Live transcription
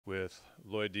with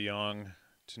Lloyd DeYoung.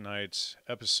 Tonight's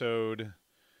episode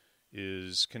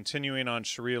is continuing on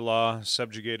Sharia law,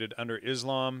 subjugated under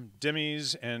Islam,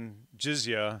 dhimmis, and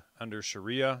jizya under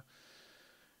Sharia.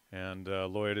 And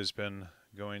Lloyd has been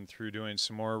going through doing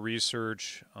some more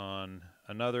research on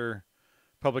another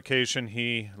publication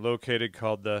he located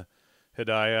called the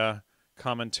Hidayah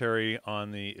Commentary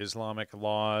on the Islamic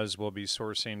Laws. We'll be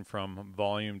sourcing from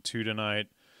Volume 2 tonight.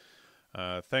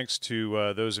 Thanks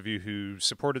to those of you who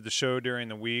supported the show during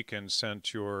the week and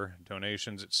sent your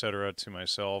donations, etc., to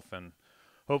myself and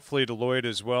hopefully to Lloyd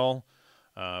as well.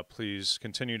 Please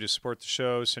continue to support the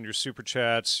show. Send your super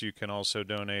chats. You can also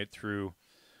donate through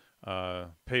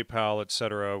PayPal,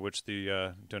 etc., which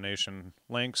the donation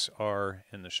links are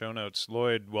in the show notes.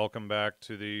 Lloyd, welcome back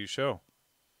to the show.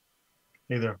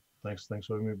 Hey there. Thanks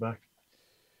for having me back.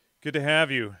 Good to have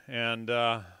you. And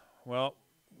well,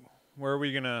 where are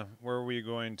we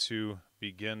going to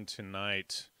begin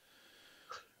tonight?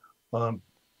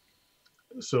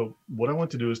 So what I want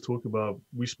to do is talk about,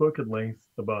 we spoke at length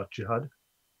about jihad.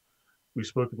 We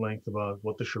spoke at length about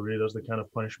what the Sharia does, the kind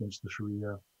of punishments the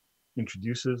Sharia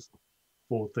introduces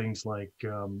for things like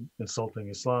insulting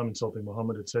Islam, insulting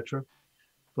Muhammad, etc.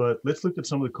 But let's look at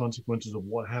some of the consequences of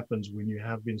what happens when you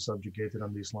have been subjugated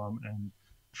under Islam and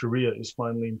Sharia is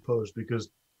finally imposed, because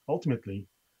ultimately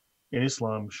in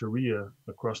Islam, Sharia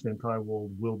across the entire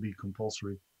world will be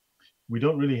compulsory. We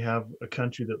don't really have a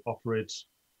country that operates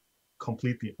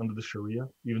completely under the Sharia.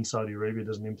 Even Saudi Arabia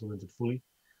doesn't implement it fully.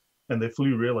 And they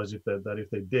fully realize that if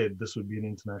they did, this would be an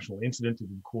international incident. It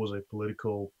would cause a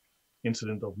political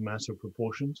incident of massive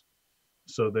proportions.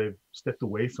 So they've stepped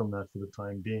away from that for the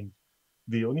time being.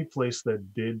 The only place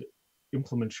that did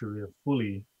implement Sharia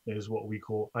fully is what we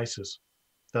call ISIS.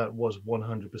 That was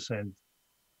 100%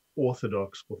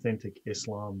 orthodox, authentic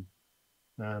Islam,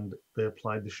 and they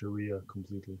applied the Sharia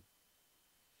completely.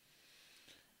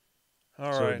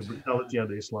 All So right. the brutality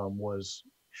under Islam was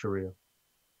Sharia.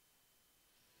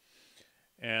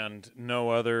 And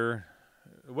no other.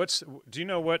 Do you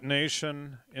know what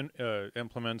nation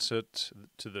implements it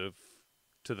to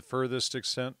the furthest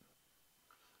extent?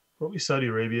 Probably Saudi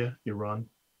Arabia, Iran,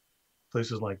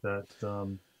 places like that.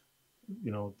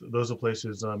 Those are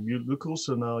places. You look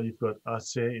also now. You've got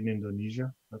Aceh in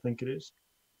Indonesia, I think it is,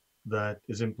 that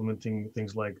is implementing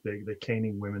things like they're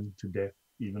caning women to death,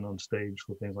 even on stage,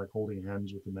 for things like holding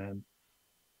hands with a man.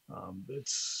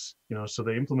 So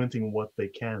they're implementing what they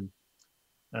can,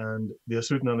 and there are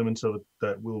certain elements of it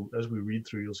that will, as we read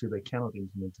through, you'll see they cannot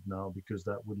implement it now because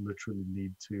that would literally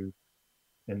lead to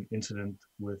an incident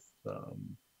with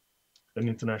an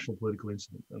international political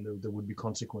incident, and there would be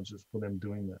consequences for them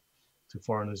doing that to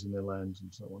foreigners in their lands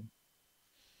and so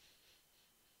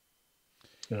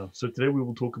on. So today we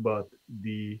will talk about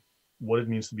what it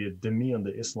means to be a dhimmi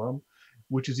under Islam,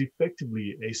 which is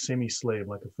effectively a semi-slave,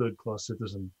 like a third-class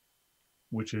citizen,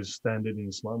 which is standard in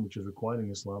Islam, which is required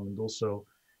in Islam, and also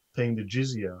paying the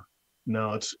jizya.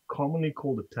 Now, it's commonly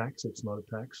called a tax. It's not a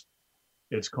tax.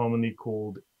 It's commonly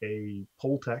called a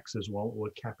poll tax as well, or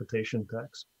a capitation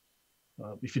tax.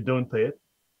 If you don't pay it,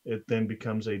 it then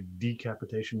becomes a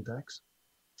decapitation tax.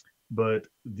 But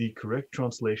the correct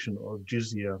translation of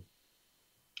jizya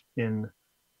in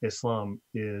Islam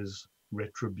is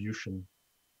retribution.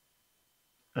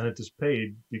 And it is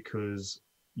paid because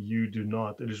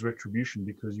it is retribution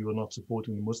because you are not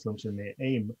supporting the Muslims in their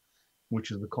aim, which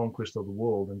is the conquest of the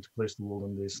world and to place the world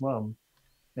under Islam.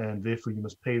 And therefore you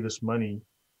must pay this money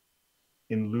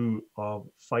in lieu of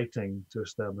fighting to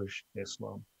establish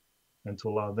Islam and to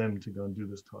allow them to go and do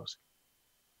this task.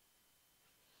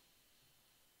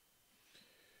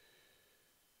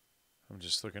 I'm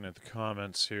just looking at the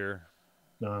comments here.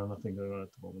 No, nothing going on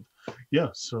at the moment. Yeah.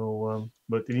 So,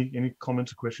 but any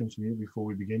comments or questions from you before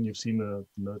we begin? You've seen the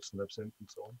notes that I've sent and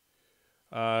so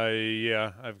on.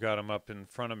 Yeah, I've got them up in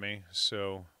front of me,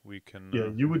 so we can. Yeah,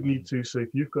 you would need to. So if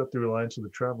you've got the Reliance of the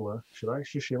Traveler, should I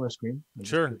actually share my screen?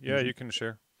 Sure. Yeah, you can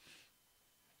share.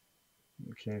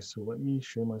 Okay, so let me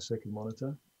share my second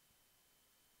monitor.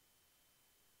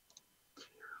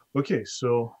 Okay,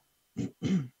 so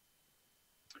I'm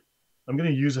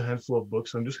going to use a handful of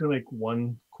books. I'm just going to make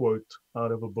one quote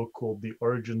out of a book called The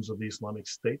Origins of the Islamic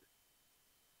State.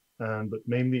 But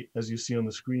mainly, as you see on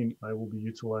the screen, I will be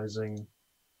utilizing,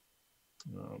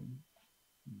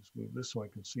 let's move this so I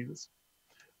can see this.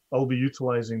 I'll be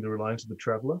utilizing the Reliance of the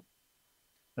Traveler.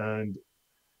 And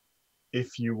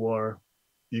if you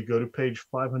go to page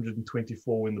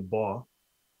 524 in the bar,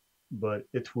 but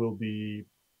it will be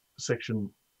section.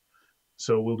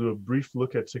 So we'll do a brief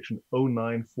look at section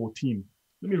 0914.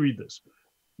 Let me read this.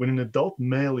 When an adult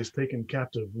male is taken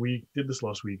captive, we did this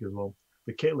last week as well,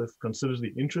 the Caliph considers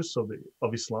the interests of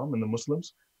Islam and the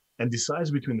Muslims and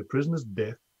decides between the prisoner's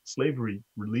death, slavery,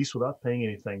 release without paying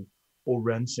anything, or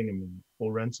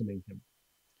ransoming him.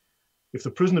 If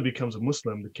the prisoner becomes a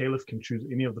Muslim, the Caliph can choose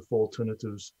any of the four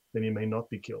alternatives, then he may not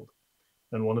be killed.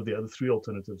 And one of the other three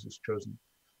alternatives is chosen.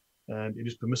 And it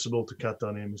is permissible to cut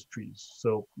down enemy's trees.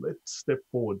 So let's step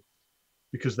forward,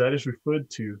 because that is referred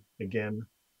to again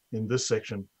in this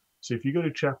section. So if you go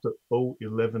to chapter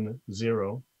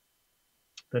 011.0,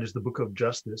 that is the Book of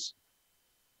Justice,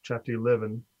 chapter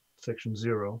 11, section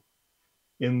 0,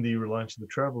 in the Reliance of the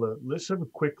Traveler, let's have a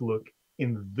quick look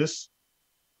in this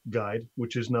guide,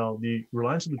 which is now the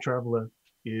Reliance of the Traveler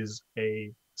is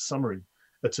a summary.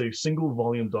 It's a single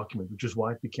volume document, which is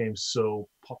why it became so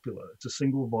popular. It's a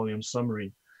single volume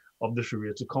summary of the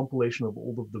Sharia. It's a compilation of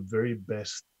all of the very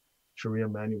best Sharia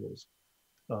manuals.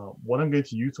 What I'm going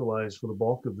to utilize for the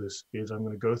bulk of this is I'm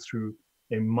going to go through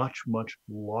a much, much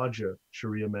larger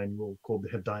Sharia manual called the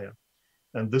Hidayah.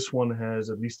 And this one has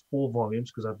at least 4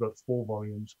 volumes, because I've got 4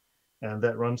 volumes, and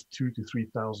that runs 2,000 to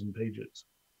 3,000 pages.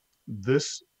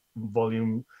 This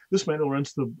manual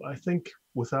runs to, I think,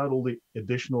 without all the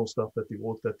additional stuff that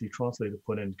the translator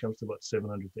put in, it comes to about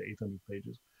 700 to 800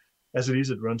 pages. As it is,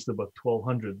 it runs to about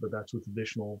 1,200, but that's with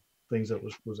additional things that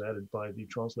was added by the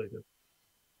translator.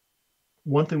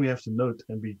 One thing we have to note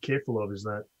and be careful of is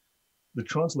that the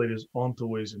translators aren't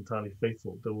always entirely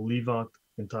faithful. They will leave out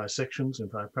entire sections,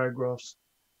 entire paragraphs.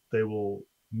 They will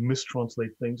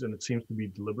mistranslate things, and it seems to be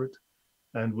deliberate.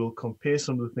 And we'll compare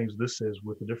some of the things this says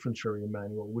with a different Sharia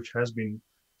manual, which has been,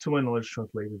 to my knowledge,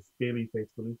 translated fairly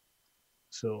faithfully.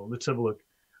 So let's have a look.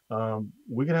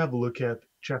 We're going to have a look at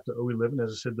chapter 011,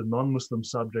 as I said, the non-Muslim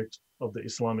subjects of the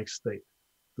Islamic State,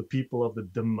 the people of the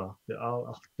Dhimma, the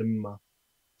Al-Dhimma.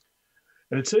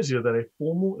 And it says here that a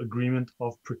formal agreement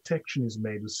of protection is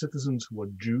made with citizens who are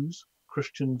Jews,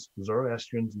 Christians,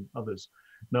 Zoroastrians, and others.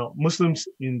 Now, Muslims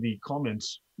in the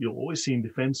comments, you'll always see in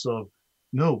defense of,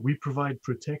 no, we provide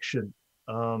protection.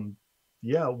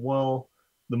 Yeah, well,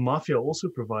 the mafia also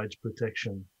provides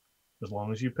protection as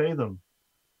long as you pay them.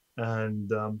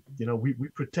 And, we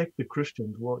protect the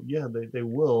Christians. Well, yeah, they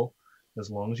will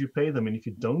as long as you pay them. And if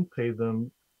you don't pay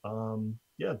them,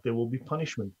 yeah, there will be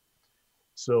punishment.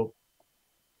 So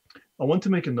I want to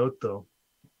make a note, though,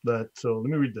 so let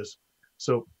me read this.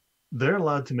 So they're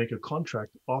allowed to make a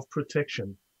contract of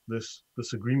protection. This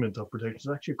agreement of protection is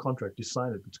actually a contract. You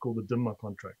sign it. It's called the Dhimma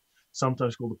contract,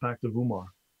 sometimes called the Pact of Umar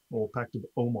or Pact of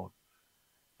Omar.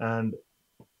 And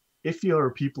if you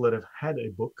are people that have had a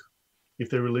book, if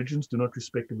their religions do not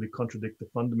respectively contradict the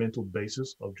fundamental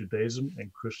basis of Judaism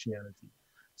and Christianity,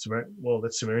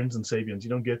 that's Sumerians and Sabians. You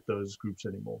don't get those groups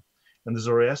anymore. And the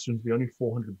Zoroastrians, there are only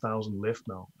 400,000 left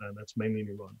now, and that's mainly in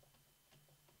Iran.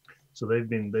 So they've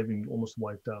been almost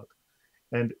wiped out.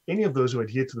 And any of those who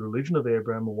adhere to the religion of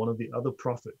Abraham or one of the other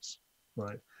prophets,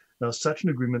 right? Now, such an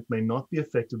agreement may not be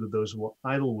effective with those who are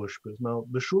idol worshippers. Now,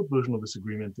 the short version of this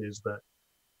agreement is that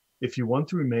if you want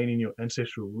to remain in your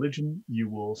ancestral religion, you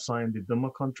will sign the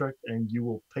Dhimma contract and you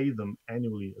will pay them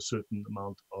annually a certain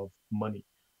amount of money.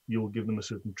 You will give them a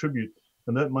certain tribute,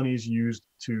 and that money is used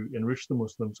to enrich the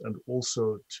Muslims and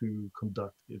also to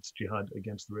conduct its jihad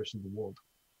against the rest of the world.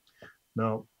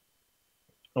 Now,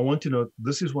 I want to note,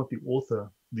 this is what the author,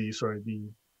 this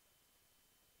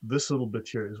little bit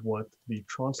here is what the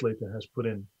translator has put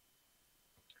in.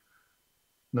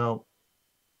 Now,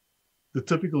 the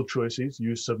typical choice is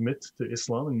you submit to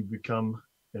Islam and you become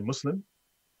a Muslim,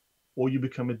 or you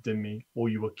become a dhimmi, or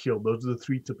you are killed. Those are the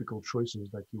 3 typical choices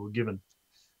that you were given.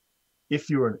 If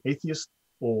you're an atheist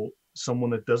or someone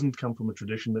that doesn't come from a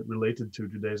tradition that related to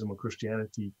Judaism or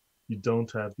Christianity, you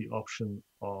don't have the option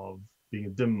of being a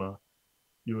dhimma.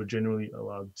 You are generally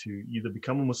allowed to either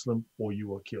become a Muslim or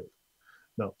you are killed.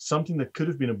 Now, something that could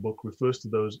have been a book refers to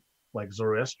those like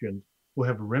Zoroastrian who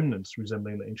have remnants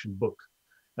resembling the ancient book.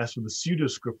 As for the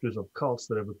pseudo-scriptures of cults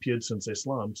that have appeared since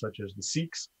Islam, such as the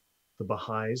Sikhs, the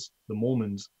Baha'is, the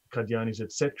Mormons, Qadianis,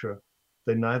 etc.,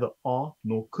 they neither are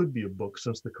nor could be a book,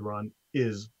 since the Quran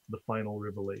is the final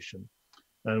revelation.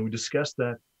 And we discussed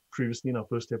that previously in our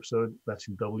first episode. That's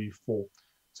in W4.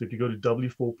 So if you go to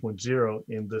W4.0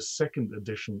 in the second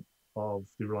edition of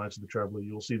the Reliance of the Traveler,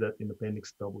 you'll see that in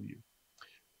Appendix W.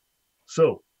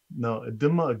 So now a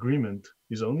Dhimma agreement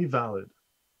is only valid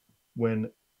when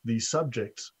the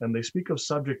subjects, and they speak of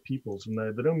subject peoples, and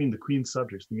they don't mean the queen's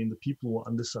subjects, they mean the people who are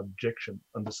under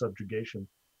subjugation.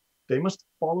 They must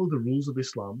follow the rules of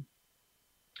Islam,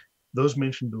 those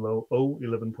mentioned below,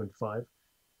 011.5,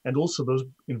 and also those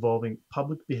involving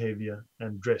public behavior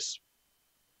and dress.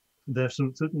 They have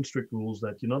some certain strict rules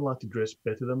that you're not allowed to dress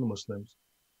better than the Muslims,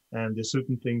 and there's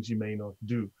certain things you may not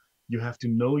do. You have to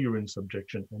know you're in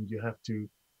subjection, and you have to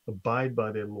abide by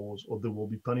their laws, or there will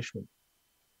be punishment.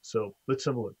 So let's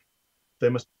have a look. They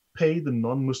must pay the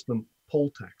non-Muslim poll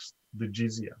tax, the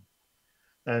jizya.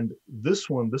 And this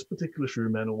particular Sharia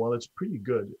manual, while it's pretty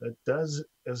good, it does,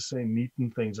 as I say,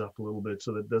 neaten things up a little bit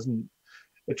so that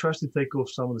it tries to take off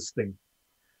some of the sting.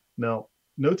 Now,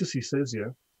 notice he says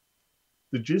here,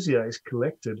 the jizya is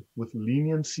collected with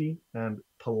leniency and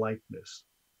politeness.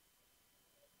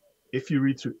 If you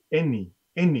read through any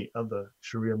other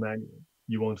Sharia manual,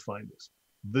 you won't find this.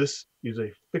 This is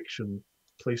a fiction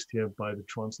placed here by the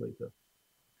translator.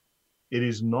 It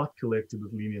is not collected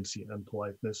with leniency and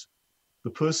politeness.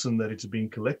 The person that it's being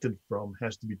collected from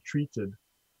has to be treated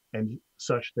and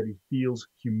such that he feels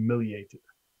humiliated.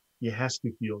 He has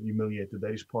to feel humiliated.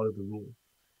 That is part of the rule.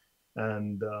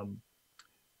 And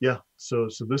so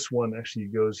this one actually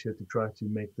goes here to try to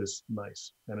make this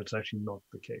nice, and it's actually not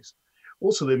the case.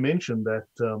 Also, they mentioned that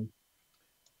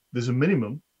there's a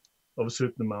minimum of a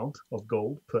certain amount of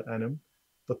gold per annum,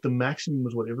 but the maximum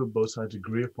is whatever both sides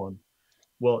agree upon.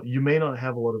 Well, you may not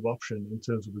have a lot of option in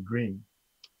terms of agreeing,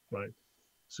 right?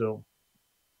 So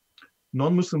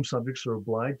non-Muslim subjects are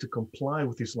obliged to comply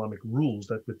with Islamic rules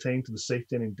that pertain to the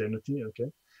safety and indemnity,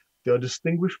 okay? They are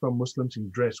distinguished from Muslims in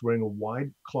dress, wearing a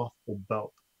wide cloth or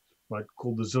belt, right,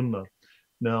 called the Zunnah.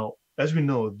 Now, as we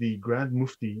know, the Grand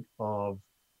Mufti of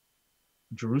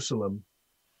Jerusalem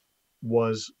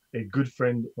was a good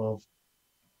friend of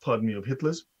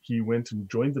Hitler's. He went and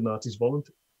joined the Nazis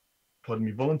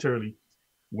voluntarily,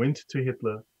 went to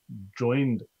Hitler,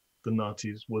 joined the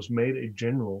Nazis, was made a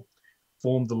general,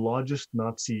 formed the largest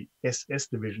Nazi SS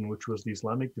division, which was the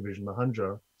Islamic division, the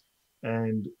Hanjar,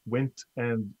 and went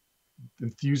and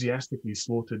enthusiastically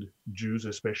slaughtered Jews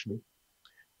especially.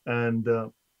 And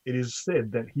it is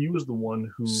said that he was the one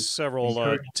who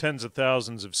several tens of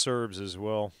thousands of Serbs as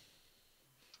well.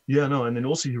 Yeah, no, and then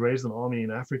also he raised an army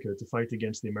in Africa to fight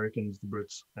against the Americans, the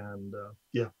Brits, and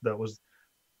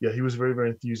he was very, very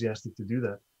enthusiastic to do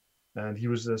that. And he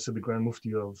was said the Grand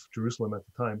Mufti of Jerusalem at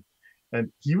the time,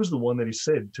 and he was the one that is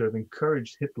said to have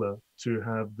encouraged Hitler to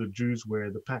have the Jews wear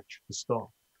the patch, the star.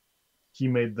 He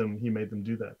made them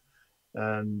do that,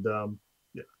 and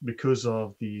because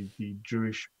of the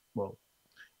Jewish,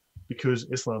 because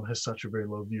Islam has such a very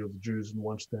low view of the Jews and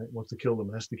wants to kill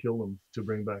them, has to kill them to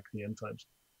bring back the end times.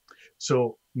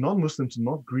 So non-Muslims are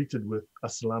not greeted with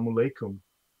Assalamu alaikum,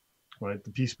 right?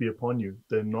 The peace be upon you.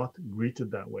 They're not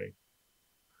greeted that way.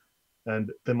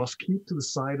 And they must keep to the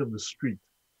side of the street.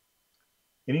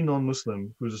 Any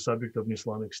non-Muslim who is a subject of an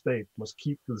Islamic state must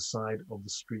keep to the side of the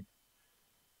street.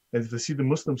 And if they see the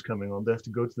Muslims coming on, they have to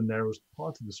go to the narrowest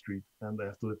part of the street and they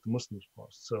have to let the Muslims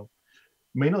pass. So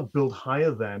may not build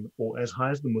higher than or as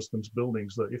high as the Muslims'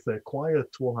 buildings, though if they acquire a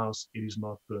tall house, it is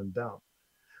not burned down.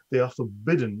 They are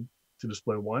forbidden to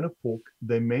display wine or pork.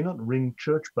 They may not ring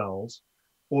church bells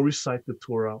or recite the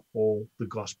Torah or the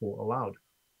gospel aloud.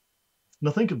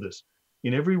 Now think of this.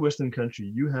 In every Western country,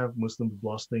 you have Muslims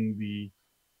blasting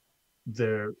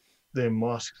their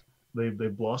mosques. They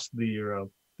blast their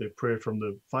prayer from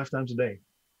the 5 times a day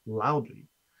loudly.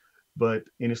 But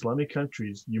in Islamic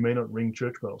countries, you may not ring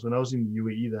church bells. When I was in the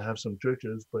UAE, they have some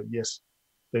churches, but yes,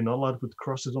 they're not allowed to put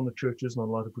crosses on the churches, not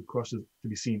allowed to put crosses to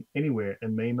be seen anywhere,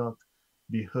 and may not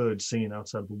be heard singing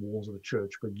outside the walls of the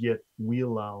church. But yet we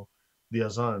allow the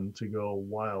azan to go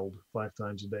wild 5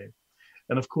 times a day.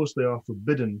 And of course, they are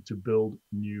forbidden to build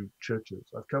new churches.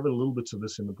 I've covered a little bits of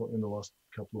this in the last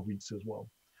couple of weeks as well.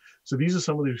 So these are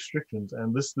some of the restrictions,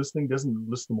 and this thing doesn't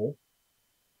list them all.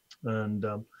 And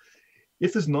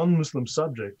if there's non-Muslim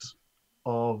subjects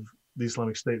of the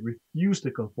Islamic State refuse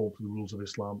to conform to the rules of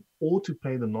Islam or to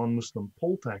pay the non-Muslim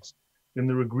poll tax, then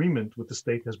their agreement with the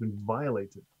state has been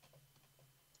violated.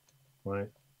 Right?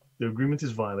 The agreement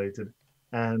is violated,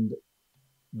 and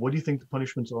what do you think the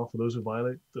punishments are for those who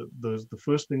violate? The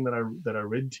first thing that I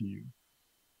read to you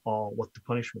are what the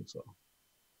punishments are.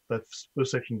 That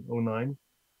first section 09,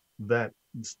 that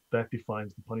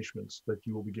defines the punishments that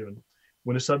you will be given.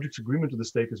 When a subject's agreement with the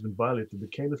state has been violated, the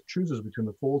caliph chooses between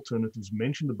the 4 alternatives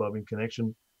mentioned above in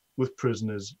connection with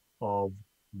prisoners of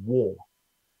war.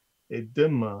 A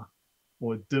dhimma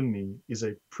or a dhimmi is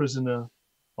a prisoner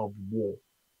of war.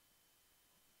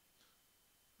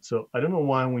 So I don't know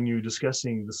why when you're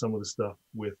discussing some of the stuff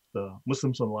with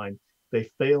Muslims online, they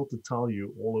fail to tell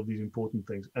you all of these important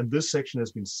things. And this section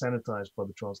has been sanitized by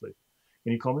the translator.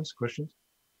 Any comments, questions?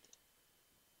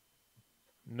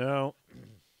 No.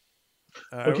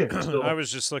 Okay. So, I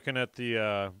was just looking at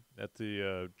the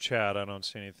chat. I don't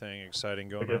see anything exciting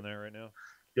going on there right now.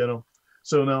 Yeah, no.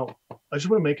 So now I just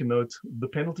want to make a note. The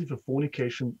penalty for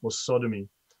fornication or sodomy,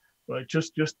 right?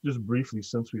 Just briefly,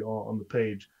 since we are on the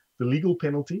page, the legal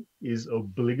penalty is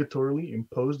obligatorily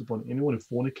imposed upon anyone who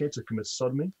fornicates or commits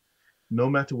sodomy, no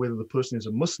matter whether the person is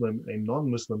a Muslim, a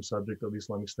non-Muslim subject of the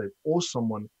Islamic State, or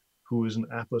someone who is an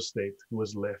apostate who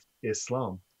has left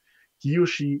Islam. He or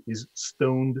she is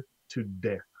stoned to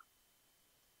death.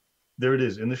 There it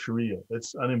is in the Sharia.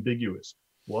 It's unambiguous.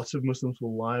 Lots of Muslims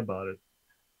will lie about it.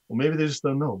 Or maybe they just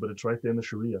don't know, but it's right there in the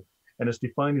Sharia. And it's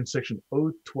defined in section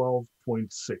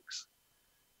 012.6.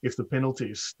 If the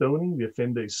penalty is stoning, the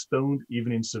offender is stoned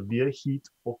even in severe heat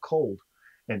or cold.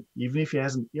 And even if he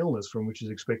has an illness from which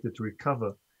he's expected to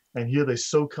recover, and here they're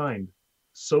so kind,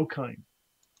 so kind.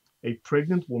 A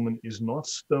pregnant woman is not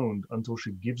stoned until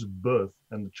she gives birth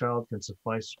and the child can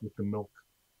suffice with the milk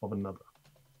of another.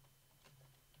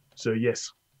 So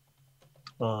yes,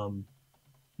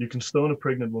 you can stone a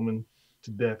pregnant woman to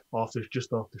death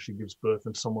just after she gives birth,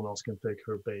 and someone else can take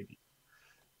her baby.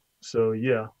 So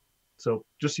yeah, so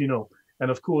just so you know.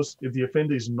 And of course, if the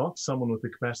offender is not someone with the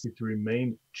capacity to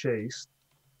remain chaste,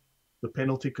 the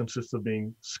penalty consists of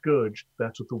being scourged.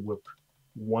 That's with the whip,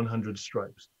 100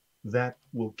 stripes. That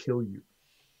will kill you,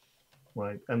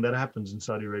 right? And that happens in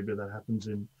Saudi Arabia. That happens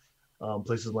in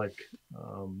places like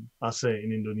Aceh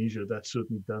in Indonesia. That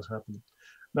certainly does happen.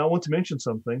 Now, I want to mention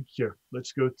something here.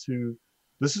 Let's go to,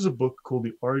 this is a book called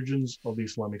The Origins of the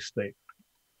Islamic State.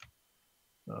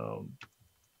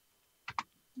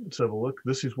 Let's have a look.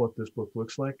 This is what this book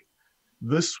looks like.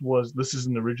 This is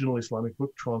an original Islamic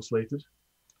book translated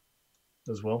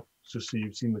as well, just so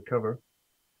you've seen the cover.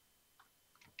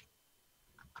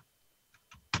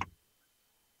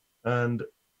 And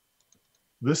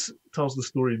this tells the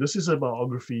story. This is a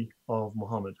biography of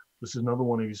Muhammad. This is another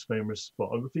one of his famous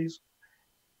biographies.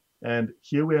 And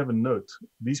here we have a note.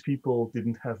 These people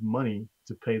didn't have money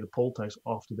to pay the poll tax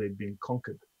after they'd been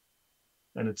conquered.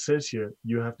 And it says here,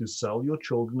 you have to sell your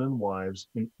children and wives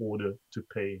in order to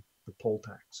pay the poll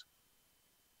tax.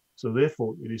 So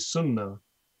therefore, it is sunnah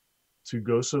to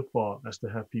go so far as to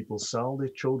have people sell their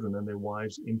children and their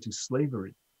wives into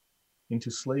slavery,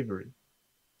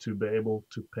 to be able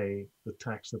to pay the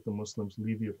tax that the Muslims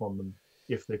levy upon them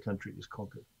if their country is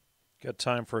conquered. Got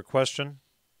time for a question?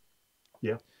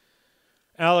 Yeah.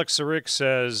 Alex Arik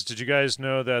says, did you guys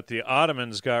know that the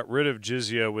Ottomans got rid of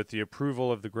jizya with the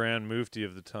approval of the Grand Mufti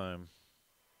of the time?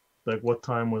 Like, what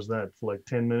time was that? For like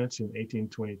 10 minutes in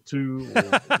 1822? Or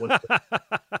what?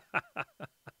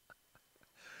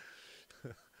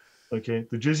 Okay,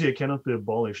 the jizya cannot be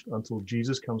abolished until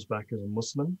Jesus comes back as a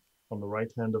Muslim on the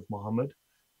right hand of Muhammad,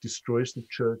 destroys the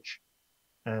church,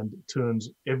 and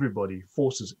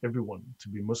forces everyone to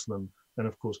be Muslim, and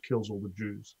of course kills all the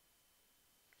Jews.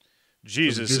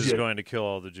 Jesus is going to kill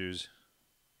all the Jews.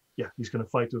 Yeah, he's going to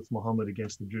fight with Muhammad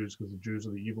against the Jews because the Jews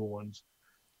are the evil ones.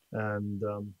 And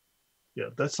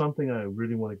yeah, that's something I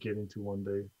really want to get into one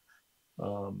day.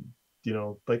 You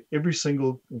know, like every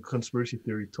single conspiracy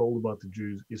theory told about the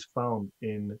Jews is found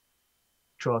in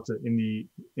charter, in the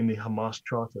Hamas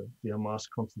charter, the Hamas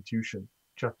constitution,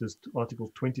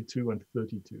 articles 22 and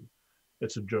 32.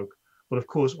 It's a joke. But of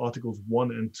course, articles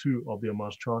 1 and 2 of the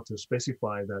Hamas charter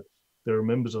specify that there are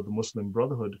members of the Muslim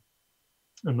Brotherhood,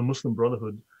 and the Muslim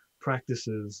Brotherhood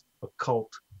practices the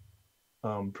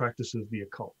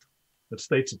occult. It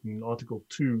states it in Article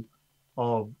 2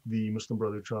 of the Muslim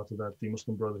Brotherhood Charter that the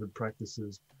Muslim Brotherhood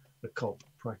practices occult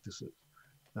practices.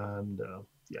 And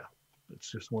yeah, it's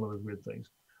just one of those weird things.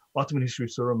 Ottoman history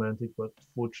is so romantic, but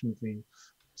fortunately,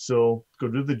 so go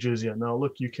to the jizya. Now,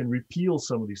 look, you can repeal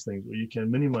some of these things, or you can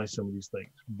minimize some of these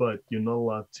things, but you're not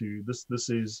allowed to. This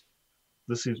is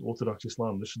Orthodox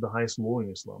Islam. This is the highest law in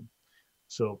Islam.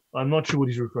 So I'm not sure what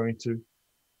he's referring to,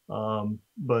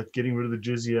 but getting rid of the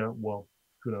jizya, well,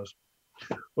 who knows?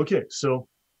 Okay, so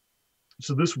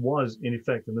this was in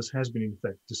effect, and this has been in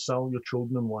effect, to sell your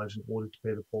children and wives in order to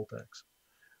pay the poll tax.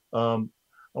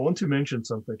 I want to mention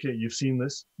something. Okay, you've seen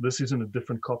this. This is in a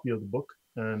different copy of the book,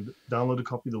 and download a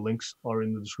copy. The links are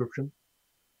in the description,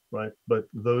 right? But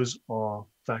those are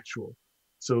factual.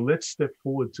 So let's step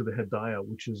forward to the Hidayah,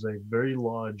 which is a very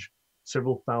large,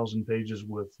 several thousand pages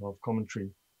worth of commentary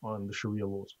on the Sharia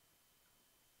laws.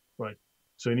 Right.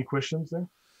 So any questions there?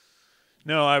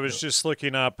 No, I was just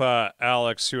looking up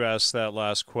Alex, who asked that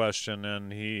last question,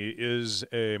 and he is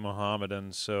a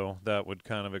Mohammedan, so that would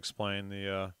kind of explain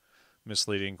the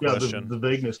misleading question. Yeah, the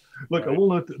vagueness. Look, right. I will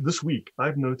note that this week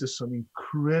I've noticed something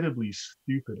incredibly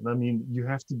stupid. And I mean, you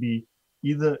have to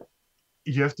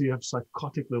have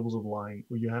psychotic levels of lying,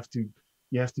 or you have to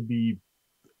be,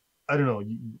 I don't know,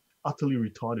 utterly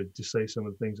retarded to say some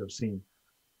of the things I've seen.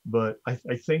 But I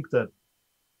think that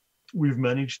we've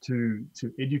managed to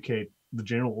educate the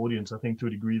general audience, I think, to a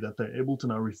degree that they're able to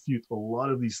now refute a lot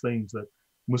of these things that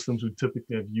Muslims would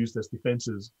typically have used as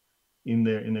defenses in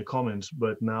their comments,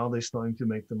 but now they're starting to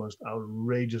make the most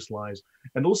outrageous lies.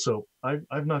 And also,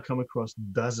 I've now come across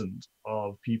dozens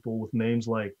of people with names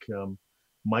like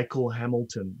Michael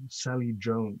Hamilton, Sally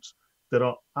Jones, that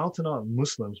are out and out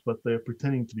Muslims, but they're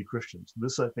pretending to be Christians.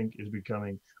 This, I think, is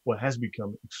becoming, or has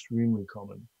become, extremely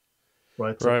common.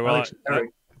 Right. So, Right. Well, Alex,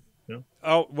 Eric, yeah.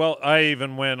 oh well, I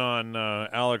even went on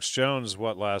Alex Jones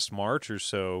last March or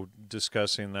so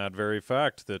discussing that very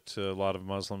fact that a lot of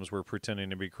Muslims were pretending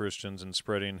to be Christians and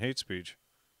spreading hate speech.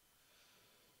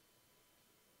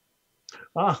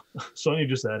 Sonia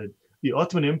just added, the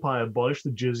Ottoman Empire abolished the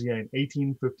jizya in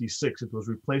 1856. It was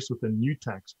replaced with a new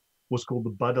tax, what's called the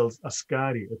Bad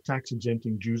al-Askari, a tax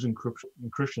exempting Jews and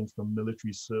Christians from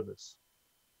military service.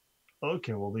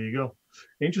 Okay, well, there you go.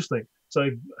 Interesting. So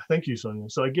thank you, Sonia.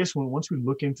 So I guess once we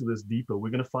look into this deeper, we're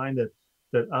going to find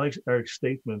that Eric's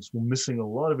statements were missing a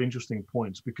lot of interesting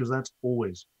points, because that's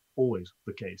always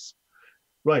the case.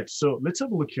 Right. So let's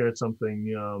have a look here at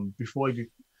something before I get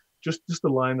just the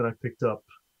line that I picked up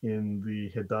in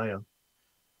the Hidayah.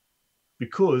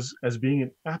 Because as being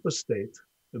an apostate,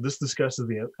 this discusses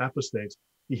the apostates,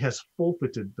 he has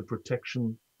forfeited the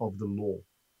protection of the law.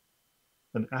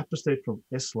 An apostate from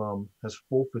Islam has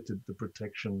forfeited the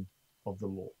protection of the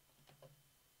law.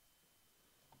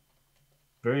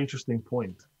 Very interesting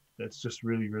point. That's just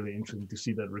really, really interesting to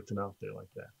see that written out there like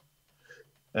that.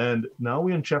 And now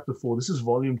we're in chapter 4. This is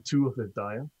volume 2 of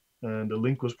Hidayah, and a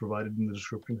link was provided in the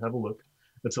description. Have a look.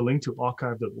 It's a link to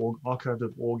archive.org.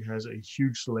 Archive.org has a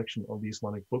huge selection of the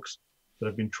Islamic books that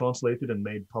have been translated and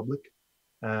made public.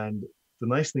 And the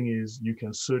nice thing is you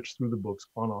can search through the books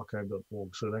on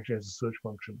archive.org. So it actually has a search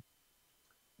function.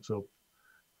 So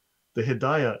the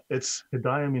Hidayah,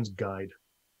 Hidayah means guide.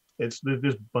 There's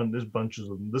bunches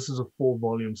of them. This is a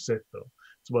 4-volume set though.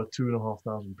 It's about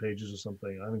 2,500 pages or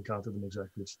something. I haven't counted them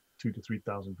exactly. It's 2,000 to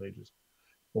 3,000 pages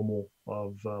or more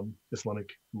of Islamic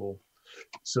law.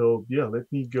 So yeah,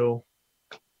 let me go.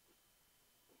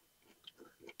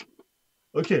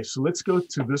 Okay, so let's go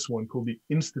to this one called the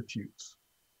Institutes.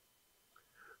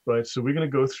 Right, so we're going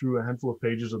to go through a handful of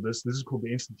pages of this. This is called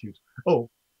the Institute. Oh,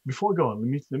 before I go on,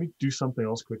 let me do something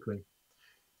else quickly.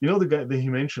 You know, the guy that he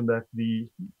mentioned that the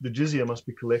jizya must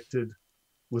be collected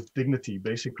with dignity.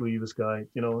 Basically, this guy,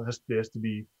 you know, there has to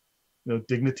be, you know,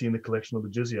 dignity in the collection of the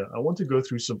jizya. I want to go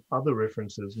through some other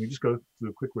references. Let me just go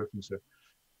through a quick reference here.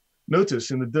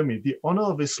 Notice in the Dhimmi, the honor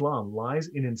of Islam lies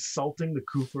in insulting the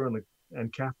Kufr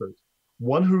and Kafirs.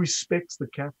 One who respects the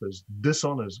Kafirs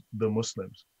dishonors the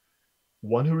Muslims.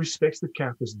 One who respects the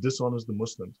Kafirs dishonors the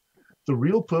Muslims. The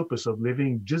real purpose of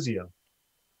levying jizya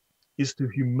is to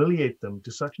humiliate them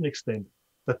to such an extent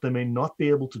that they may not be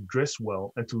able to dress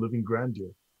well and to live in grandeur.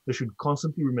 They should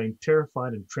constantly remain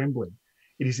terrified and trembling.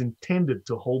 It is intended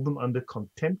to hold them under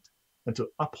contempt and to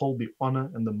uphold the honor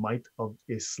and the might of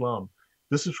Islam.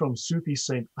 This is from Sufi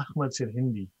Saint Ahmad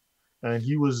Sirhindi, and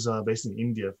he was based in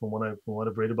India. From what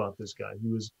I've read about this guy,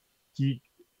 in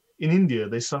India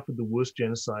they suffered the worst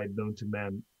genocide known to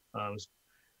man,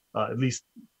 at least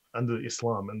under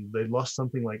Islam, and they lost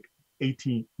something like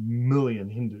 80 million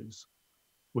Hindus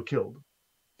were killed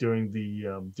during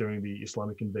the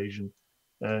Islamic invasion,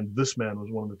 and this man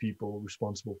was one of the people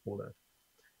responsible for that.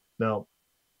 Now,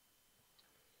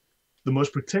 the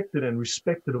most protected and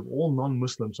respected of all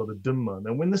non-Muslims are the Dhimma.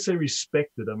 Now, when they say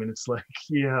respected, I mean, it's like,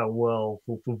 yeah, well,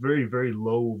 for very, very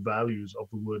low values of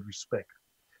the word respect.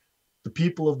 The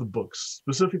people of the books,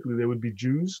 specifically, they would be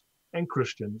Jews and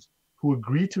Christians who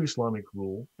agree to Islamic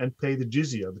rule and pay the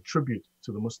jizya, the tribute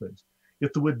to the Muslims.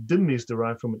 Yet the word dhimmi is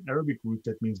derived from an Arabic root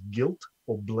that means guilt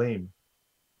or blame,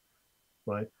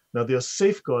 right? Now, there are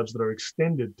safeguards that are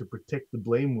extended to protect the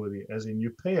blameworthy, as in you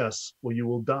pay us or you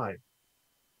will die.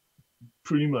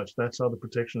 Pretty much, that's how the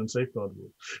protection and safeguard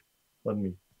rule. Pardon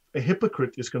me. A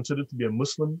hypocrite is considered to be a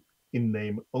Muslim in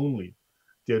name only.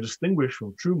 They are distinguished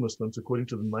from true Muslims according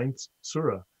to the 9th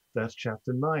surah. That's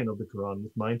chapter 9 of the Quran,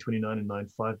 with 9:29 and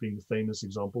 9:5 being the famous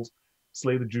examples.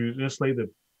 Slay the Jews, slay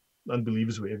the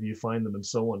unbelievers wherever you find them, and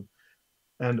so on.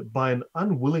 And by an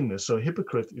unwillingness, so a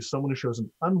hypocrite is someone who shows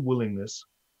an unwillingness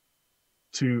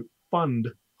to fund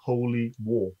holy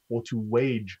war or to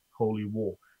wage holy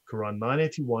war. Quran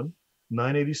 981,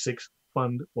 986,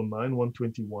 fund, or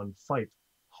 9121, fight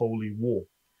holy war.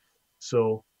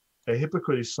 So a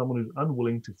hypocrite is someone who's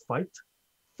unwilling to fight,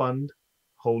 fund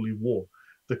holy war.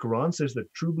 The Quran says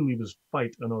that true believers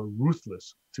fight and are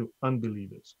ruthless to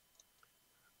unbelievers,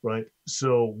 right?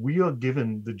 So we are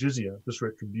given the jizya, this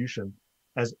retribution,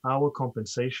 as our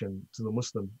compensation to the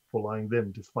Muslim for allowing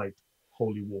them to fight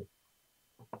holy war.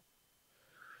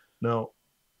 Now,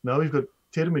 now we've got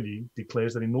Tirmidhi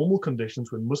declares that in normal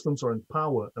conditions, when Muslims are in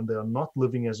power and they are not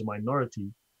living as a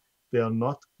minority, they are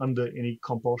not under any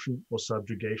compulsion or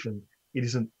subjugation. It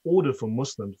is an order for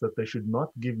Muslims that they should not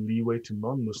give leeway to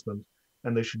non-Muslims,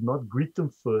 and they should not greet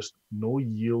them first nor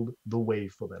yield the way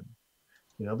for them.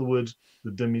 In other words,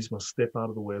 the dhimmis must step out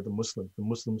of the way of the Muslims. The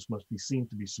Muslims must be seen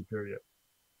to be superior,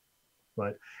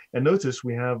 right? And notice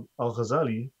we have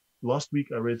Al-Ghazali. Last week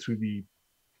I read through the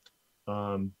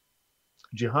um,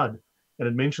 jihad, and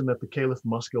it mentioned that the caliph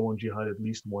must go on jihad at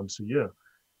least once a year.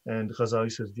 And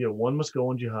Ghazali says, yeah, one must go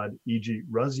on jihad, e.g.,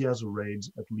 razzias or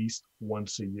raids, at least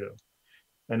once a year.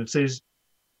 And it says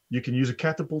you can use a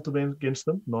catapult against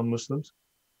them, non-Muslims,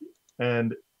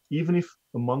 and even if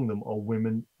among them are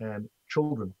women and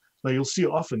children. Now you'll see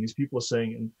often these people are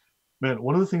saying, and man,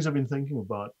 one of the things I've been thinking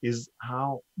about is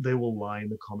how they will lie in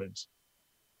the comments.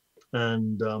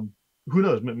 And who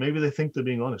knows? Maybe they think they're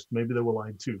being honest. Maybe they were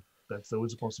lied too. That's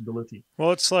always a possibility.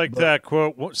 Well, it's like But that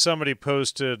quote somebody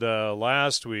posted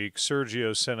last week.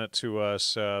 Sergio sent it to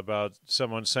us about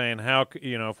someone saying, "How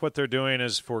if what they're doing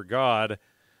is for God,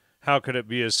 how could it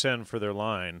be a sin for their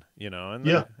line?" And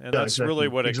yeah, that's really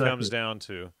what it exactly. comes down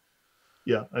to.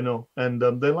 Yeah, I know. And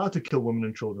they're allowed to kill women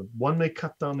and children. One may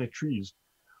cut down their trees.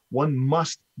 One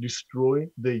must destroy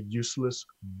their useless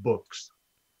books,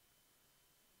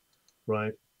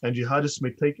 right? And jihadists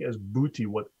may take as booty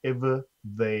whatever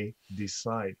they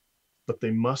decide, but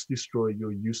they must destroy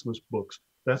your useless books.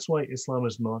 That's why Islam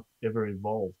has not ever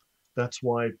evolved. That's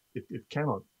why it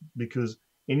cannot, because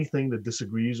anything that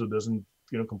disagrees or doesn't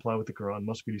comply with the Quran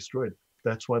must be destroyed.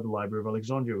 That's why the Library of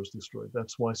Alexandria was destroyed.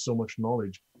 That's why so much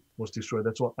knowledge was destroyed.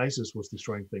 That's why ISIS was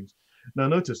destroying things. Now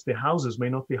notice, their houses may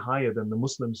not be higher than the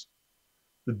Muslims.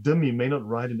 The dhimmi may not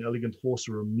ride an elegant horse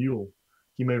or a mule.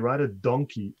 He may ride a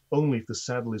donkey only if the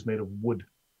saddle is made of wood.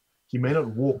 He may not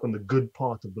walk on the good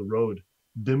part of the road.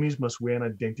 Dhimmis must wear an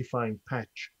identifying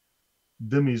patch.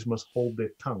 Dhimmis must hold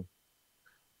their tongue.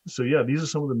 So yeah, these are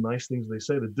some of the nice things they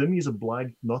say. The dhimmi is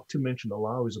obliged not to mention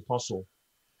Allah, his apostle.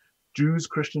 Jews,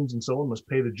 Christians, and so on must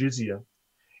pay the jizya.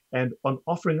 And on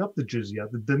offering up the jizya,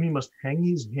 the dhimmi must hang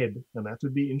his head, and that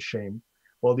would be in shame,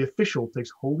 while the official takes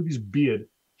hold of his beard,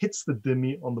 hits the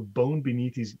dhimmi on the bone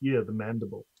beneath his ear, the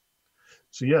mandible.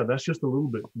 So yeah, that's just a little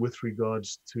bit with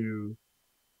regards to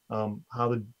how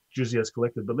the jizya is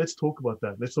collected. But let's talk about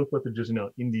that. Let's talk about the jizya now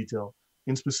in detail,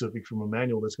 in specific, from a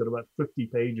manual that's got about 50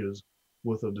 pages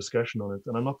worth of discussion on it.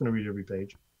 And I'm not going to read every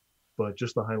page, but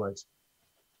just the highlights.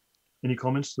 Any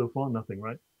comments so far? Nothing,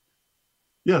 right?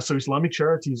 Yeah, so Islamic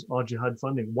charities are jihad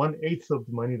funding. 1/8 of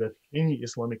the money that any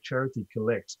Islamic charity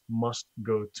collects must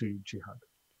go to jihad.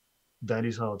 That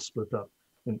is how it's split up.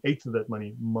 1/8 of that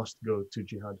money must go to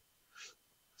jihad.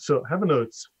 So have a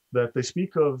note that they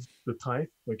speak of the tithe,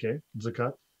 okay,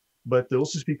 zakat, but they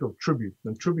also speak of tribute.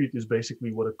 And tribute is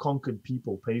basically what a conquered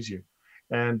people pays you.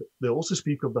 And they also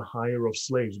speak of the hire of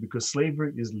slaves, because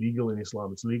slavery is legal in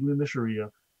Islam. It's legal in the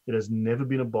Sharia. It has never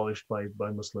been abolished by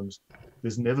Muslims.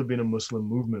 There's never been a Muslim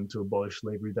movement to abolish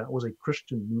slavery. That was a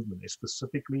Christian movement, a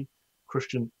specifically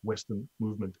Christian Western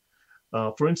movement.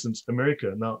 For instance,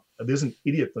 America. Now, there's an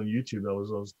idiot on YouTube I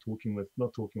was talking with,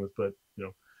 not talking with, but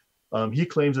he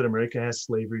claims that America has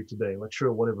slavery today. Like,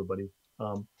 sure, whatever, buddy.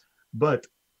 But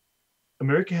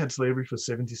America had slavery for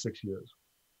 76 years,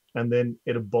 and then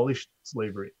it abolished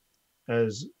slavery,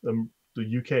 as the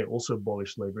UK also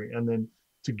abolished slavery, and then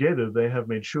together they have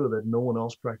made sure that no one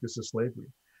else practices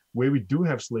slavery. Where we do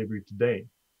have slavery today,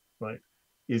 right,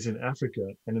 is in Africa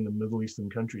and in the Middle Eastern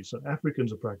countries. So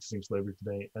Africans are practicing slavery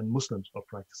today, and Muslims are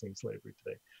practicing slavery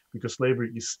today, because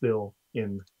slavery is still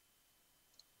in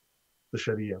the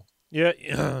Sharia.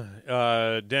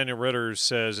 Yeah, Daniel Ritter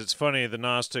says, it's funny, the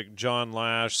Gnostic John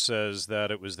Lash says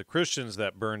that it was the Christians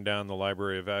that burned down the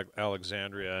Library of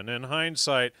Alexandria. And in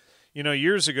hindsight,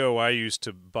 years ago I used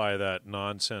to buy that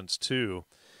nonsense too.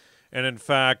 And in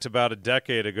fact, about a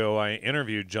decade ago, I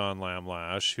interviewed John Lamb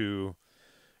Lash, who,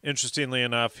 interestingly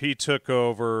enough, he took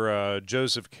over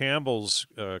Joseph Campbell's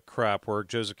crap work.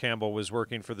 Joseph Campbell was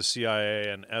working for the CIA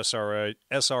and SRI,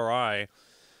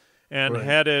 and Right.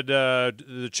 headed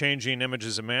the Changing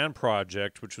Images of Man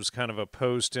project, which was kind of a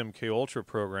post-MK Ultra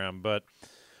program. But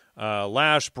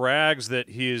Lash brags that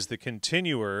he is the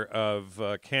continuer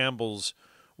of Campbell's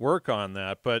work on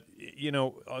that. But,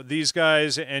 these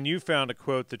guys, and you found a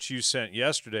quote that you sent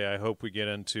yesterday, I hope we get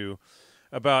into,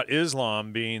 about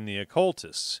Islam being the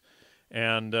occultists.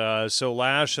 And so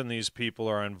Lash and these people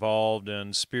are involved in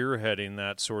spearheading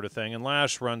that sort of thing. And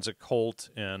Lash runs a cult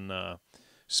in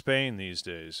Spain these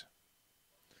days.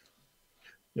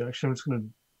 Yeah, actually, I'm just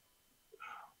going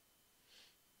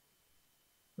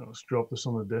to... Let's drop this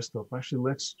on the desktop. Actually,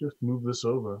 let's just move this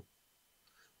over.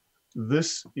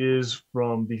 This is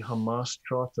from the Hamas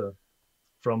Charter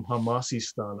from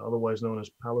Hamasistan, otherwise known as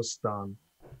Palestine.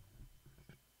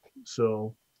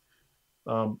 So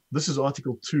this is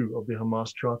Article 2 of the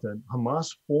Hamas Charter. And Hamas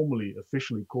formally,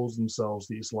 officially calls themselves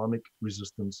the Islamic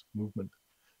Resistance Movement.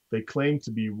 They claim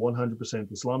to be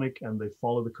 100% Islamic, and they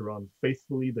follow the Quran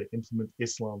faithfully. They implement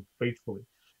Islam faithfully.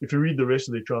 If you read the rest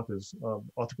of their charters,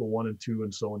 Article 1 and 2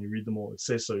 and so on, you read them all, it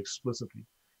says so explicitly.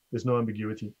 There's no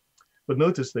ambiguity. But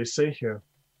notice they say here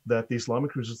that the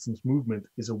Islamic Resistance Movement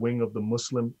is a wing of the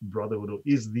Muslim Brotherhood, or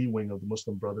is the wing of the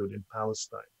Muslim Brotherhood in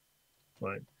Palestine,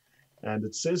 right? And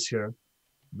it says here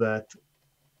that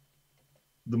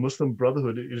the Muslim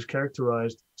Brotherhood is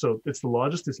characterized, so it's the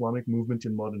largest Islamic movement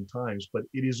in modern times, but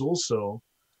it is also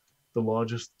the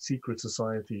largest secret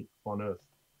society on earth.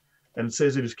 And it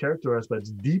says it is characterized by its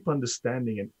deep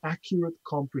understanding and accurate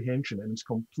comprehension and its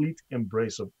complete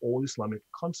embrace of all Islamic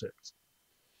concepts.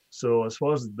 So as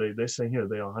far as they say here,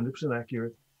 they are 100%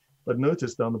 accurate. But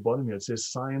notice down the bottom here, it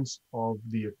says science of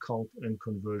the occult and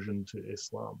conversion to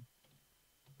Islam.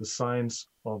 The science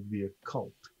of the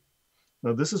occult.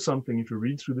 Now, this is something, if you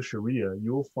read through the Sharia,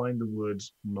 you'll find the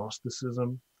words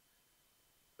Gnosticism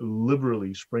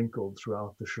liberally sprinkled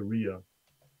throughout the Sharia.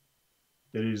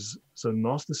 It is, so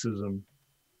Gnosticism,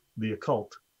 the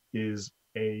occult, is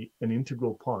an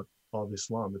integral part of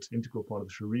Islam. It's an integral part of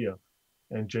the Sharia,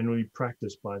 and generally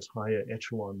practiced by its higher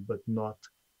echelon, but not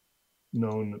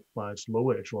known by its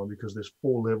lower echelon, because there's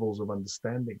 4 levels of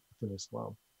understanding within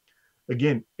Islam.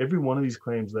 Again, every one of these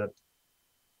claims that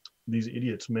these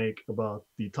idiots make about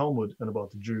the Talmud and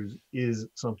about the Jews is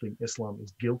something Islam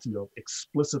is guilty of,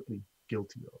 explicitly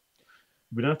guilty of.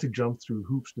 We don't have to jump through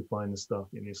hoops to find the stuff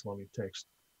in the Islamic text,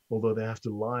 although they have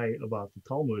to lie about the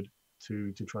Talmud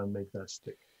to try and make that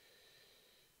stick.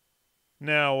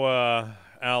 Now,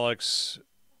 Alex,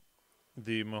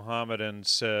 the Mohammedan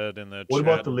said in the What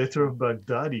chat, about the letter of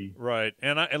Baghdadi? Right.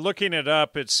 And looking it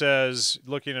up, it says,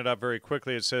 looking it up very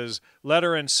quickly, it says,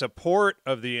 letter in support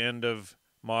of the end of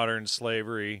modern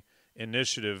slavery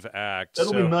initiative act.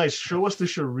 That'll be nice. Show us the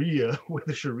Sharia where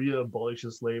the Sharia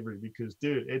abolishes slavery, because,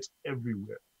 dude, it's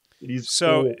everywhere. It is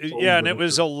so, yeah, and it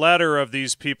was a letter of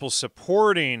these people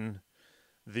supporting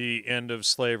the end of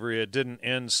slavery. It didn't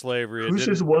end slavery. Who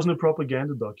says it wasn't a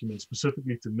propaganda document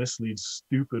specifically to mislead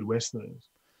stupid Westerners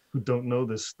who don't know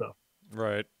this stuff?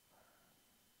 Right.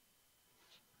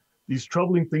 These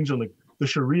troubling things on the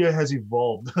Sharia has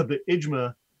evolved. The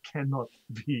Ijma cannot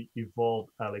be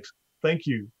evolved, Alex. Thank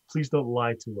you. Please don't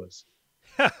lie to us.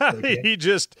 Okay? He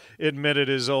just admitted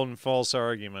his own false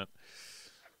argument.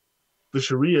 The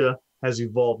Sharia has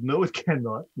evolved. No, it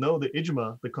cannot. No, the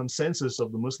Ijma, the consensus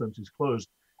of the Muslims, is closed.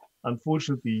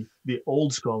 Unfortunately, the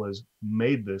old scholars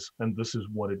made this, and this is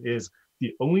what it is.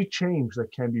 The only change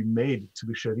that can be made to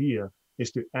the Sharia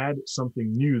is to add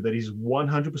something new that is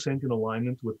 100% in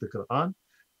alignment with the Quran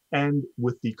and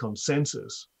with the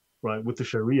consensus, right, with the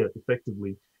Sharia,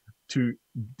 effectively, to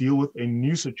deal with a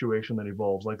new situation that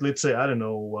evolves. Like, let's say, I don't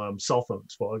know, cell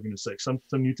phones, for argument's sake, some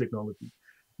new technology.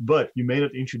 But you may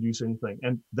not introduce anything.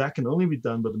 And that can only be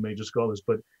done by the major scholars.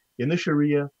 But in the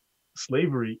Sharia,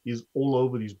 slavery is all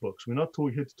over these books. We're not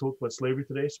here to talk about slavery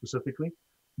today specifically,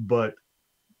 but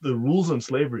the rules on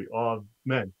slavery are,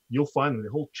 man, you'll find them. The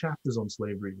whole chapters on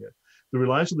slavery here. The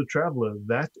Reliance of the Traveler,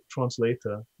 that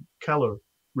translator, Keller,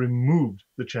 removed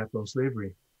the chapter on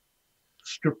slavery,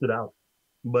 stripped it out.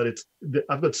 But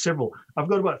I've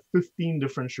got about 15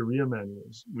 different Sharia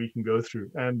manuals we can go through.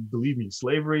 And believe me,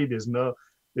 slavery, there's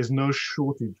no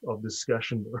shortage of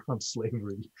discussion around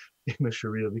slavery in the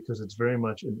Sharia, because it's very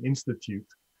much an institute,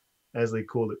 as they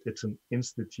call it. It's an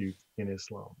institute in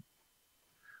Islam.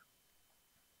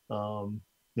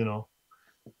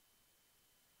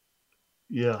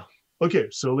 Yeah. Okay,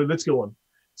 so let's go on.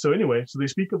 So anyway, so they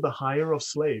speak of the hire of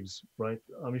slaves, right?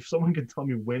 If someone can tell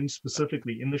me when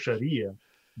specifically in the Sharia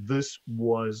this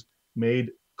was made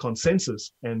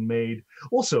consensus and made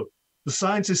also. The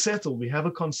science is settled. We have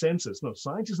a consensus. No,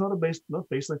 science is not based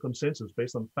on consensus,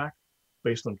 based on fact,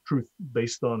 based on truth,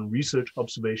 based on research,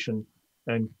 observation,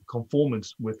 and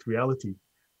conformance with reality.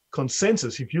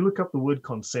 Consensus, if you look up the word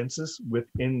consensus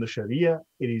within the Sharia,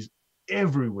 it is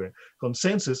everywhere.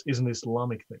 Consensus is an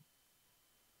Islamic thing.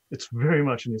 It's very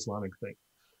much an Islamic thing,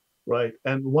 right?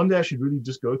 And one day I should really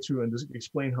just go through and just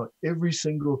explain how every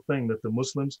single thing that the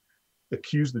Muslims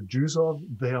accuse the Jews of,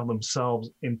 they are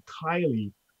themselves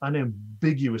entirely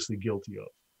unambiguously guilty of,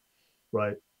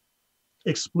 right?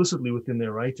 Explicitly within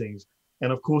their writings.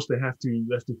 And of course, they have to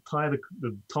tie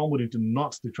the Talmud into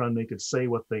knots to try and make it say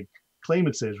what they claim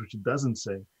it says, which it doesn't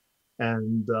say.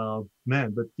 And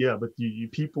man, but yeah, but you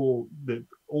people that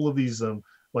all of these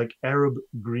like Arab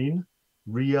Green,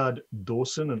 Riyad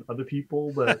Dawson, and other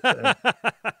people that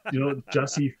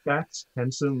Jussie Fats,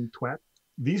 handsome twat.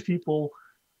 These people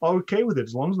are okay with it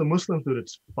as long as the Muslims do it.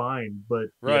 It's fine. But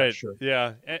yeah, Right. sure.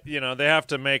 Yeah. They have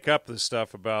to make up the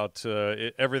stuff about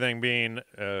everything being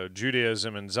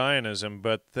Judaism and Zionism,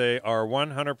 but they are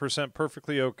 100%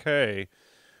 perfectly okay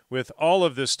with all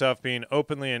of this stuff being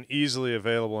openly and easily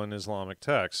available in Islamic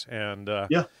texts. And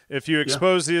Yeah, if you yeah.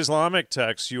 expose the Islamic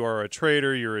texts, you are a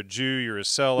traitor, you're a Jew, you're a You're a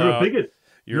sellout, bigot.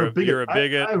 You're a bigot. you're a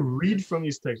bigot. I read from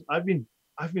these texts. I've been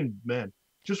man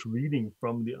just reading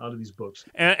from the out of these books.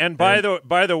 And And by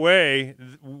the way,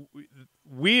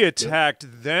 we yeah,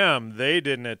 attacked them. They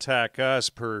didn't attack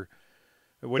us.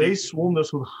 they swarmed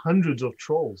us with hundreds of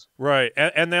trolls. Right,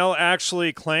 and they'll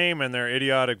actually claim in their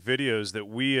idiotic videos that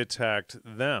we attacked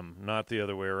them, not the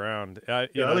other way around. Yeah,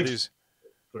 Alex.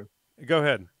 Sorry. Go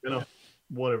ahead.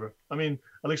 Whatever. I mean,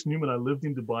 Alex Newman. I lived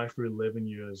in Dubai for 11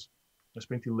 years. I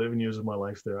spent 11 years of my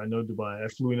life there. I know Dubai. I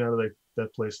flew in out of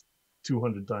that place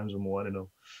 200 times or more. I don't know.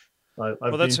 I've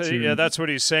Well, been to. that's what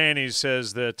he's saying. He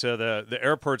says that the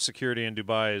airport security in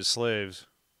Dubai is slaves.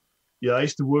 Yeah, I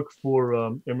used to work for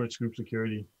Emirates Group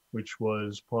Security, which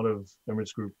was part of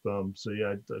Emirates Group. So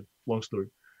yeah, long story,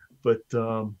 but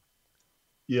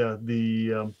yeah,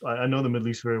 I know the Middle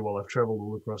East very well. I've traveled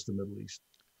all across the Middle East.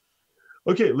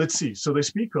 Okay, let's see. So they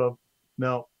speak of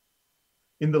now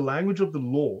in the language of the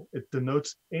law, it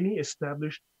denotes any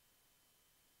established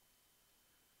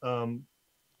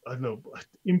I don't know,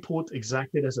 import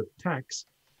exacted as a tax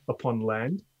upon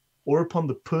land or upon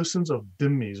the persons of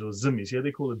dhimmis or zimmis. Here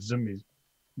they call it zimmis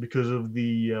because of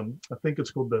the, I think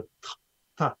it's called the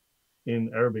ta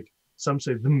in Arabic. Some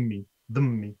say dhimmi,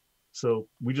 dhimmi. So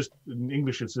we just, in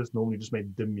English, it's just normally just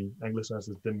made dhimmi,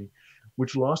 anglicized as dhimmi,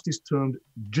 which last is termed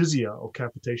jizya or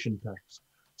capitation tax.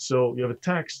 So you have a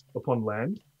tax upon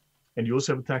land and you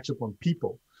also have a tax upon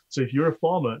people. So if you're a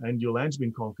farmer and your land's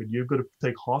been conquered, you've got to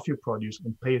take half your produce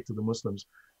and pay it to the Muslims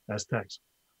as tax.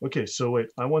 Okay, so wait,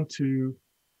 I want to,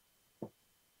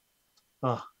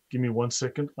 give me 1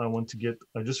 second.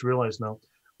 I just realized now,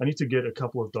 I need to get a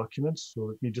couple of documents. So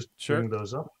let me just bring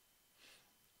those up.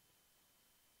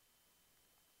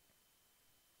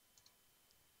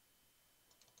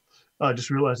 I just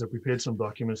realized I prepared some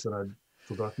documents that I'd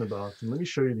forgotten about. And let me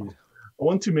show you these. I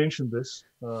want to mention this.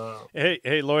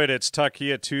 Hey, Lloyd, it's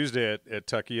Taqiyya Tuesday at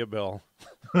Taqiyya Bell.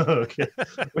 Okay,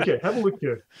 have a look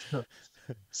here.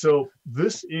 So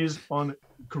this is on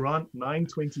Quran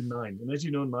 929, and as you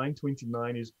know,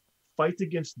 929 is fight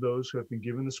against those who have been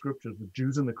given the scriptures, the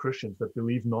Jews and the Christians that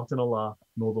believe not in Allah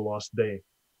nor the last day,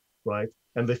 right?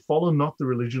 And they follow not the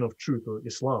religion of truth or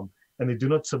Islam, and they do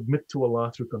not submit to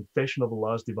Allah through confession of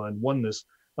Allah's divine oneness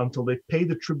until they pay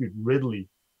the tribute readily,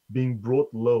 being brought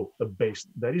low, abased.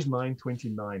 That is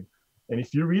 929. And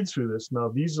if you read through this, now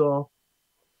these are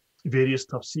various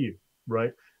tafsir,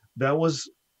 right? That was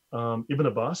Ibn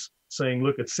Abbas saying,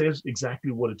 look, it says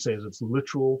exactly what it says. It's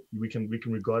literal. We can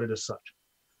regard it as such.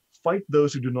 Fight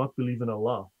those who do not believe in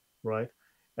Allah, right?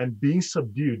 And being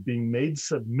subdued, being made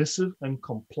submissive and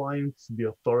compliant to the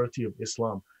authority of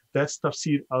Islam. That's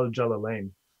Tafsir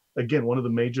al-Jalalain. Again, one of the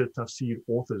major tafsir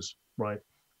authors, right?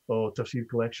 Or tafsir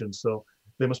collections. So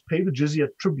they must pay the jizya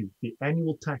tribute, the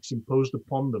annual tax imposed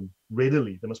upon them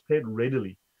readily. They must pay it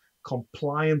readily,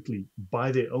 compliantly,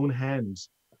 by their own hands,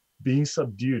 being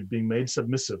subdued, being made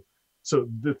submissive. So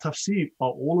the tafsir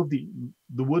are all of the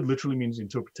word literally means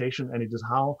interpretation, and it is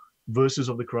how verses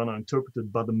of the Quran are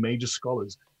interpreted by the major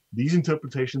scholars. These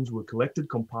interpretations were collected,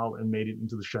 compiled, and made it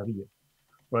into the Sharia.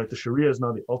 Right? The Sharia is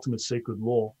now the ultimate sacred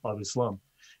law of Islam.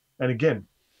 And again,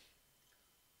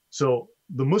 so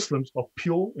the Muslims are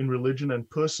pure in religion and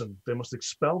person. They must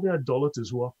expel the idolaters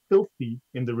who are filthy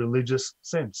in the religious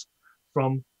sense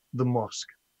from the mosque,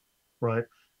 right?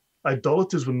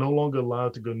 Idolaters were no longer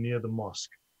allowed to go near the mosque.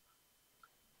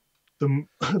 The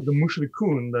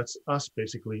mushrikun, that's us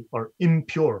basically, are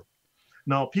impure.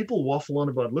 Now people waffle on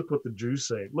about, look what the Jews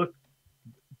say. Look,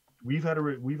 we've had a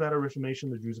reformation.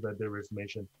 The Jews have had their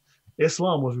reformation.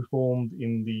 Islam was reformed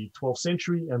in the 12th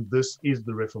century, and this is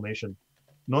the Reformation.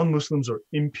 Non-Muslims are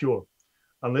impure.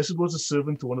 Unless it was a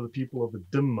servant to one of the people of the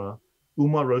Dhimma,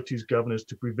 Umar wrote to his governors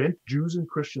to prevent Jews and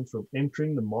Christians from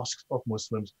entering the mosques of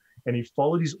Muslims, and he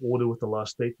followed his order with the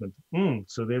last statement.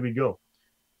 So there we go.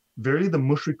 Verily the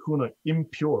mushrikun are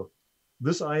impure.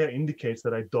 This ayah indicates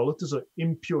that idolaters are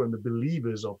impure and the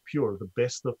believers are pure, the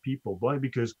best of people. Why?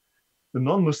 Because the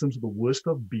non-Muslims are the worst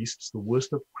of beasts, the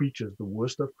worst of creatures, the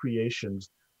worst of creations.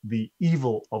 the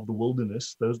evil of the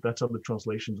wilderness. That's how the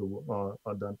translations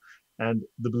are done. And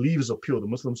the believers are pure. The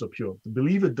Muslims are pure. The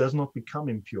believer does not become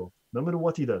impure, no matter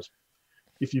what he does.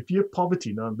 If you fear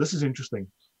poverty, now this is interesting.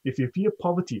 If you fear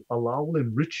poverty, Allah will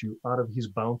enrich you out of His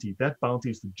bounty. That bounty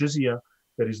is the jizya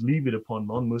that is levied upon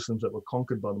non-Muslims that were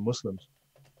conquered by the Muslims.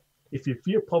 If you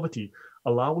fear poverty,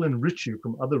 Allah will enrich you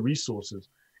from other resources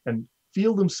and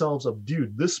feel themselves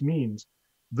subdued. This means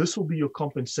this will be your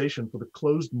compensation for the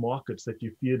closed markets that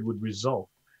you feared would result.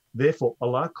 Therefore,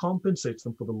 Allah compensates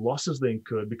them for the losses they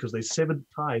incurred because they severed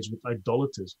ties with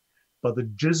idolaters by the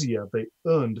jizya they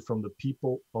earned from the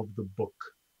people of the book.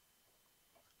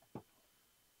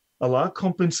 Allah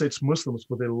compensates Muslims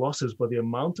for their losses by the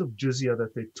amount of jizya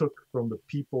that they took from the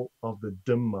people of the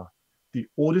Dhimma, the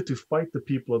order to fight the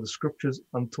people of the scriptures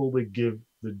until they give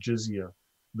the jizya.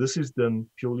 This is done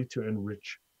purely to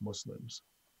enrich Muslims.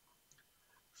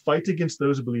 Fight against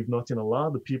those who believe not in Allah,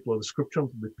 the people of the scripture,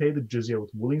 until they pay the jizya with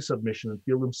willing submission and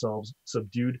feel themselves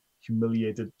subdued,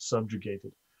 humiliated,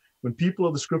 subjugated. When people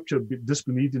of the scripture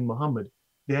disbelieved in Muhammad,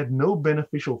 they had no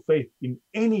beneficial faith in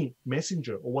any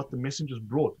messenger or what the messengers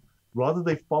brought. Rather,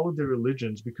 they followed their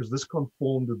religions because this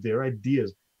conformed with their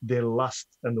ideas, their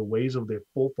lust, and the ways of their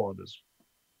forefathers,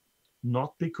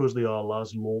 not because they are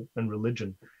Allah's law and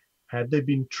religion. Had they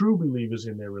been true believers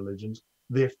in their religions,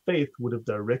 their faith would have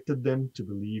directed them to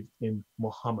believe in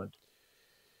Muhammad.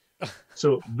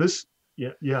 So this,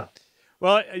 yeah.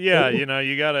 Well, yeah,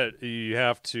 you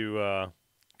have to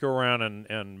go around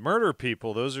and murder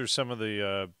people. Those are some of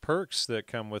the perks that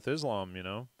come with Islam,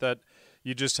 that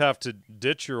you just have to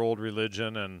ditch your old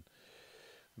religion and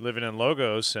living in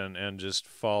Logos and just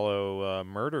follow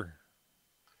murder.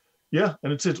 Yeah,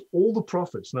 and it says all the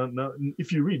prophets. Now,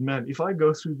 if you read, man, if I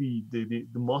go through the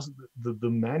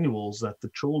manuals that the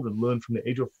children learn from the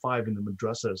age of 5 in the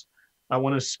madrasas, I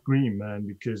want to scream, man,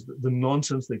 because the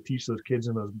nonsense they teach those kids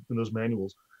in those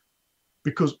manuals.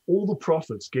 Because all the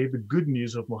prophets gave the good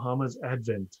news of Muhammad's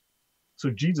advent. So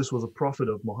Jesus was a prophet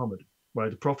of Muhammad,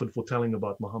 right? A prophet foretelling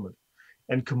about Muhammad,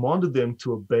 and commanded them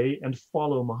to obey and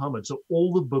follow Muhammad. So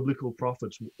all the biblical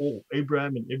prophets were all,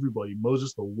 Abraham and everybody,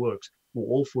 Moses, the works, were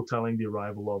all foretelling the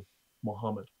arrival of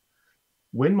Muhammad.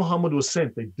 When Muhammad was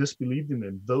sent, they disbelieved in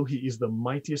him, though he is the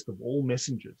mightiest of all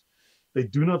messengers. They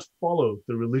do not follow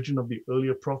the religion of the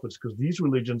earlier prophets because these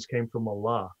religions came from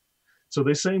Allah. So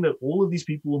they're saying that all of these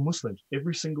people were Muslims.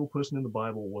 Every single person in the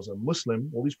Bible was a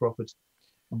Muslim, all these prophets,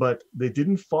 but they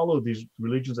didn't follow these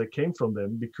religions that came from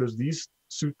them because these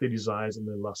suit their desires and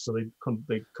their lusts. So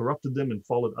they corrupted them and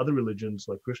followed other religions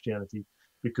like Christianity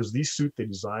because these suit their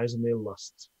desires and their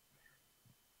lusts.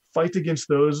 Fight against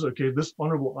those. Okay, this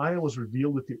honorable ayah was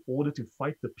revealed with the order to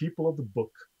fight the people of the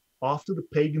book. After the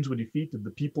pagans were defeated,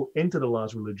 the people entered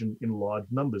Allah's religion in large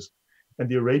numbers, and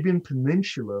the Arabian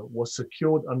Peninsula was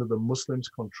secured under the Muslims'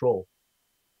 control.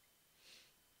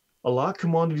 Allah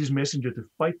commanded His messenger to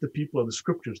fight the people of the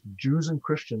scriptures, the Jews and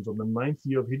Christians, on the 9th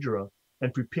year of Hijrah,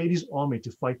 and prepared His army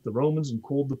to fight the Romans and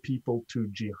called the people to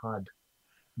jihad.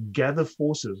 Gather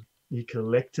forces. He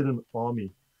collected an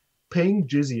army. Paying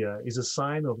jizya is a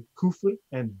sign of kufr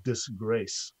and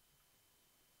disgrace.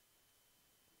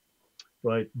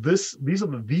 Right? These are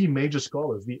the major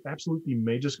scholars, the absolutely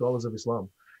major scholars of Islam.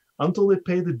 Until they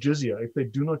pay the jizya, if they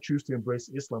do not choose to embrace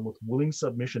Islam with willing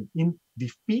submission in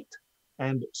defeat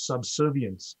and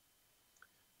subservience.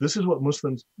 This is what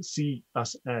Muslims see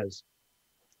us as.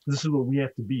 This is what we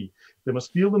have to be. They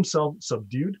must feel themselves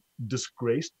subdued,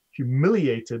 disgraced,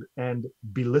 humiliated, and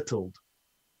belittled.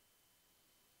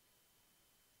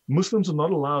 Muslims are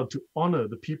not allowed to honor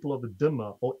the people of the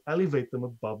Dhimma or elevate them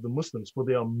above the Muslims, for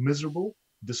they are miserable,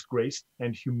 disgraced,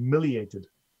 and humiliated.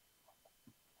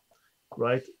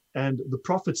 Right? And the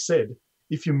Prophet said,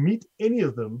 if you meet any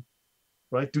of them,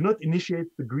 right, do not initiate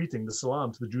the greeting, the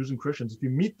salam to the Jews and Christians. If you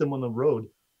meet them on the road,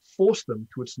 force them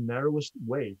to its narrowest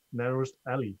way, narrowest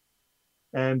alley.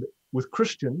 And with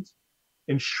Christians,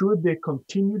 ensure their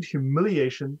continued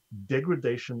humiliation,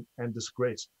 degradation, and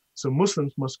disgrace. So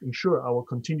Muslims must ensure our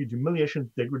continued humiliation,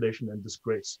 degradation, and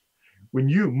disgrace. When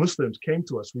you, Muslims, came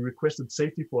to us, we requested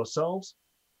safety for ourselves,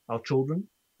 our children,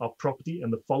 our property,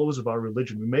 and the followers of our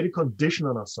religion. We made a condition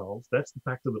on ourselves, that's the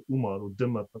pact of the Ummah or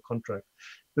Dhimma, the contract,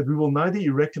 that we will neither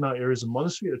erect in our areas a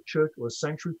monastery, a church, or a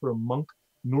sanctuary for a monk,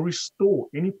 nor restore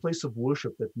any place of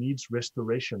worship that needs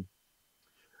restoration.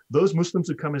 Those Muslims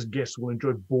who come as guests will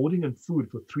enjoy boarding and food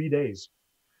for 3 days.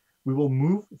 We will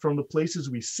move from the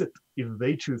places we sit if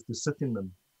they choose to sit in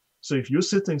them. So if you're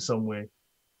sitting somewhere,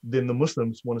 then the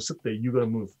Muslims want to sit there, you got to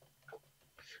move.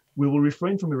 We will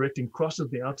refrain from erecting crosses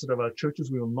at the outside of our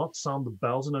churches. We will not sound the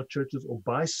bells in our churches or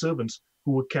buy servants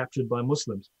who were captured by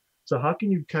Muslims. So how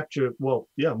can you capture? Well,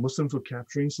 yeah, Muslims were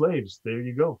capturing slaves. There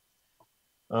you go.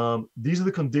 These are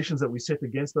the conditions that we set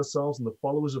against ourselves and the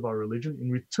followers of our religion in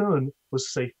return for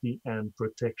safety and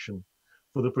protection.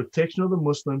 For the protection of the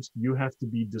Muslims, you have to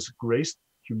be disgraced,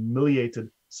 humiliated,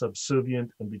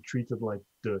 subservient, and be treated like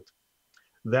dirt.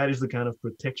 That is the kind of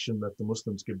protection that the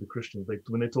Muslims give the Christians.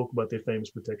 When they talk about their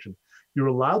famous protection, you're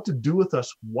allowed to do with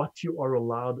us what you are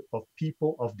allowed of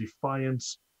people of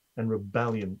defiance and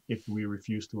rebellion if we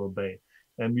refuse to obey.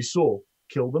 And we saw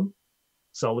kill them,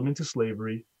 sell them into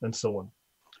slavery, and so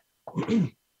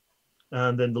on.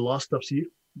 And then the last stuff here,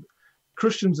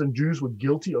 Christians and Jews were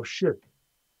guilty of shirk.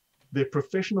 Their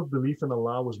profession of belief in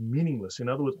Allah was meaningless. In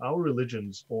other words, our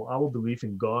religions or our belief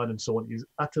in God and so on is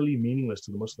utterly meaningless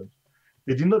to the Muslims.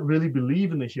 They did not really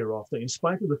believe in the hereafter, in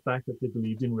spite of the fact that they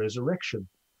believed in resurrection.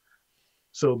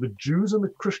 So the Jews and the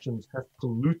Christians have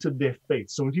polluted their faith.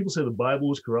 So when people say the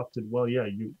Bible is corrupted, well, yeah,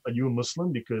 are you a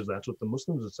Muslim? Because that's what the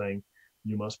Muslims are saying.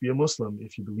 You must be a Muslim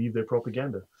if you believe their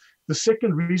propaganda. The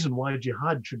second reason why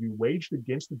jihad should be waged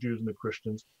against the Jews and the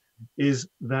Christians is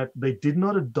that they did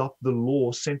not adopt the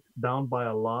law sent down by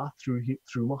Allah through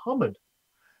Muhammad.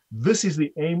 This is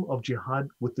the aim of jihad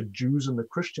with the Jews and the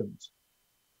Christians,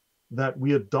 that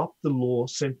we adopt the law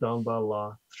sent down by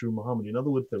Allah through Muhammad. In other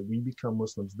words, that we become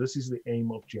Muslims. This is the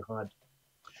aim of jihad.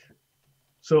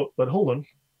 So, but hold on.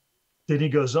 Then he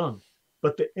goes on.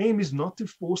 But the aim is not to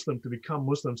force them to become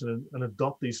Muslims and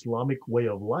adopt the Islamic way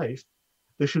of life.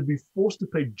 They should be forced to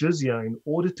pay jizya in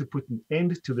order to put an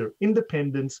end to their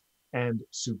independence and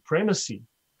supremacy.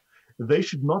 They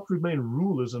should not remain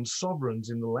rulers and sovereigns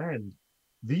in the land.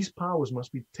 These powers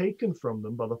must be taken from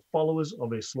them by the followers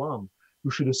of Islam,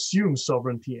 who should assume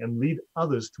sovereignty and lead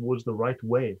others towards the right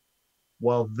way,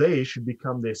 while they should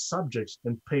become their subjects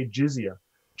and pay jizya.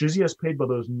 Jizya is paid by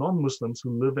those non-Muslims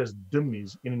who live as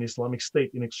dhimmis in an Islamic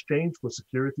state in exchange for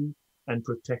security and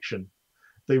protection.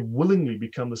 They willingly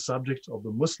become the subjects of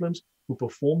the Muslims who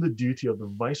perform the duty of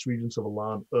the vice-regents of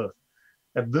Allah on earth.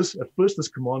 At first, this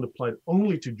command applied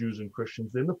only to Jews and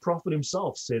Christians. Then the Prophet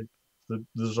himself said the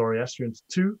Zoroastrians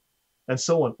too, and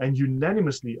so on, and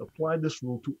unanimously applied this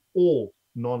rule to all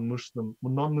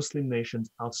non-Muslim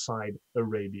nations outside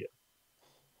Arabia.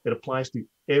 It applies to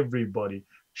everybody.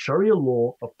 Sharia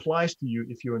law applies to you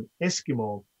if you're an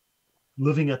Eskimo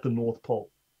living at the North Pole.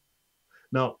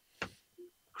 Now,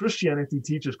 Christianity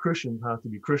teaches Christians how to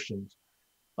be Christians.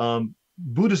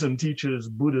 Buddhism teaches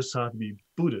Buddhists how to be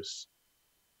Buddhists.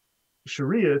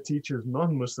 Sharia teaches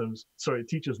Muslims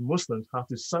how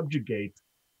to subjugate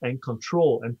and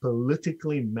control and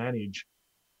politically manage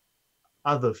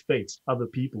other faiths, other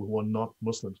people who are not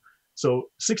Muslims. So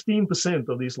 16%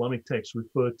 of the Islamic texts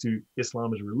refer to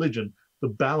Islam as religion. The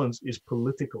balance is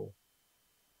political,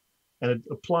 and it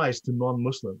applies to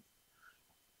non-Muslims.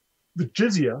 The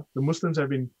jizya, the Muslims have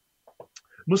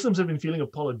been feeling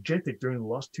apologetic during the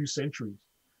last 2 centuries,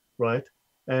 right?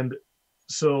 And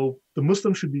so the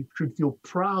Muslims should feel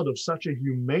proud of such a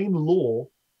humane law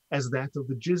as that of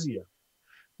the jizya.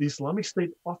 The Islamic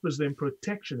State offers them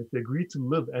protection if they agree to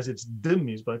live as its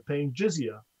dhimmis by paying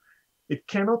jizya. It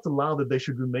cannot allow that they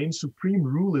should remain supreme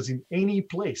rulers in any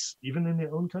place, even in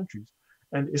their own countries,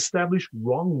 and establish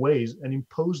wrong ways and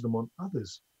impose them on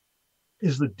others. It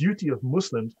is the duty of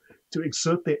Muslims to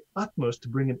exert their utmost to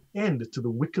bring an end to the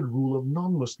wicked rule of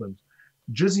non-Muslims.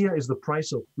 Jizya is the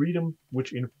price of freedom,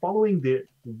 which in following their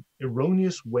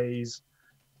erroneous ways,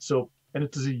 and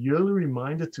it is a yearly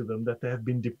reminder to them that they have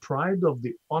been deprived of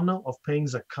the honor of paying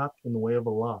zakat in the way of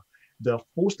Allah. They are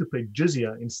forced to pay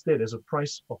jizya instead as a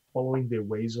price of following their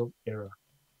ways of error.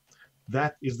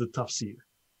 That is the tafsir.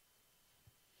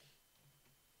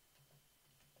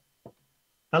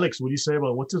 Alex, what do you say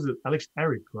about what is it? Alex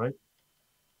Eric, right?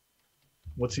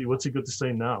 What's he got to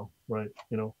say now, right?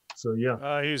 So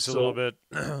yeah. He's a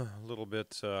little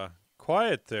bit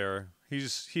quiet there.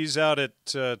 He's out at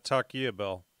Takia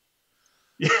Bell.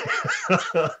 Yeah.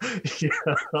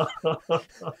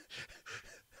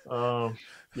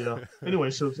 Yeah. Anyway,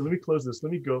 so let me close this.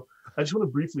 Let me go. I just want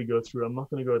to briefly go through. I'm not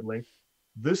going to go at length.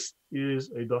 This is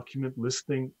a document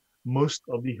listing most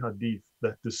of the hadith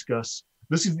that discuss.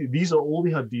 These are all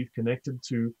the hadith connected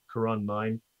to Quran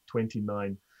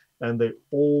 9:29, and they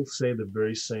all say the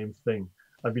very same thing.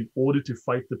 I've been ordered to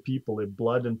fight the people. Their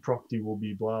blood and property will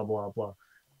be blah blah blah.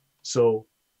 So,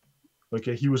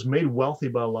 okay, he was made wealthy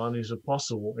by Allah and his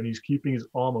apostle, and he's keeping his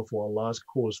armor for Allah's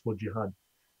cause for jihad,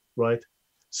 right?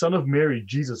 Son of Mary,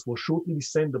 Jesus, will shortly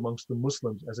descend amongst the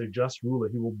Muslims as a just ruler.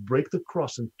 He will break the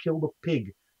cross and kill the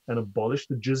pig and abolish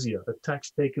the jizya, a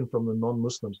tax taken from the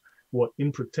non-Muslims who are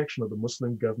in protection of the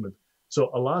Muslim government. So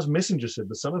Allah's messenger said,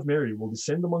 the Son of Mary will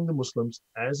descend among the Muslims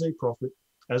as a prophet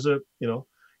as a,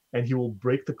 and he will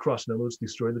break the cross. In other words,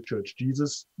 destroy the church.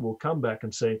 Jesus will come back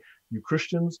and say, you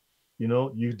Christians,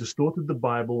 you distorted the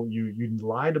Bible. You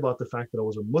lied about the fact that I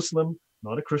was a Muslim,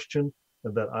 not a Christian,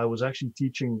 and that I was actually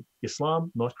teaching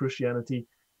Islam, not Christianity.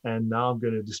 And now I'm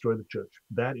going to destroy the church.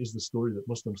 That is the story that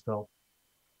Muslims tell.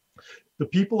 The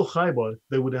people of Khaybar,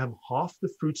 they would have half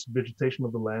the fruits vegetation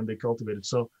of the land they cultivated.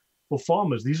 So for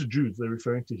farmers, these are Jews they're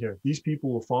referring to here. These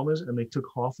people were farmers and they took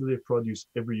half of their produce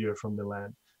every year from their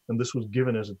land. And this was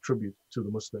given as a tribute to the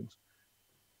Muslims.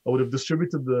 I would have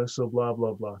distributed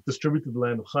distributed the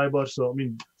land of Khaybar. So,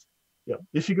 yeah,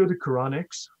 if you go to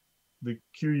QuranX, the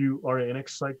QURANX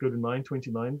site, go to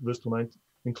 929, verse 9,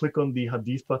 and click on the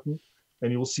Hadith button,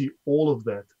 and you will see all of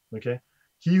that, okay?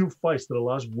 He who fights that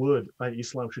Allah's word, i.e.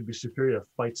 Islam, should be superior,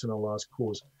 fights in Allah's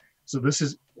cause. So this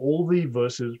is all the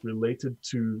verses related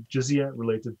to jizya,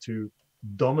 related to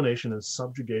domination and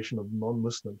subjugation of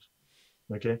non-Muslims,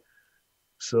 okay?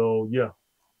 So yeah,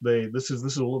 this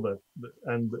is all of that.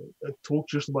 And it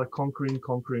talks just about conquering.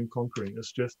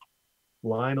 It's just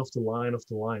line after line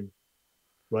after line,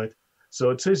 right?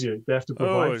 So it says here they have to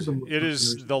provide for them. It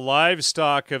is the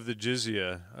livestock of the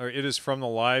jizya, or it is from the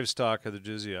livestock of the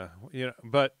jizya.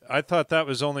 But I thought that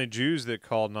was only Jews that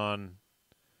called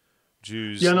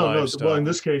non-Jews. Yeah, no. Well, in livestock.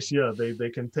 this case, yeah, they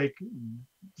can take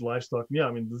livestock.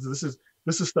 Yeah,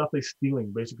 this is stuff they're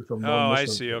stealing basically from non-Muslims.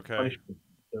 I see. Okay.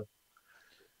 Yeah.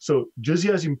 So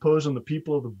jizya is imposed on the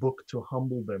people of the book to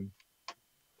humble them,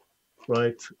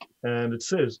 right? And it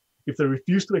says, if they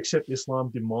refuse to accept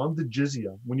Islam, demand the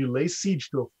jizya. When you lay siege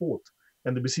to a fort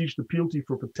and the besieged appeal to you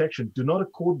for protection, do not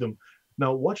accord them.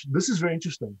 Now watch, this is very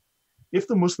interesting. If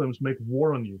the Muslims make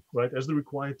war on you, right, as they're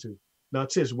required to, now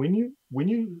it says, when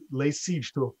you lay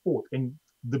siege to a fort and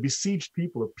the besieged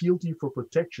people appeal to you for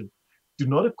protection, do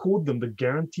not accord them the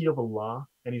guarantee of Allah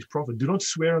and his prophet. Do not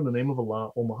swear in the name of Allah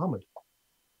or Muhammad.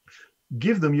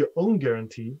 Give them your own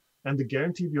guarantee and the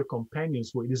guarantee of your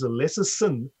companions, for it is a lesser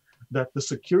sin that the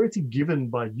security given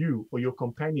by you or your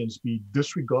companions be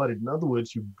disregarded. In other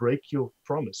words, you break your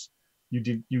promise.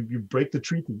 You break the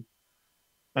treaty,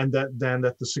 and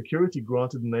that the security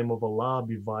granted in the name of Allah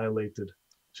be violated.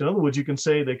 So in other words, they can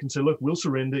say, look, we'll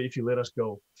surrender if you let us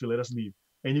go, if you let us leave.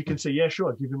 And you can say, yeah, sure,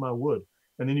 I'll give you my word.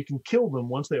 And then you can kill them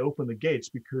once they open the gates,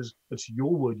 because it's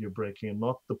your word you're breaking and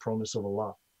not the promise of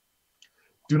Allah.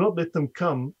 Do not let them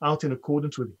come out in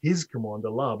accordance with his command,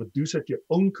 Allah, but do set your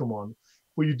own command,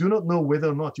 for you do not know whether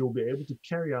or not you'll be able to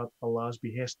carry out Allah's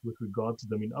behest with regard to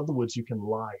them. In other words, you can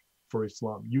lie for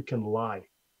Islam. You can lie.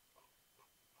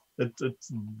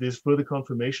 There's further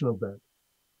confirmation of that,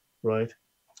 right?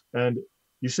 And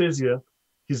he says here,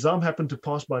 Hizam happened to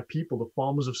pass by people, the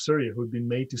farmers of Syria, who had been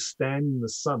made to stand in the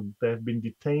sun. They have been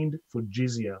detained for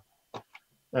jizya.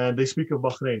 And they speak of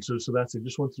Bahrain. So that's it.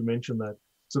 Just wanted to mention that.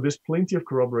 So there's plenty of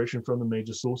corroboration from the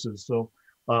major sources. So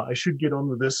I should get on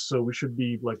with this. So we should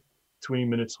be like 20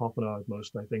 minutes, half an hour at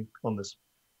most, I think, on this.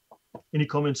 Any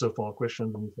comments so far,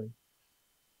 questions, anything?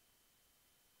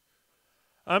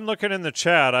 I'm looking in the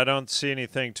chat. I don't see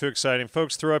anything too exciting.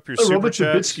 Folks, throw up your super Robert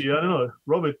chats. Zabitsky, I don't know.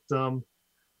 Robert,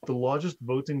 the largest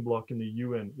voting bloc in the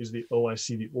UN is the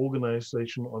OIC, the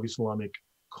Organization of Islamic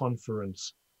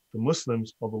Conference. The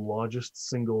Muslims are the largest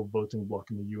single voting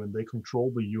bloc in the UN. They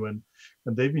control the UN,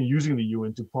 and they've been using the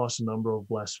UN to pass a number of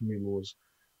blasphemy laws.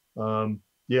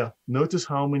 Yeah, notice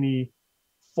how many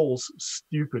false,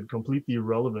 stupid, completely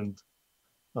irrelevant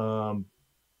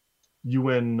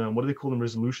UN, what do they call them,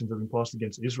 resolutions have been passed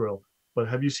against Israel. But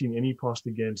have you seen any passed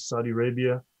against Saudi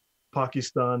Arabia,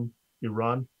 Pakistan,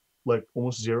 Iran? Like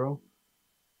almost zero?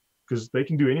 Because they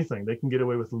can do anything. They can get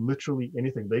away with literally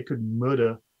anything. They could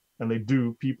murder, and they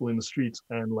do, people in the streets,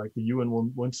 and like the UN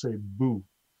won't say boo.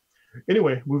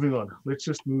 Anyway, moving on. Let's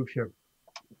just move here.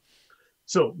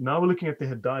 So now we're looking at the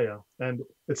Hidayah, and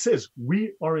it says,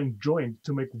 we are enjoined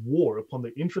to make war upon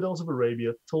the infidels of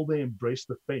Arabia till they embrace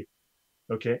the faith.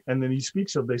 Okay, and then he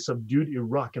speaks of they subdued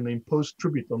Iraq and they imposed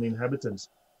tribute on the inhabitants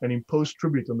and imposed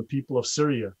tribute on the people of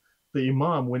Syria. The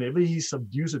Imam, whenever he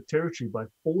subdues a territory by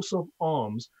force of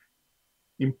arms,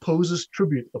 imposes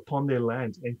tribute upon their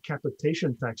land and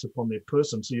capitation tax upon their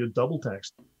person. So you're double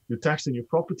taxed. You're taxed on your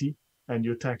property and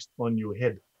you're taxed on your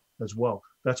head as well.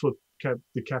 That's what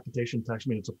the capitation tax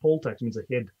means. It's a poll tax, it means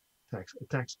a head tax, a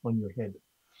tax on your head.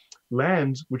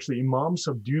 Lands which the Imam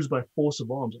subdues by force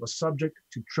of arms are subject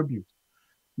to tribute.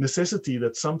 Necessity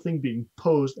that something be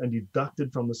imposed and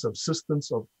deducted from the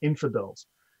subsistence of infidels.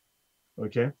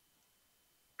 Okay?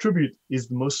 Tribute is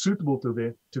the most suitable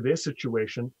to their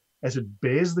situation, as it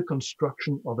bears the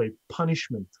construction of a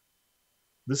punishment.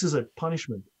 This is a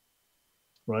punishment,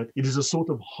 right? It is a sort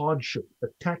of hardship, a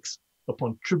tax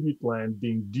upon tribute land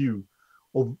being due,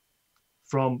 or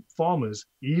from farmers,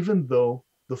 even though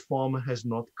the farmer has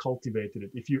not cultivated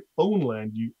it. If you own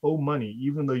land, you owe money,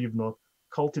 even though you've not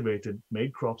cultivated,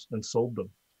 made crops, and sold them.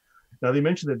 Now, they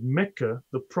mentioned that Mecca,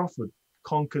 the Prophet,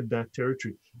 conquered that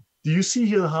territory. Do you see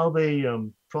here how they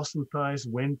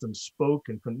proselytized, went and spoke?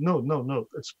 And no.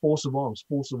 It's force of arms,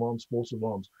 force of arms, force of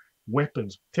arms.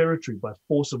 Weapons, territory by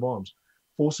force of arms.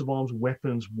 Force of arms,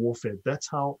 weapons, warfare. That's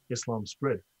how Islam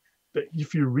spread. But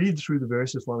if you read through the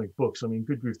various Islamic books, I mean,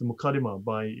 good grief, the Muqaddimah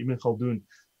by Ibn Khaldun,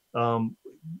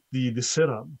 the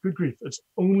Sirah, good grief, it's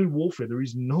only warfare. There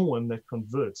is no one that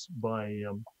converts by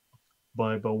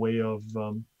way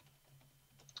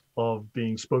of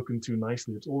being spoken to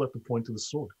nicely. It's all at the point of the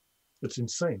sword. It's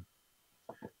insane,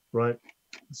 right?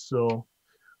 So,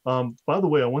 by the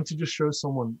way, I want to just show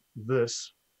someone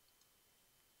this.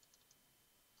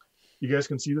 You guys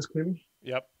can see this clearly?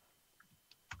 Yep.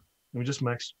 Let me just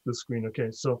max the screen.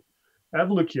 Okay, so have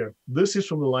a look here. This is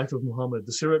from the life of Muhammad,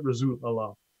 the Sirat Rasul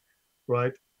Allah,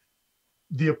 right?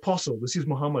 The apostle, this is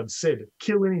Muhammad, said,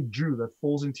 kill any Jew that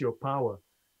falls into your power.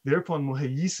 Thereupon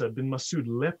Muhayyisa bin Masud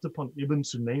leapt upon Ibn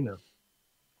Sunayna,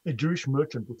 a Jewish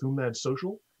merchant with whom they had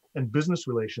social and business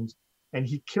relations, and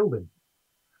he killed him.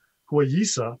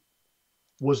 Huwayisa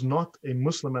was not a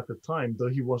Muslim at the time, though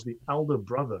he was the elder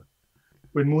brother.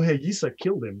 When Muhayyisa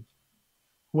killed him,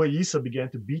 Huwayisa began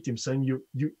to beat him, saying,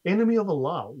 you enemy of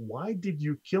Allah, why did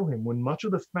you kill him when much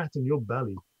of the fat in your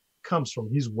belly comes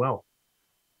from his wealth?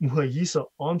 Muhayyisa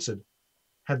answered,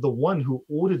 had the one who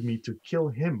ordered me to kill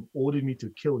him ordered me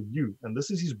to kill you, and this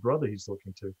is his brother he's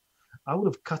talking to, I would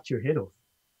have cut your head off.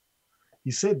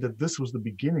 He said that this was the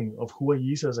beginning of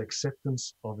Huwayisa's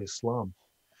acceptance of Islam.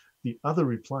 The other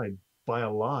replied, by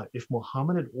Allah, if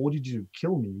Muhammad had ordered you to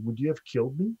kill me, would you have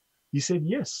killed me? He said,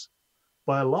 yes.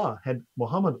 By Allah, had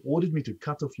Muhammad ordered me to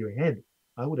cut off your head,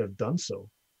 I would have done so.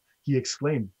 He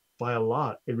exclaimed, by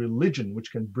Allah, a religion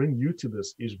which can bring you to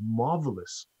this is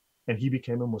marvelous. And he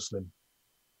became a Muslim.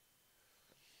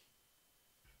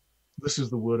 This is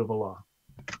the word of Allah.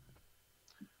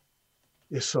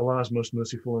 Yes, Allah is most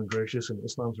merciful and gracious, and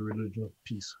Islam's a religion of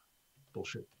peace.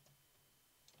 Bullshit.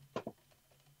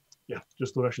 Yeah,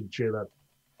 just thought I should share that.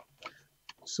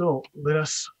 So let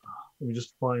me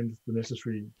just find the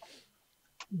necessary.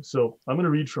 So I'm going to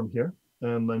read from here,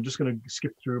 and I'm just going to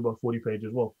skip through about 40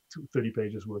 pages, well, 30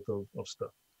 pages worth of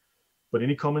stuff. But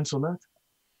any comments on that?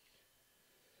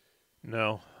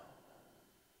 No.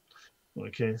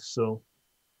 Okay, so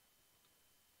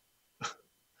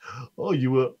we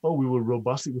were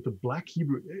robustly with the black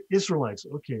Hebrew Israelites.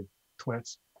 Okay,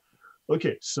 twats.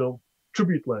 Okay, so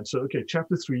tribute land. So okay,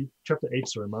 chapter 8,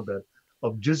 sorry, my bad,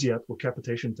 of jizyat or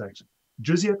capitation tax.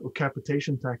 Jizyat or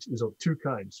capitation tax is of two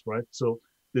kinds, right? So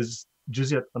there's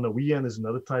jizyat anawiyan, there's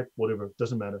another type, whatever,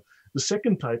 doesn't matter. The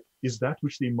second type is that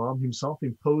which the Imam himself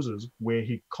imposes where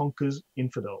he conquers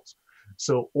infidels.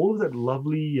 So all of that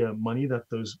lovely money that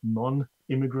those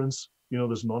non-immigrants,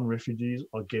 those non-refugees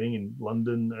are getting in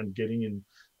London and getting in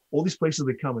all these places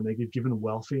they come and they get given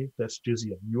welfare, that's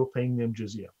jizya. You're paying them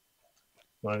jizya,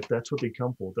 right? That's what they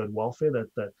come for. That welfare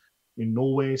that in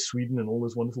Norway, Sweden, and all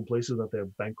those wonderful places that they're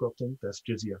bankrupting, that's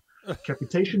jizya.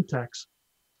 Capitation tax,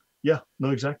 yeah, no,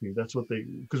 exactly. That's what they,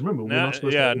 because remember, we're not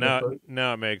supposed to.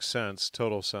 Now it makes sense.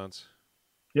 Total sense.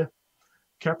 Yeah.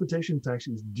 Capitation tax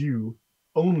is due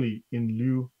only in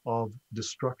lieu of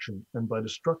destruction. And by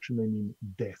destruction, they mean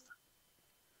death.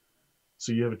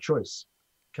 So you have a choice,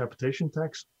 capitation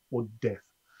tax or death.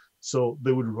 So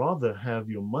they would rather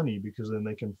have your money because then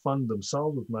they can fund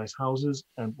themselves with nice houses,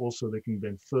 and also they can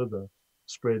then further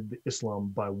spread the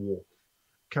Islam by war.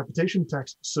 Capitation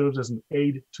tax serves as an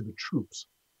aid to the troops,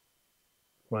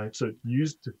 right? So it's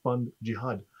used to fund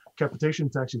jihad. Capitation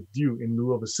tax is due in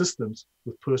lieu of assistance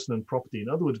with person and property. In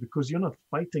other words, because you're not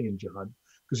fighting in jihad,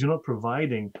 because you're not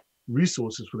providing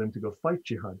resources for them to go fight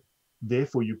jihad,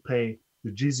 therefore you pay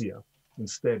the jizya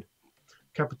instead.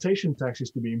 Capitation tax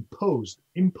is to be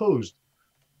imposed,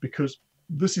 because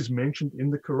this is mentioned in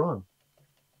the Quran,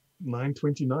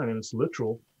 929, and it's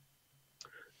literal.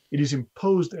 It is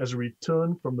imposed as a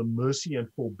return from the mercy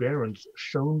and forbearance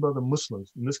shown by the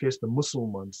Muslims, in this case, the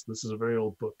Muslimans. This is a very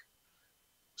old book.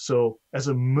 So as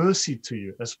a mercy to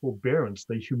you, as forbearance,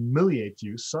 they humiliate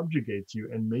you, subjugate you,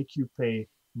 and make you pay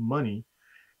money.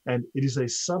 And it is a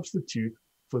substitute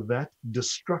for that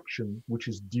destruction which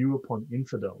is due upon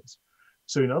infidels.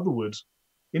 So in other words,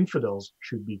 infidels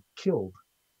should be killed.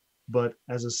 But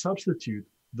as a substitute,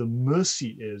 the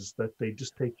mercy is that they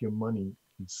just take your money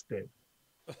instead.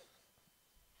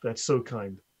 That's so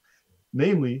kind.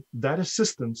 Namely, that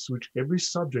assistance which every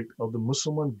subject of the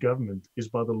Muslim government is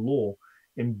by the law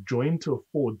enjoined to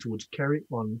afford towards carrying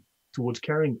on towards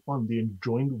carrying on the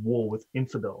enjoined war with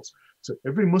infidels. So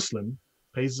every Muslim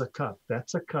pays zakat. That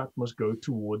zakat must go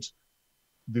towards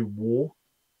the war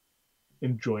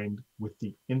enjoined with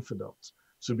the infidels.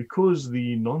 So because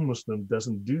the non-Muslim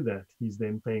doesn't do that, he's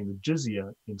then paying the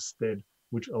jizya instead,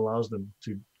 which allows them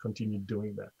to continue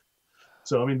doing that.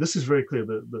 So, I mean, this is very clear.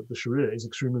 The Sharia is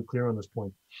extremely clear on this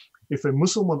point. If a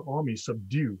Muslim army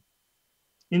subdue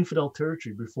infidel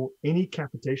territory before any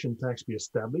capitation tax be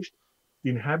established, the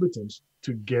inhabitants,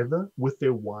 together with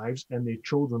their wives and their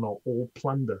children, are all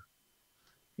plunder.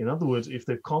 In other words, if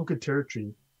they've conquered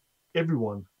territory,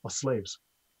 everyone are slaves.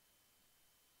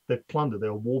 They're plunder, they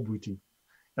are war booty,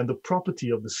 and the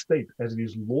property of the state, as it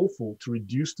is lawful to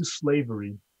reduce to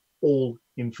slavery all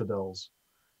infidels.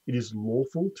 It is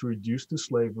lawful to reduce to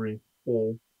slavery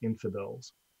all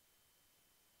infidels.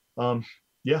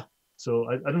 Yeah, so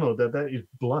I don't know, that is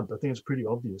blunt. I think it's pretty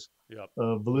obvious. Yep.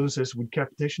 Valina says, would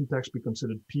capitation tax be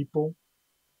considered people?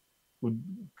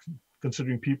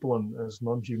 Considering people as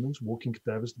non-humans, walking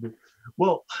cadavers to be?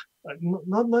 Well,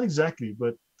 not exactly,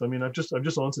 but I mean, I've just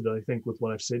answered it, I think, with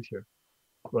what I've said here,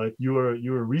 right? You're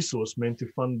a resource meant to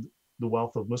fund the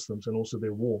wealth of Muslims and also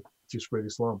their war to spread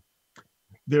Islam.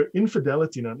 Their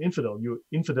infidelity, now your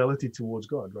infidelity towards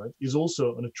God, right, is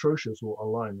also an atrocious, or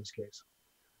Allah in this case.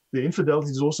 The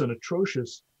infidelity is also an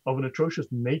atrocious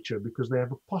nature because they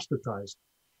have apostatized.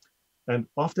 And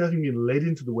after having been led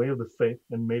into the way of the faith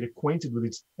and made acquainted with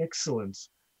its excellence,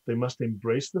 they must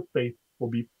embrace the faith or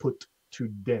be put to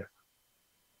death.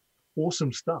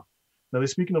 Awesome stuff. Now they're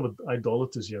speaking of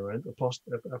idolaters here, right?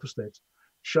 Apostates.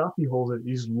 Shafi holds that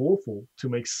it is lawful to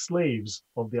make slaves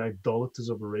of the idolaters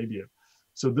of Arabia.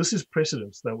 So this is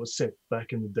precedence that was set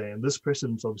back in the day. And this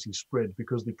precedence obviously spread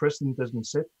because the precedent has been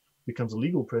set, becomes a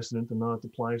legal precedent, and now it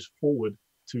applies forward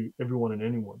to everyone and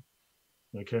anyone.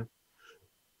 Okay?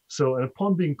 So, and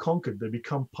upon being conquered, they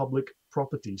become public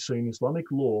property. So in Islamic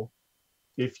law,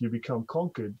 if you become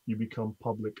conquered, you become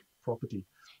public property.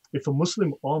 If a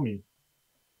Muslim army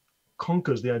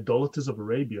conquers the idolaters of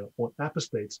Arabia or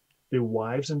apostates, their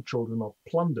wives and children are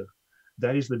plunder.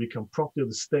 That is, they become property of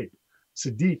the state.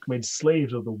 Siddiq made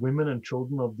slaves of the women and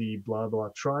children of the blah blah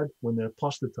tribe when they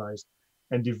apostatized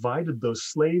and divided those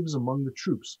slaves among the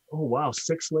troops. Oh wow,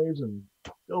 sex slaves, and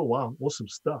oh wow, awesome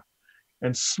stuff.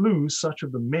 And slew such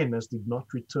of the men as did not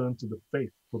return to the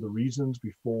faith for the reasons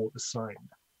before assigned.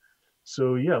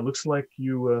 So yeah, looks like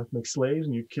you make slaves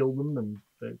and you kill them, and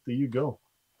there you go.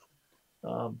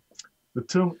 The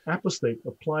term apostate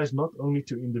applies not only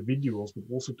to individuals, but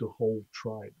also to whole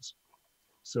tribes.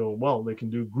 So, well, they can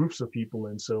do groups of people,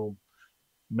 and so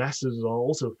masses are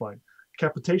also fine.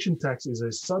 Capitation tax is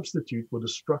a substitute for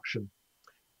destruction.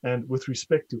 And with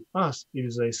respect to us, it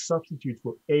is a substitute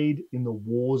for aid in the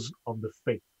wars of the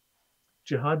faith.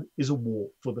 Jihad is a war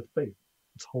for the faith.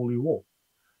 It's holy war,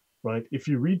 right? If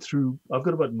you read through, I've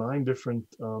got about 9 different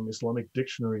Islamic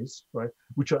dictionaries, right,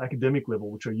 which are academic level,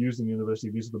 which are used in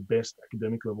university. These are the best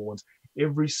academic level ones.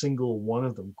 Every single one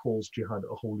of them calls jihad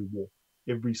a holy war.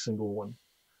 Every single one.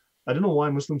 I don't know why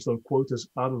Muslims don't quote us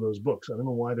out of those books. I don't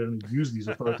know why they don't use these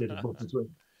authoritative books as well.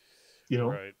 You know?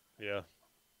 Right, yeah.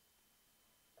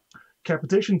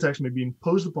 Capitation tax may be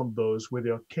imposed upon those where they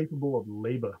are capable of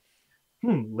labor.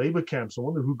 Labor camps. I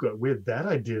wonder where that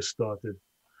idea started.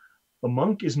 A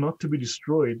monk is not to be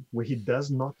destroyed where he does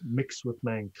not mix with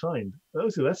mankind. Oh,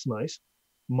 so that's nice.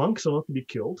 Monks are not to be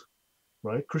killed,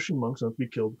 right? Christian monks are not to be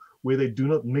killed where they do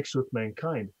not mix with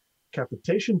mankind.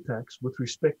 Capitation tax with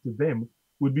respect to them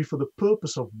would be for the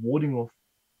purpose of warding off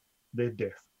their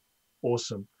death.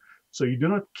 Awesome. So you do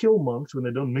not kill monks when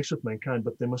they don't mix with mankind,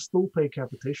 but they must still pay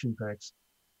capitation tax.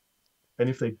 And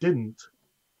if they didn't,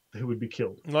 they would be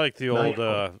killed. Like the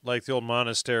old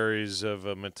monasteries of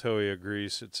Matoia,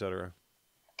 Greece, etc.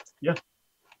 Yeah.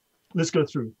 Let's go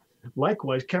through.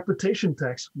 Likewise, capitation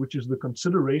tax, which is the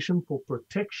consideration for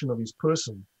protection of his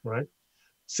person, right?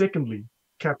 Secondly,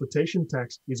 capitation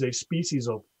tax is a species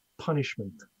of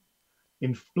punishment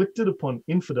inflicted upon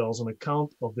infidels on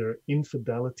account of their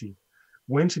infidelity,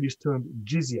 whence it is termed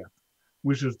jizya,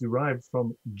 which is derived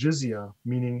from jizya,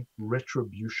 meaning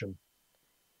retribution.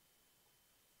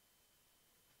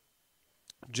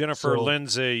 Jennifer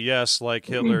Lindsay, yes, like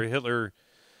Hitler. Hitler.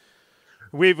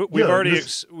 We've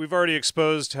already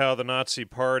exposed how the Nazi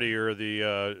Party or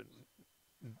the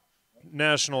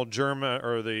National German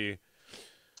or the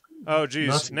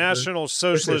National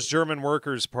Socialist German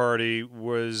Workers' Party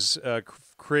was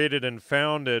created and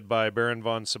founded by Baron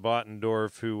von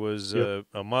Sabotendorf, who was a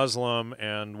Muslim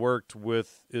and worked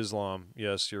with Islam.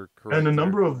 Yes, you're correct. And a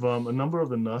number of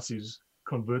the Nazis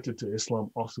converted to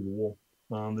Islam after the war.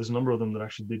 There's a number of them that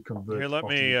actually did Here, convert after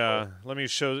the trial. let me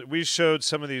show. We showed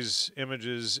some of these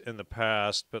images in the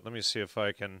past, but let me see if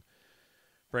I can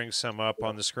bring some up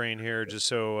on the screen here, just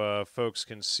so folks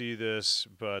can see this.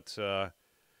 But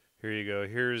here you go.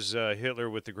 Here's Hitler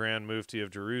with the Grand Mufti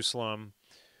of Jerusalem.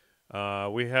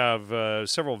 We have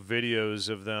several videos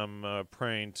of them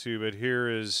praying too, but here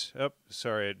is. Oh,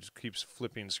 sorry, it just keeps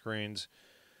flipping screens.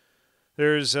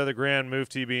 There's the Grand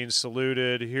Mufti being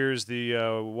saluted. Here's the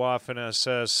Waffen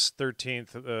SS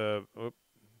 13th.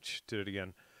 Did it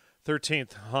again.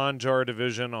 13th Hanjar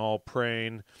Division, all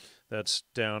praying. That's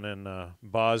down in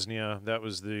Bosnia. That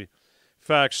was the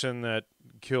faction that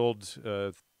killed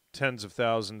tens of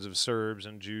thousands of Serbs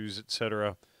and Jews,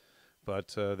 etc.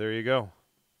 But there you go.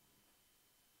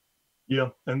 Yeah,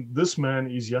 and this man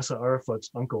is Yasser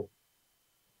Arafat's uncle.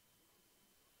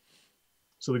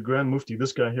 So the Grand Mufti,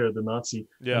 this guy here, the Nazi,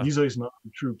 and these are his Nazi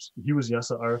troops. He was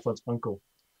Yasser Arafat's uncle.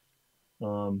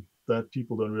 That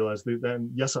people don't realize.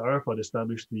 Then Yasser Arafat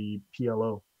established the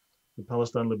PLO, the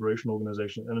Palestine Liberation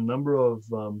Organization, and a number of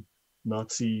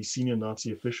senior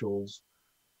Nazi officials.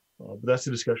 But that's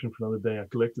a discussion for another day. I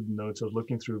collected the notes. I was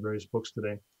looking through various books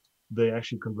today. They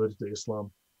actually converted to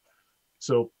Islam.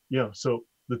 So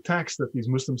the tax that these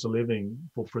Muslims are levying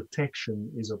for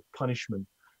protection is a punishment.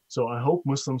 So I hope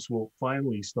Muslims will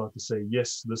finally start to say,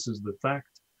 yes, this is the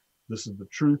fact, this is the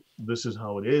truth, this is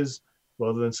how it is,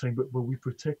 rather than saying, but we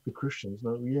protect the Christians.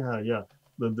 No, yeah.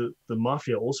 The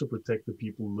mafia also protect the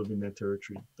people who live in their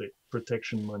territory. The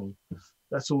protection money.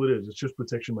 That's all it is. It's just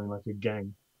protection money, like a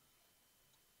gang,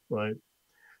 right?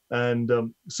 And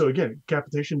so again,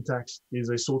 capitation tax is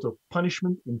a sort of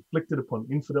punishment inflicted upon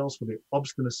infidels for their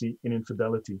obstinacy in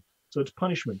infidelity. So it's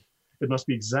punishment. It must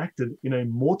be exacted in a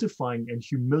mortifying and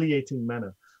humiliating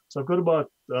manner. So I've got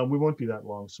about, we won't be that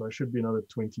long, so I should be another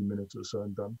 20 minutes or so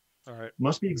and done. All right. It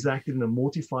must be exacted in a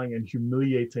mortifying and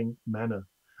humiliating manner.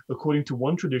 According to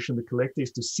one tradition, the collector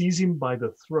is to seize him by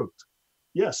the throat.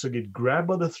 Yeah, so get grabbed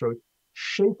by the throat,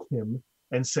 shake him,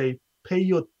 and say, pay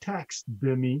your tax,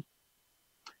 dhimmi.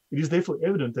 It is therefore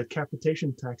evident that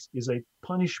capitation tax is a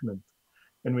punishment.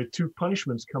 And where two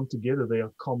punishments come together, they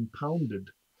are compounded.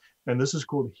 And this is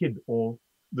called hid, or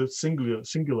the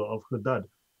singular of hadad.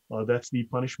 That's the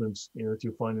punishments that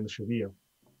you find in the Sharia.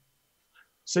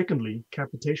 Secondly,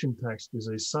 capitation tax is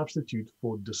a substitute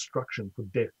for destruction, for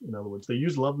death, in other words. They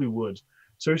use lovely words.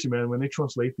 Seriously, man, when they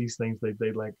translate these things,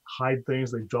 they like hide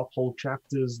things, they drop whole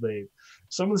chapters.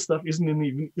 Some of the stuff isn't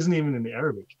even in the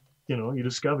Arabic. You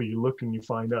discover, you look and you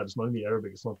find out it's not in the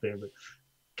Arabic, it's not there. But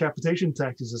capitation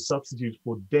tax is a substitute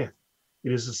for death.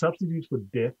 It is a substitute for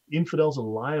death. Infidels are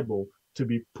liable to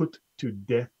be put to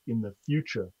death in the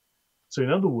future. So in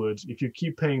other words, if you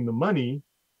keep paying the money,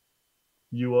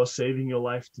 you are saving your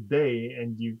life today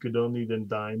and you could only then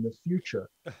die in the future.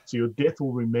 So your death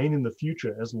will remain in the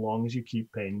future as long as you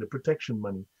keep paying the protection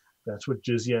money. That's what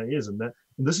jizya is. And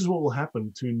this is what will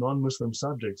happen to non-Muslim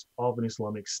subjects of an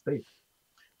Islamic state.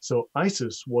 So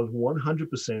ISIS was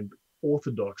 100%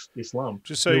 Orthodox Islam.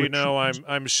 Just so you know,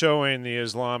 I'm showing the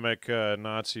Islamic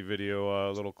Nazi video,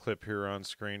 a little clip here on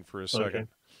screen for a second. Okay.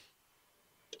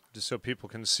 Just so people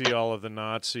can see all of the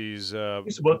Nazis.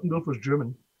 Mr. Buttendorf was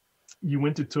German. You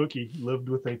went to Turkey, lived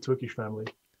with a Turkish family.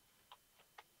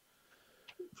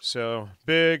 So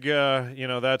big,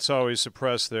 that's always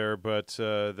suppressed there, but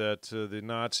the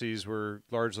Nazis were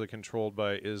largely controlled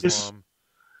by Islam.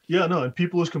 Yeah, no, and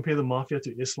people always compare the mafia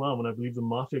to Islam, and I believe the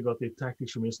mafia got their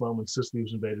tactics from Islam when Sicily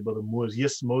was invaded by the Moors.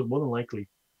 Yes, more than likely.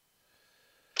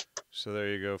 So there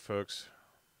you go, folks.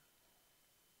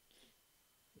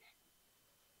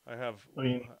 I've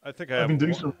been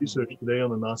doing some research today on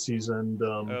the Nazis and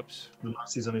the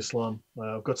Nazis and Islam.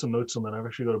 I've got some notes on that. I've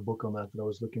actually got a book on that I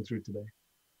was looking through today.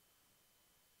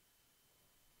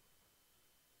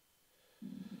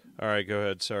 All right, go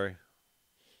ahead. Sorry.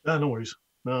 No worries.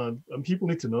 No, people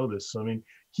need to know this. I mean,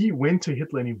 he went to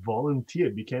Hitler and he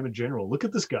volunteered, became a general. Look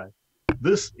at this guy.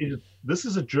 This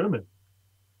is a German.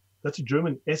 That's a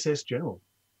German SS general.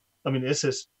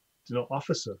 SS,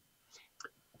 officer.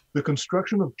 The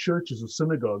construction of churches or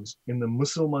synagogues in the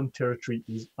Muslim territory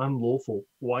is unlawful.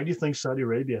 Why do you think Saudi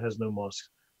Arabia has no mosques?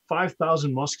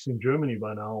 5,000 mosques in Germany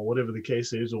by now, or whatever the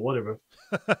case is, or whatever.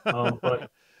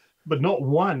 But not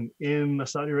one in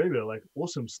Saudi Arabia. Like,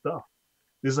 awesome stuff.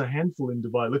 There's a handful in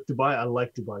Dubai. Look, Dubai, I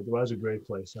like Dubai. Dubai is a great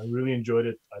place. I really enjoyed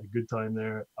it. I had a good time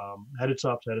there. Had its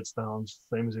ups, had its downs,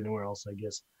 same as anywhere else, I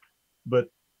guess. But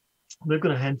they've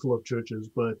got a handful of churches.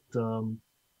 But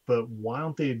why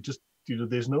aren't they just,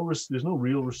 there's no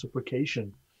real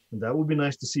reciprocation. And that would be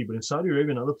nice to see. But in Saudi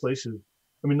Arabia and other places,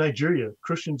 Nigeria,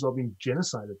 Christians are being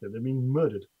genocided there. They're being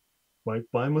murdered, right,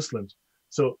 by Muslims.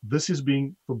 So this is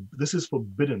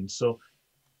forbidden. So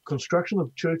construction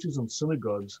of churches and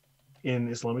synagogues in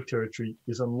Islamic territory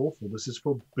is unlawful. This is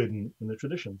forbidden in the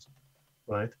traditions,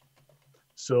 right?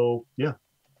 So yeah.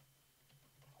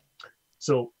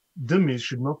 So dhimmis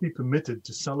should not be permitted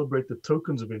to celebrate the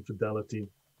tokens of infidelity,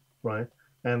 right?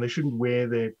 And they shouldn't wear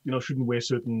shouldn't wear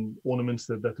certain ornaments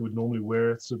that they would normally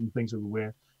wear, certain things they would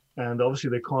wear. And obviously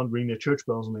they can't ring their church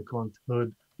bells and they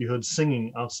can't be heard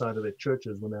singing outside of their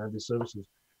churches when they have their services.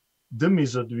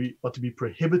 Dhimmis are to be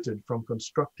prohibited from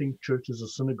constructing churches or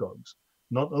synagogues,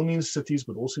 not only in cities,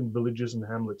 but also in villages and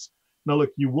hamlets. Now,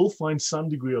 look, you will find some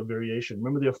degree of variation.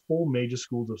 Remember, there are four major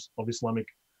schools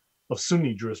of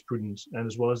Sunni jurisprudence, and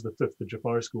as well as the fifth, the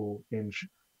Jafari school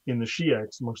in the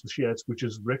Shiites, amongst the Shiites, which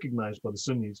is recognized by the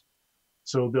Sunnis.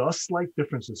 So there are slight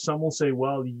differences. Some will say,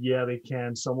 well, yeah, they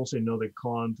can. Some will say, no, they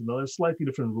can't. And there's slightly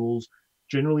different rules.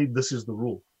 Generally, this is the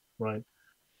rule, right?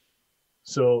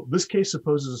 So this case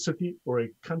supposes a city or a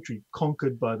country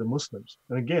conquered by the Muslims.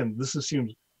 And again, this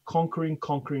assumes conquering,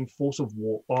 force of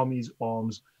war, armies,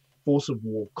 arms, force of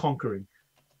war, conquering.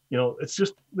 It's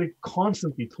just they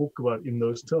constantly talk about in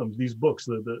those terms, these books,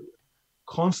 the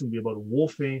constantly about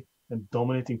warfare and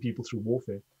dominating people through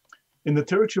warfare. In the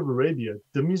territory of Arabia,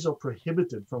 dhimmis are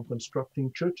prohibited from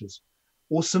constructing churches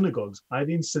or synagogues, either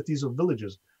in cities or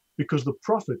villages, because the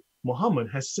Prophet Muhammad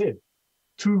has said,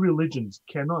 two religions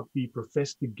cannot be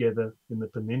professed together in the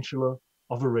peninsula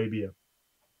of Arabia.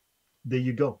 There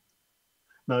you go.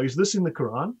 Now, is this in the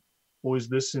Quran or is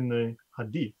this in the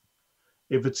Hadith?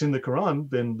 If it's in the Quran,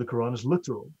 then the Quran is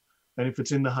literal. And if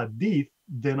it's in the Hadith,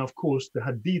 then of course the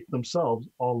Hadith themselves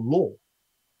are law.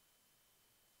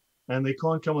 And they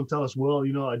can't come and tell us, well,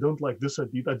 I don't like this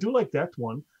Hadith. I do like that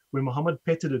one where Muhammad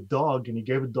petted a dog and he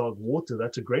gave a dog water.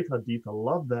 That's a great Hadith. I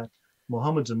love that.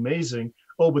 Muhammad's amazing.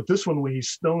 Oh, but this one where he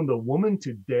stoned a woman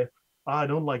to death, I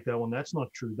don't like that one. That's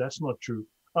not true. That's not true.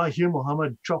 I hear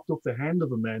Muhammad chopped off the hand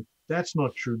of a man. That's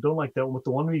not true. Don't like that one. But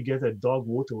the one where you get that dog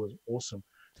water was awesome.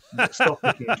 Stop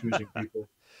picking and choosing people.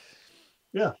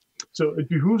 Yeah. So it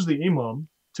behooves the Imam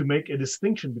to make a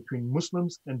distinction between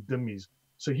Muslims and dhimmis.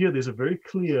 So here there's a very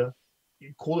clear,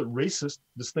 call it racist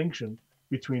distinction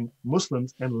between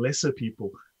Muslims and lesser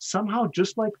people. Somehow,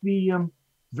 just like the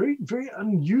very, very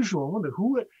unusual. I wonder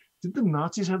who did the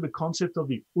Nazis have the concept of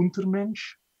the Untermensch,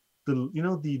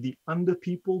 the under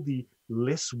people, the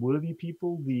less worthy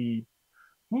people.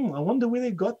 I wonder where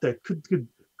they got that.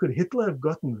 Could Hitler have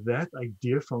gotten that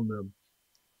idea from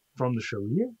the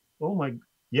Sharia? Oh my,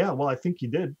 yeah. Well, I think he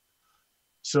did.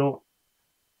 So,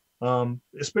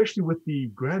 especially with the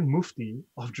Grand Mufti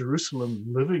of Jerusalem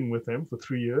living with him for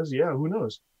 3 years, yeah, who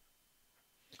knows?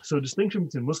 So, distinction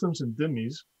between Muslims and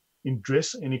dhimmis in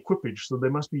dress and equipage. So they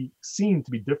must be seen to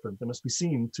be different. They must be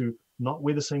seen to not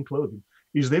wear the same clothing.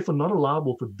 It is therefore not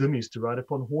allowable for dhimmis to ride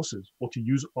upon horses or to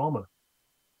use armor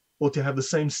or to have the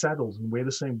same saddles and wear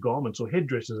the same garments or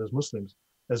headdresses as Muslims,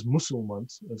 as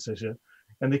Musulmans, it says here.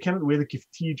 And they cannot wear the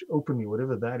kiftij openly,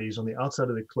 whatever that is, on the outside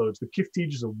of their clothes. The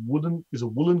kiftij is a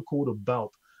woolen cord or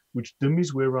belt which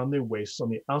dhimmis wear around their waists on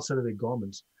the outside of their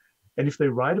garments. And if they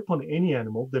ride upon any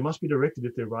animal, they must be directed,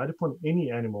 if they ride upon any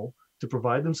animal, to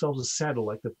provide themselves a saddle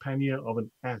like the pannier of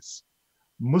an ass.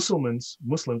 Muslims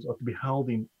are to be held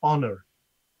in honor,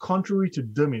 contrary to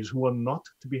dhimmis who are not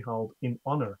to be held in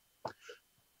honor.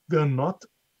 They are not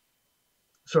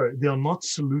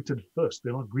saluted first.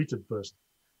 They're not greeted first.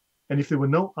 And if there were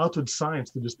no outward signs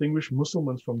to distinguish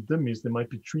Muslims from dhimmis, they might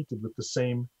be treated with the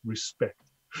same respect.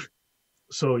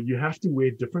 So you have to wear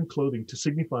different clothing to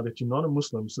signify that you're not a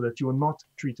Muslim so that you are not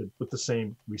treated with the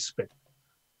same respect,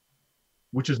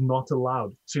 which is not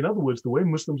allowed. So in other words, the way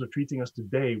Muslims are treating us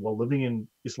today while living in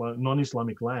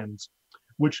non-Islamic lands,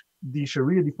 which the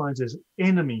Sharia defines as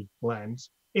enemy lands,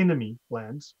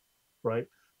 right?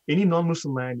 Any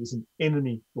non-Muslim land is an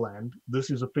enemy land. This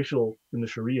is official in the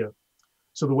Sharia.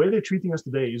 So the way they're treating us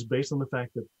today is based on the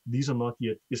fact that these are not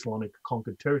yet Islamic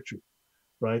conquered territory,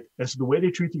 right? And so the way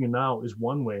they're treating it now is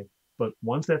one way, but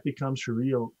once that becomes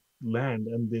Sharia land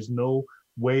and there's no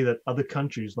way that other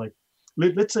countries, like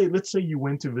let's say you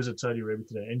went to visit Saudi Arabia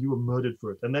today and you were murdered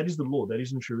for it, and that is the law, that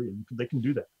is in Sharia, they can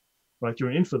do that, right?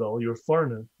 You're an infidel, you're a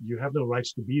foreigner, you have no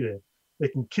rights to be there. They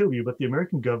can kill you, but the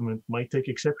American government might take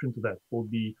exception to that, or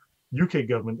the UK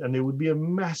government, and there would be a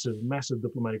massive, massive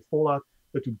diplomatic fallout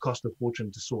that would cost a fortune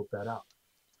to sort that out.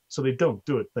 So they don't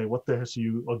do it.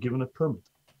 You are given a permit,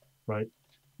 right?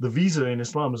 The visa in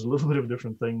Islam is a little bit of a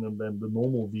different thing than the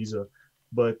normal visa,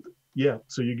 but yeah,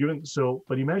 so you're given,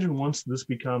 but imagine once this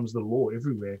becomes the law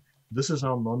everywhere, this is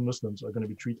how non-Muslims are going to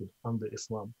be treated under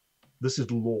Islam. This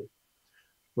is law,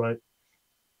 right?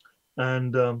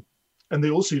 And And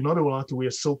you're not allowed to wear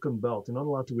a silken belt. You're not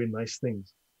allowed to wear nice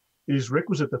things. It is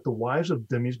requisite that the wives of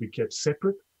dhimmis be kept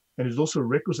separate, and it is also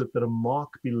requisite that a mark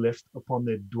be left upon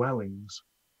their dwellings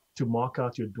to mark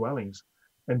out your dwellings.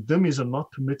 And dhimmis are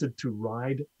not permitted to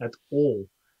ride at all,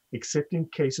 except in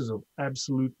cases of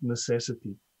absolute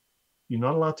necessity. You're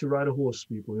not allowed to ride a horse,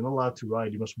 people. You're not allowed to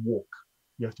ride. You must walk.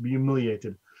 You have to be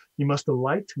humiliated. He must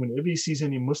alight whenever he sees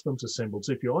any Muslims assembled.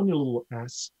 So if you're on your little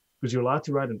ass, because you're allowed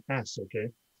to ride an ass, okay?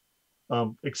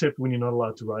 Except when you're not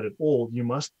allowed to ride at all, you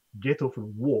must get off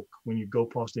and walk when you go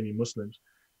past any Muslims.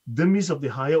 Dhimmis of the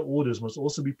higher orders must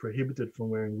also be prohibited from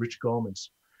wearing rich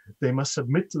garments. They must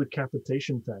submit to the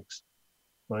capitation tax,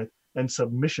 right? And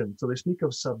submission. So they speak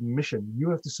of submission. You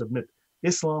have to submit.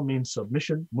 Islam means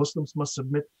submission. Muslims must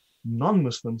submit.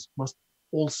 Non-Muslims must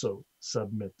also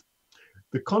submit.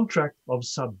 The contract of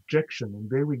subjection, and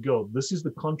there we go. This is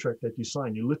the contract that you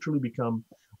sign. You literally become,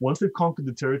 once they've conquered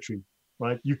the territory,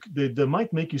 right? They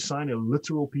might make you sign a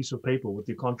literal piece of paper with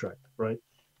your contract, right?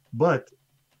 But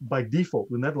by default,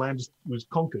 when that land was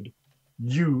conquered,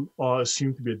 you are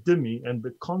assumed to be a dhimmi, and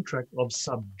the contract of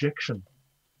subjection,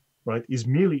 right, is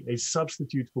merely a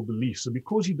substitute for belief. So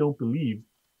because you don't believe,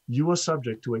 you are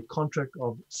subject to a contract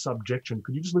of subjection.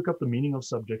 Could you just look up the meaning of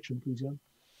subjection, please, Jan?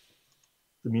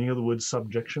 The meaning of the word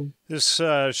subjection? This,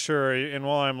 sure. And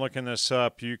while I'm looking this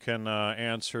up, you can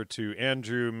answer to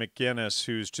Andrew McGinnis,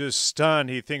 who's just stunned.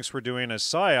 He thinks we're doing a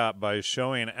psyop by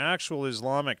showing actual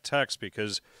Islamic text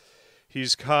because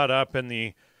he's caught up in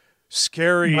the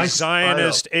scary Nice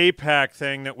Zionist AIPAC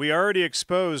thing that we already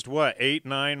exposed,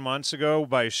 8-9 months ago,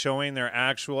 by showing their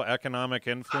actual economic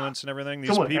influence and everything. These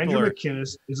Come on, people Andrew are...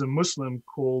 McGinnis is a Muslim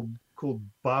called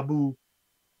Babu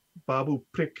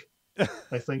Prick.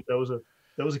 I think that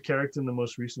was a character in the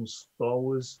most recent Star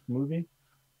Wars movie,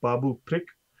 Babu Prick.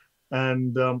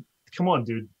 And come on,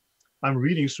 dude, I'm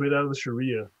reading straight out of the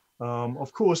Sharia.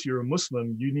 Of course, you're a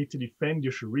Muslim. You need to defend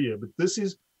your Sharia. But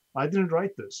I didn't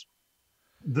write this.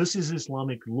 This is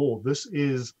Islamic law. This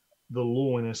is the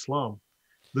law in Islam.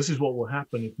 This is what will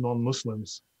happen if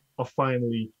non-Muslims are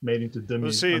finally made into dhimmis.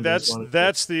 Well, see,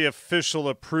 that's the official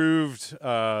approved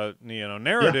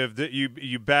narrative, that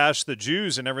you bash the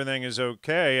Jews and everything is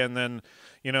okay, and then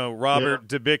Robert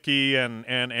Debicki and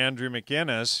Andrew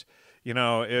McGinnis,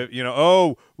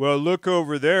 oh well, look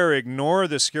over there, ignore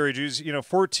the scary Jews.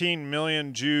 14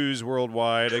 million Jews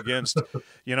worldwide against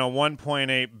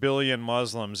 1.8 billion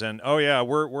Muslims, and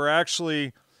we're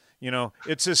actually.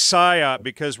 It's a psyop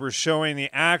because we're showing the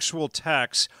actual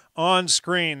text on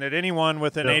screen that anyone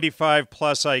with an 85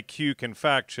 plus IQ can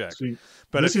fact check.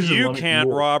 But if you can't,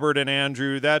 Robert and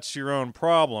Andrew, that's your own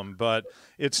problem. But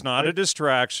it's not a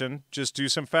distraction. Just do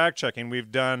some fact checking.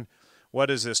 We've done,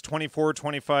 24,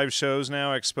 25 shows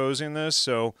now exposing this.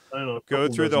 So go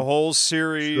through the whole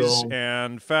series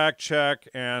and fact check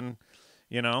and,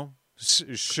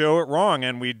 show it wrong.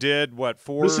 And we did,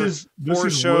 four shows?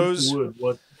 Word for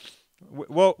word.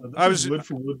 Well, I was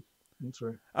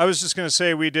just going to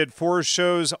say we did 4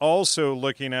 shows also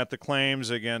looking at the claims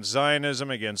against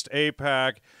Zionism, against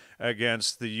AIPAC,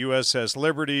 against the USS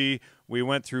Liberty. We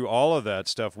went through all of that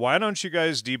stuff. Why don't you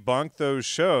guys debunk those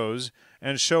shows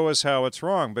and show us how it's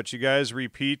wrong? But you guys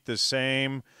repeat the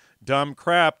same dumb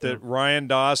crap that Ryan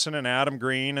Dawson and Adam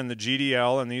Green and the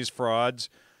GDL and these frauds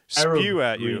spew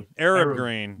at you. Arab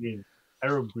Green.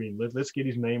 Let's get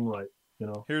his name right.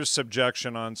 Here's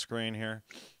subjection on screen here.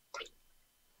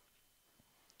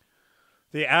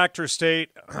 The act, state,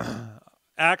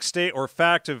 or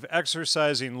fact of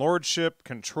exercising lordship,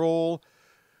 control,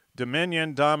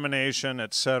 dominion, domination,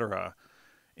 etc.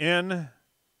 Under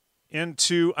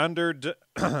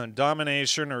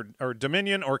domination or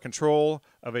dominion or control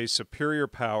of a superior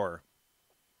power.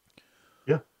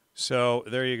 Yeah. So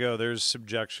there you go. There's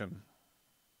subjection.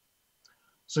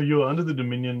 So you're under the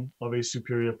dominion of a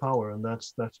superior power, and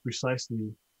that's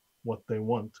precisely what they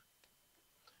want.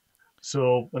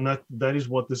 So, and that is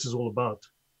what this is all about.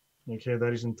 Okay,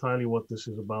 that is entirely what this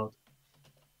is about.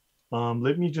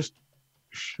 Let me just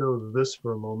show this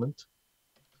for a moment.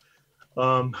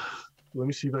 Let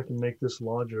me see if I can make this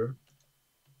larger.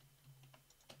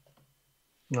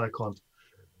 No, I can't.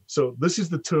 So this is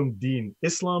the term deen.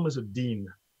 Islam is a deen.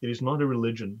 It is not a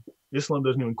religion. Islam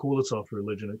doesn't even call itself a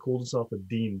religion. It calls itself a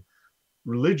deen.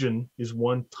 Religion is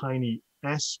one tiny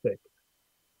aspect.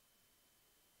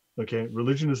 Okay,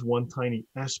 religion is one tiny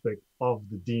aspect of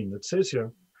the deen. It says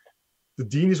here, the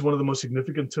deen is one of the most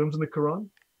significant terms in the Quran.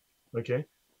 Okay,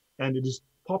 and it is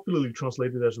popularly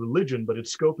translated as religion, but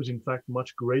its scope is in fact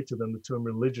much greater than the term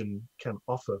religion can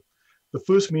offer. The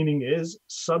first meaning is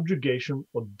subjugation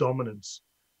or dominance,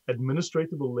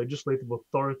 administrative or legislative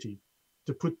authority,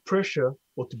 to put pressure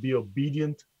or to be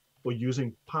obedient, or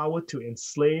using power to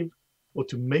enslave or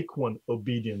to make one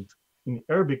obedient. In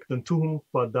Arabic, Dantuhum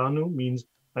Fadanu means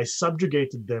I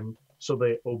subjugated them, so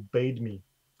they obeyed me.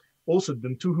 Also,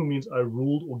 Dantuhu means I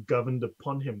ruled or governed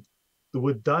upon him. The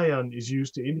word Dayan is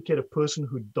used to indicate a person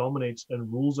who dominates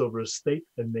and rules over a state,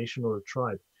 a nation, or a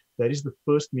tribe. That is the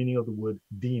first meaning of the word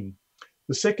deen.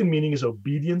 The second meaning is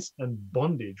obedience and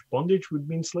bondage. Bondage would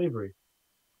mean slavery.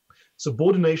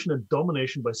 Subordination and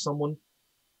domination by someone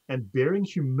and bearing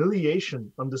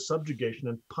humiliation under subjugation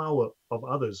and power of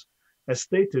others. As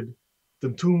stated,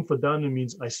 Dantum Fadanu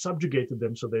means I subjugated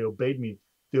them, so they obeyed me.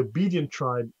 The obedient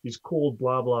tribe is called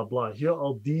blah, blah, blah. Here,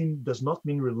 al-Din does not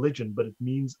mean religion, but it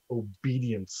means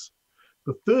obedience.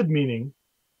 The third meaning,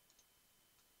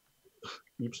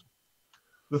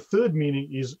 the third meaning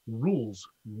is rules,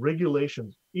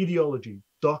 regulations, ideology,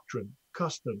 doctrine,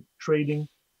 custom, tradition,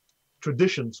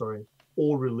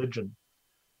 or religion.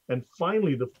 And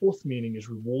finally, the fourth meaning is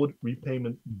reward,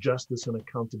 repayment, justice, and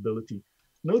accountability.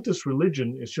 Notice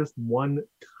religion is just one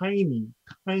tiny,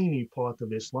 tiny part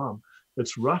of Islam.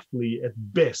 It's roughly, at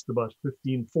best, about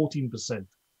 14%.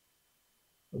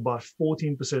 About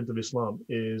 14% of Islam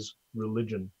is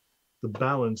religion. The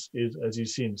balance is, as you've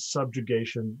seen,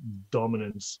 subjugation,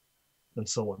 dominance, and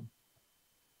so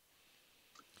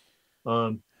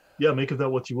on. Yeah, make of that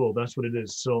what you will. That's what it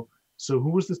is. So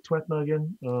who was this twat now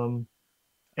again?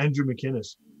 Andrew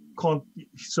McInnes.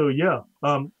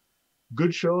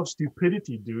 Good show of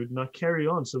stupidity, dude. Now carry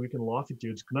on so we can laugh at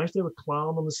you. It's nice to have a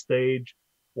clown on the stage.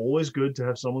 Always good to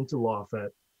have someone to laugh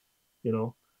at, you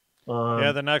know.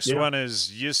 The next one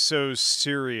is "You're so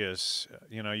serious."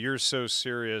 You know, you're so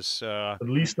serious. At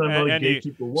least I'm not a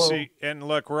gatekeeper. And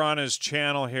look, we're on his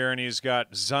channel here, and he's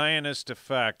got Zionist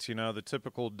effect. You know, the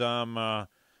typical dumb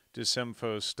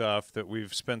disinfo stuff that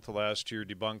we've spent the last year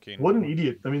debunking. What an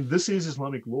idiot! I mean, this is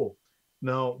Islamic law.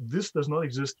 Now, this does not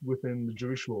exist within the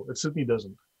Jewish law. It certainly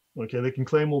doesn't. Okay, they can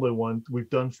claim all they want. We've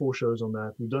done 4 shows on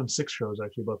that. We've done 6 shows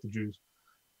actually about the Jews.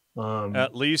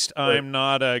 At least I'm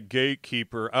not a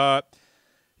gatekeeper.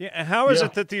 How is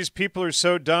it that these people are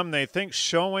so dumb? They think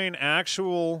showing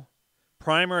actual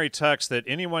primary text that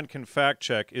anyone can fact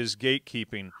check is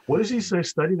gatekeeping. What does he say?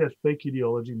 Study that fake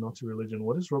ideology, not to religion.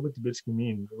 What does Robert Dubitsky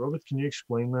mean? Robert, can you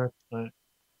explain that?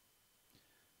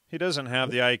 He doesn't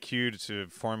have the IQ to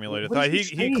formulate a thought.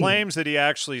 He claims that he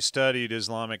actually studied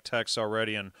Islamic texts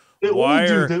already, and why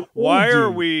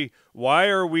are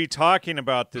we talking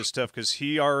about this stuff? Because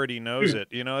he already knows it.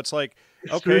 You know, it's like,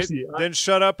 okay, then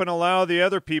shut up and allow the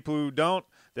other people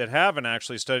that haven't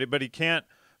actually studied, but he can't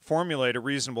formulate a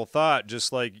reasonable thought.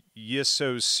 Just like, you're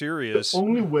so serious. The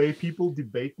only way people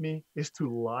debate me is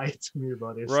to lie to me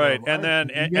about Islam.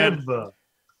 Right,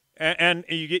 and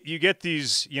you get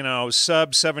these, you know,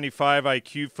 sub 75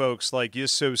 IQ folks like "You're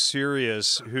so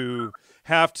serious" who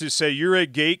have to say you're a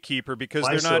gatekeeper because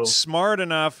they're not smart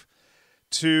enough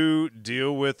to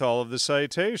deal with all of the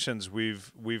citations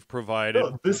we've provided.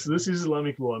 No, this is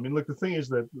Islamic law. I mean, look, the thing is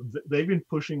that they've been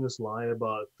pushing this lie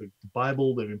about the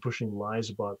Bible. They've been pushing lies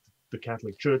about the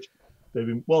Catholic Church. They've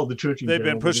been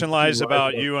pushing lies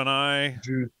about you and I.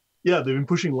 Jews. Yeah, they've been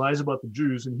pushing lies about the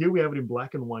Jews, and here we have it in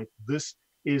black and white. This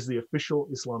is the official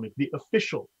Islamic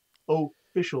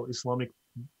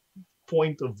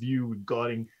point of view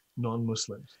regarding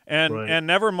non-Muslims. And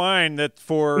never mind that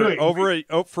for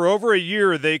over a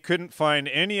year they couldn't find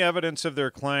any evidence of their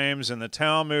claims in the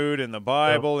Talmud, in the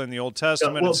Bible, in the Old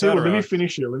Testament, etc. Let me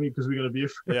finish here. Because we're going to be.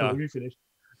 Let me finish.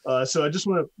 So I just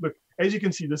want to look. As you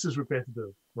can see, this is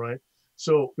repetitive, right?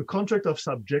 So the contract of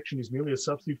subjection is merely a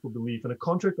substitute for belief, and a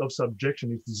contract of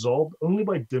subjection is dissolved only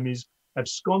by dhimmis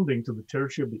absconding to the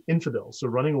territory of the infidels, so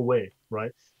running away,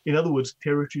 right? In other words,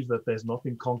 territories that there's not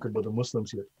been conquered by the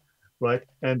Muslims yet, right?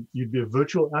 And you'd be a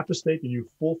virtual apostate and you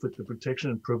forfeit the protection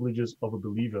and privileges of a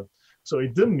believer. So a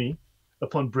dhimmi,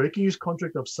 upon breaking his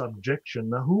contract of subjection,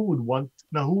 now who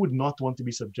would not want to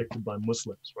be subjected by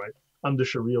Muslims, right? Under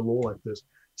Sharia law like this,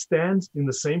 stands in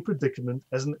the same predicament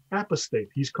as an apostate.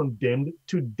 He's condemned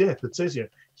to death. It says here,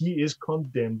 he is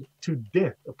condemned to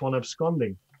death upon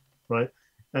absconding, right?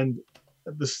 And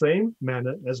the same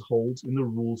manner as holds in the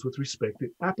rules with respect to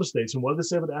apostates. And what do they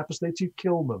say about apostates? You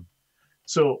kill them.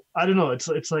 So I don't know.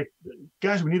 It's like,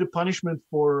 guys, we need a punishment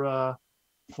for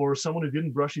someone who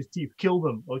didn't brush his teeth. Kill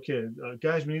them. Okay,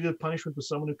 guys, we need a punishment for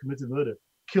someone who committed murder.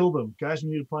 Kill them. Guys, we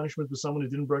need a punishment for someone who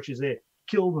didn't brush his hair.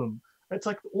 Kill them. It's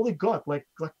like all they got. Like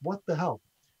what the hell?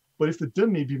 But if the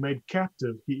dhimmi be made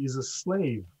captive, he is a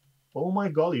slave. Oh my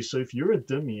golly! So if you're a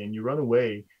dhimmi and you run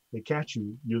away, they catch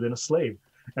you. You're then a slave.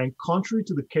 And contrary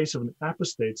to the case of an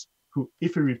apostate, who,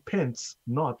 if he repents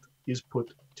not, is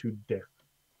put to death.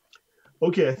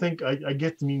 Okay, I think I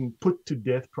get the meaning put to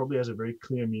death probably has a very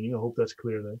clear meaning. I hope that's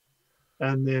clear there.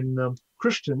 And then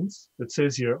Christians, it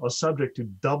says here, are subject to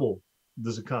double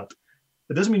the zakat.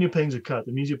 It doesn't mean you're paying zakat.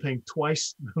 It means you're paying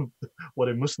twice what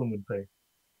a Muslim would pay.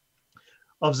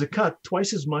 Of zakat,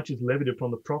 twice as much is levied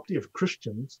upon the property of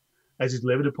Christians as is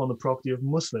levied upon the property of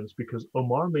Muslims, because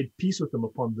Omar made peace with them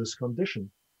upon this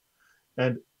condition.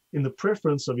 And in the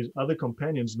preference of his other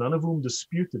companions, none of whom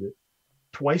disputed it,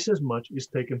 twice as much is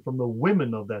taken from the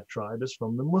women of that tribe as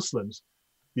from the Muslims.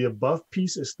 The above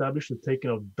peace established the taking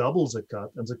of double zakat,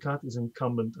 and zakat is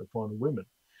incumbent upon women.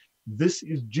 This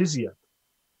is jizyat,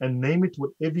 and name it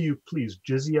whatever you please,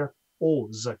 jizyat or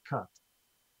zakat.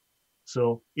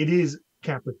 So it is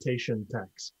capitation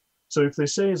tax. So if they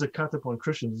say zakat upon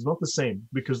Christians, it's not the same,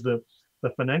 because the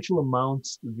financial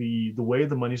amounts, the way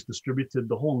the money is distributed,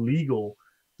 the whole legal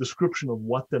description of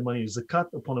what their money is, zakat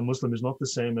upon a Muslim is not the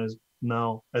same as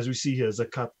now, as we see here,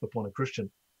 zakat upon a Christian.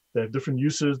 They have different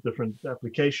uses, different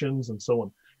applications, and so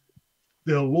on.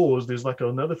 There are laws. There's like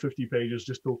another 50 pages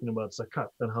just talking about zakat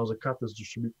and how zakat is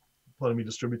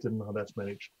distributed and how that's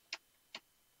managed.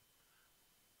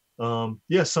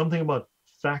 Yeah, something about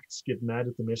facts get mad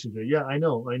at the messenger. Yeah, I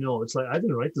know. It's like, I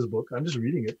didn't write this book. I'm just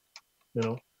reading it, you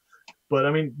know. But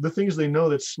I mean, the thing is, they know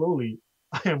that slowly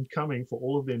I am coming for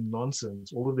all of their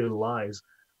nonsense, all of their lies,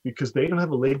 because they don't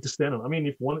have a leg to stand on. I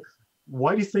mean,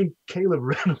 why do you think Caleb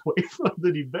ran away from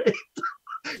the debate?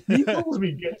 He calls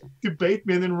me, debate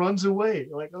me, and then runs away.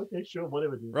 Like, okay, sure,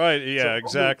 whatever, dude. Right, yeah, so,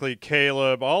 exactly.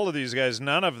 Caleb, all of these guys,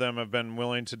 none of them have been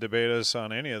willing to debate us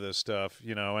on any of this stuff,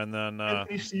 you know. And then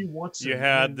Watson, you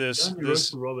had this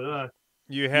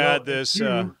you had this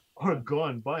are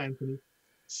gone. Bye, Anthony.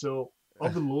 So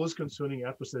of the laws concerning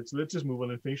apostates, let's just move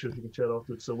on and finish it. We can chat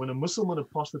afterwards. So when a Muslim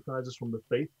apostatizes from the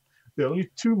faith, there are only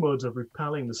two modes of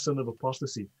repelling the sin of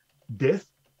apostasy: death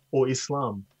or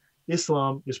Islam.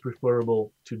 Islam is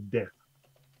preferable to death.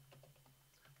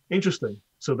 Interesting.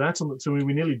 So so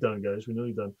we're nearly done, guys. We're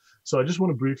nearly done. So I just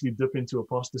want to briefly dip into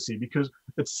apostasy, because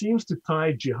it seems to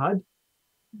tie jihad,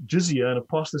 jizya, and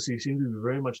apostasy seem to be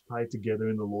very much tied together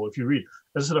in the law. If you read,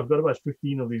 as I said, I've got about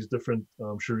 15 of these different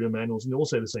Sharia manuals, and they all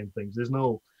say the same things.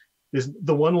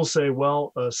 The one will say,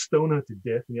 well, stone her to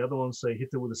death, and the other one will say hit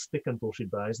her with a stick until she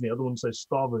dies, and the other one will say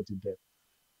starve her to death.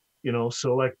 You know,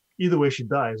 so like either way she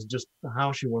dies, just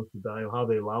how she wants to die or how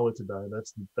they allow her to die.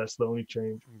 That's the only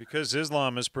change. Because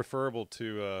Islam is preferable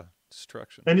to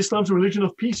destruction. And Islam's a religion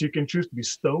of peace. You can choose to be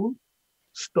stoned,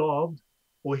 starved,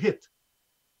 or hit.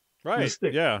 Right.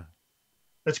 Yeah.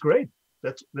 That's great.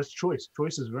 That's choice.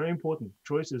 Choice is very important.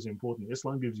 Choice is important.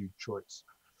 Islam gives you choice.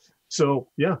 So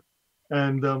yeah.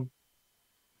 And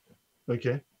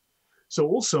okay. So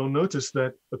also notice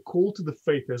that a call to the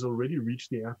faith has already reached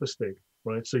the apostate,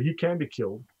 right? So he can be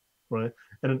killed, right?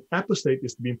 And an apostate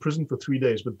is to be imprisoned for 3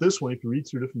 days. But this one, if you read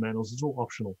through different manuals, it's all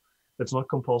optional. It's not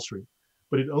compulsory.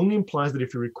 But it only implies that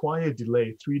if you require a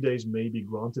delay, 3 days may be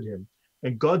granted him.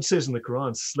 And God says in the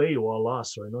Quran, slay, or Allah,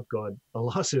 sorry, not God.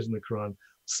 Allah says in the Quran,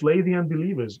 slay the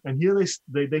unbelievers. And here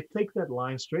they take that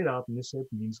line straight out, and this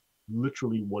means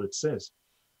literally what it says,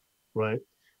 right?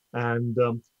 And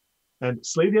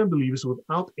slay the unbelievers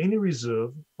without any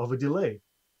reserve of a delay,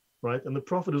 right? And the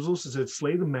Prophet has also said,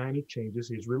 slay the man who changes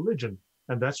his religion.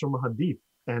 And that's from a hadith.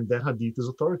 And that hadith is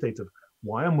authoritative.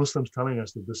 Why are Muslims telling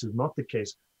us that this is not the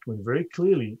case, when very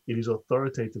clearly it is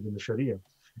authoritative in the Sharia?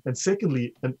 And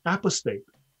secondly, an apostate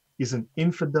is an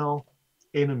infidel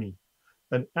enemy.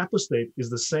 An apostate is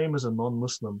the same as a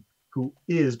non-Muslim, who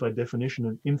is by definition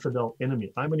an infidel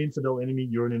enemy. I'm an infidel enemy,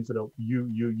 you're an infidel, you,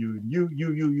 and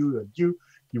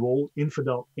you're all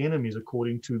infidel enemies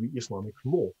according to the Islamic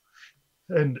law.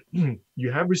 And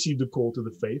you have received a call to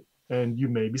the faith, and you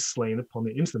may be slain upon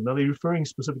the instant. Now they're referring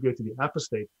specifically to the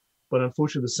apostate, but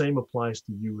unfortunately the same applies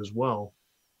to you as well.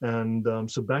 And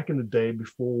so back in the day,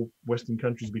 before Western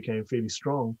countries became fairly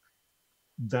strong,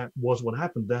 that was what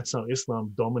happened. That's how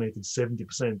Islam dominated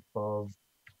 70% of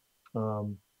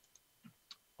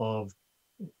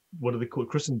what do they call it?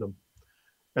 Christendom.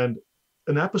 And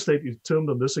an apostate is termed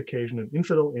on this occasion an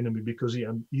infidel enemy because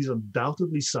he's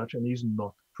undoubtedly such, and he's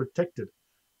not protected.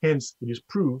 Hence, it is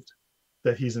proved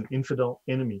that he's an infidel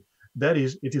enemy. That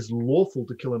is, it is lawful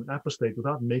to kill an apostate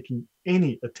without making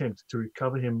any attempt to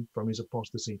recover him from his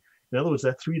apostasy. In other words,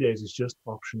 that 3 days is just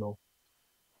optional.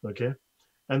 Okay?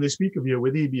 And they speak of here,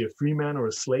 whether he be a free man or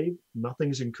a slave, nothing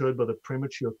is incurred by the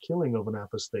premature killing of an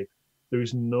apostate. There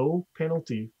is no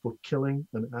penalty for killing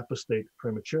an apostate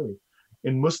prematurely.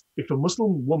 If a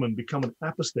Muslim woman become an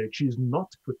apostate, she is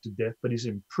not put to death, but is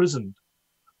imprisoned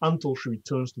until she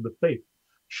returns to the faith.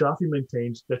 Shafi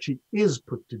maintains that she is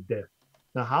put to death.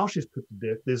 Now, how she's put to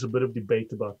death, there's a bit of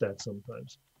debate about that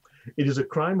sometimes. It is a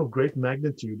crime of great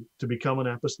magnitude to become an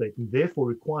apostate, and therefore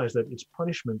requires that its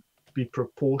punishment be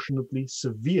proportionately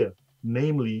severe,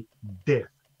 namely death.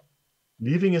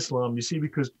 Leaving Islam, you see,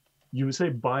 because you say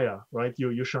baya, right?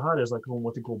 Your shahada is like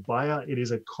what they call baya. It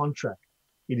is a contract.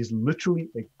 It is literally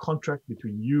a contract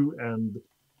between you and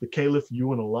the caliph,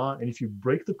 you and Allah. And if you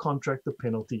break the contract, the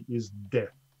penalty is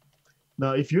death.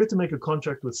 Now, if you had to make a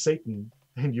contract with Satan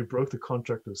and you broke the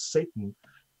contract with Satan,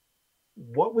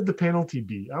 what would the penalty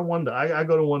be? I wonder. I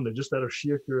got to wonder, just out of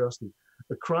sheer curiosity.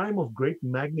 A crime of great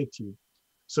magnitude.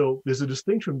 So there's a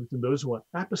distinction between those who are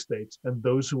apostates and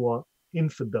those who are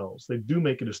infidels. They do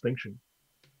make a distinction.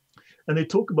 And they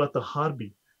talk about the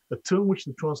harbi, a term which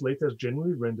the translator has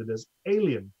generally rendered as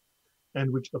alien,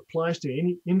 and which applies to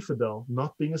any infidel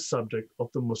not being a subject of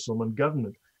the Muslim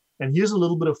government. And here's a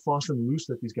little bit of fast and loose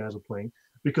that these guys are playing,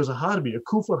 because a harbi, a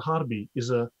kufr harbi,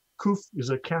 is a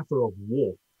kafir of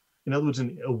war. In other words,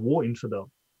 a war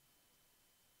infidel,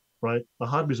 right? A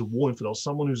harbi is a war infidel,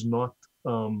 someone who's not,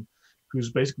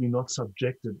 who's basically not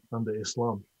subjected under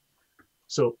Islam.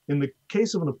 So in the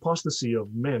case of an apostasy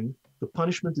of men, the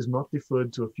punishment is not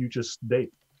deferred to a future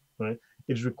date, right?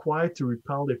 It is required to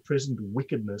repel their present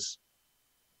wickedness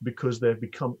because they've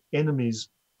become enemies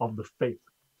of the faith.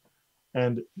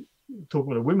 And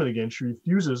talking about women again, she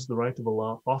refuses the right of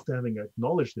Allah after having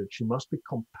acknowledged it. She must be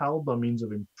compelled by means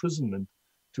of imprisonment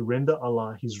to render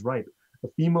Allah his right. A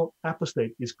female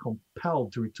apostate is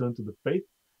compelled to return to the faith,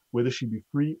 whether she be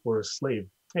free or a slave.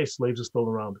 Hey, slaves are still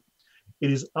around.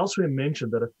 It is elsewhere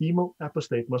mentioned that a female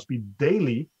apostate must be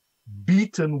daily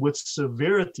beaten with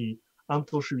severity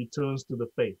until she returns to the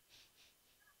faith.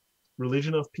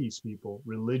 Religion of peace, people.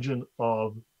 Religion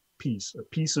of peace. A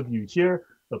piece of you here,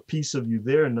 a piece of you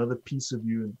there, another piece of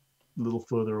you a little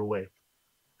further away.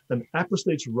 An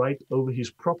apostate's right over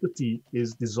his property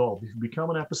is dissolved. If you become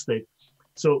an apostate,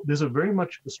 so there's a very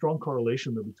much a strong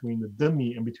correlation between the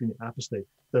dhimmi and between the apostate.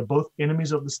 They're both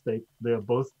enemies of the state. They are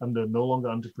both no longer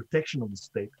under protection of the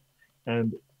state.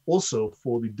 And also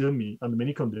for the dhimmi, under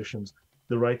many conditions,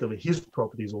 the right over his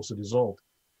property is also dissolved.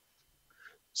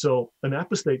 So an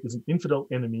apostate is an infidel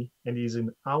enemy, and he is in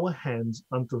our hands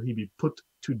until he be put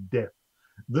to death.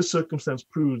 This circumstance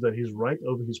proves that his right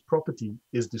over his property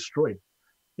is destroyed.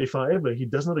 If, however, he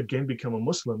does not again become a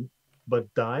Muslim,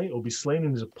 but die or be slain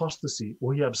in his apostasy,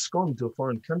 or he abscond to a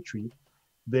foreign country,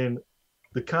 then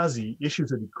the Qazi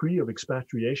issues a decree of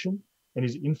expatriation, and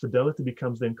his infidelity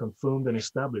becomes then confirmed and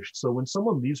established. So when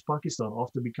someone leaves Pakistan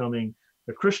after becoming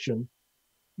a Christian,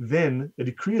 then a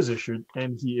decree is issued,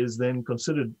 and he is then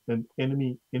considered an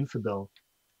enemy infidel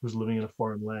who's living in a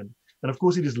foreign land. And of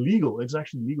course, it is legal. It's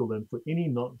actually legal then for any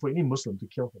Muslim to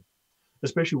kill him,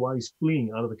 especially while he's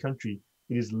fleeing out of the country.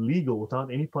 It is legal without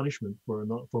any punishment for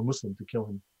a Muslim to kill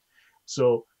him.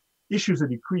 So issues a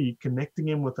decree connecting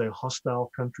him with a hostile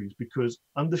countries, because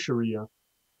under Sharia,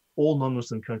 all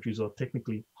non-Muslim countries are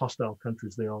technically hostile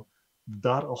countries. They are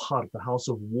Dar al-Harb, the house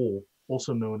of war,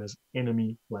 also known as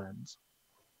enemy lands.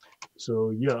 So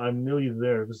yeah, I'm nearly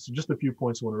there. There's just a few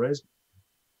points I want to raise.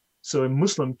 So a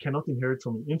Muslim cannot inherit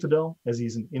from an infidel, as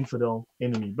he's an infidel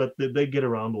enemy, but they get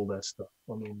around all that stuff.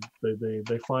 I mean,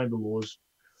 they find the laws.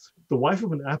 The wife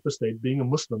of an apostate, being a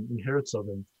Muslim, inherits of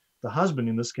him. The husband,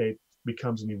 in this case,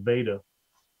 becomes an invader.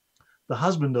 The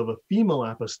husband of a female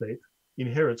apostate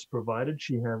inherits, provided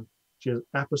she has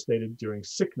apostated during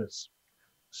sickness.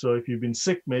 So if you've been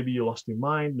sick, maybe you lost your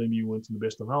mind, maybe you weren't in the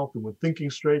best of health, you weren't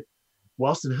thinking straight.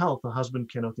 Whilst in health, the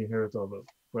husband cannot inherit of her,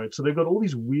 right? So they've got all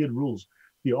these weird rules.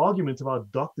 The argument of our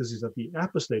doctors is that the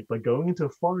apostate, by going into a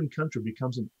foreign country,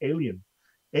 becomes an alien.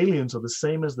 Aliens are the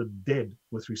same as the dead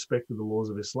with respect to the laws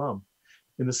of Islam.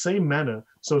 In the same manner,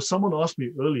 so someone asked me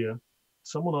earlier,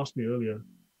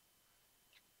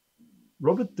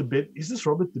 Robert Debit, is this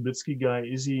Robert Debitsky guy?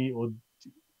 Is he, or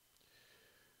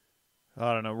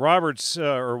I don't know. Robert's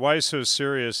or Why So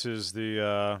Serious is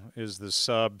the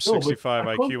sub 65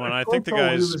 IQ one. I think the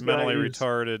guy's mentally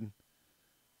retarded.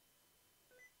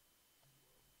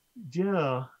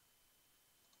 Yeah.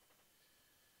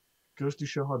 Goes to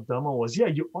show how dumb I was. Yeah,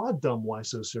 you are dumb. Why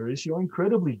so serious? You're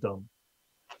incredibly dumb,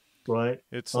 right?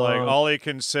 It's like all he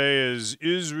can say is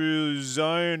Israel,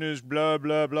 Zionist, blah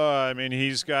blah blah. I mean,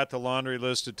 he's got the laundry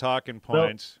list of talking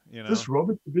points. Now, this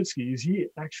Robert Debitsky, is he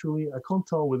actually? I can't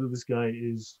tell whether this guy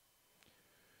is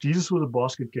Jesus with a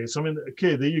basket case. I mean,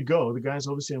 okay, there you go. The guy's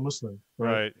obviously a Muslim,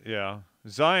 right? Yeah.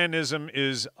 Zionism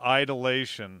is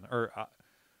idolation or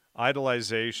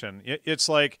idolization. It's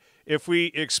like if we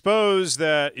expose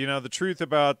that, the truth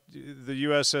about the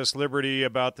USS Liberty,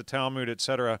 about the Talmud,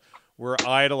 etc., we're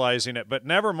idolizing it. But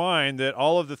never mind that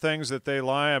all of the things that they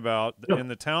lie about Yeah. in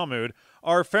the Talmud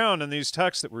are found in these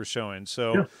texts that we're showing.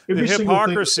 So Yeah. the Every single thing that they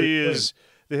hypocrisy claim. is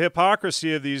the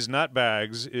hypocrisy of these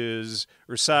nutbags is,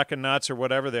 or sack of nuts or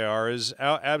whatever they are, is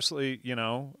absolutely,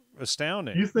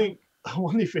 astounding. Do you think, I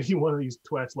wonder if any one of these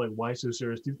twats like, why so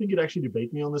serious? Do you think you'd actually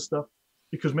debate me on this stuff?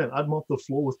 Because, man, I'd mop the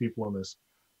floor with people on this.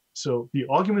 So the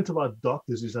argument about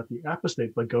doctors is that the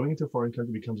apostate, by going into a foreign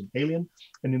country, becomes an alien.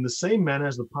 And in the same manner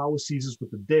as the power ceases with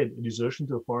the dead, a desertion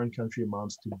to a foreign country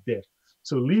amounts to death.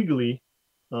 So legally,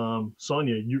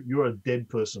 Sonia, you're a dead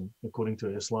person, according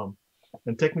to Islam.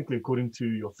 And technically, according to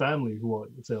your family, who are,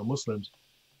 let's say, are Muslims,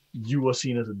 you are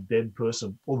seen as a dead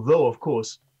person. Although, of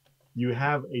course, you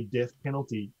have a death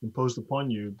penalty imposed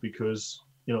upon you because,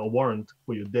 a warrant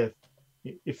for your death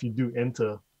if you do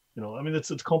enter. I mean, it's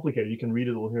complicated. You can read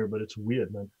it all here, but it's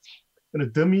weird, man. And a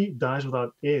dhimmi dies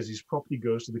without heirs. His property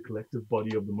goes to the collective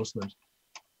body of the Muslims.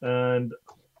 And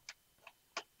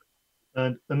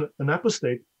an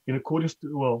apostate, in accordance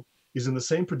to, is in the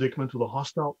same predicament with a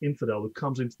hostile infidel who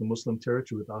comes into the Muslim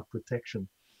territory without protection.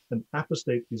 An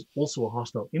apostate is also a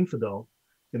hostile infidel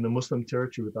in the Muslim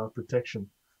territory without protection.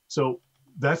 So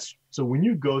when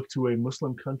you go to a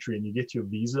Muslim country and you get your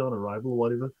visa on arrival or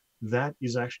whatever, that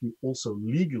is actually also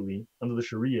legally, under the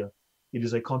Sharia, it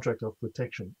is a contract of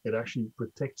protection. It actually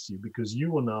protects you because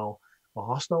you are now a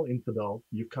hostile infidel.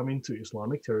 You've come into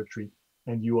Islamic territory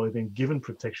and you are then given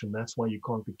protection. That's why you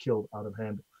can't be killed out of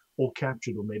hand or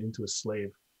captured or made into a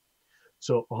slave.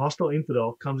 So a hostile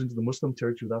infidel comes into the Muslim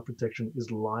territory without protection,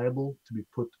 is liable to be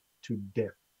put to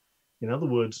death. In other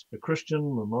words, a Christian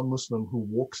or non-Muslim who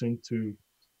walks into,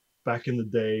 back in the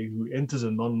day, who enters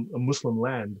a Muslim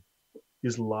land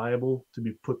is liable to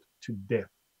be put to death.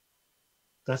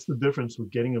 That's the difference with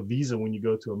getting a visa. When you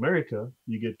go to America,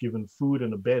 you get given food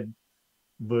and a bed,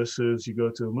 versus you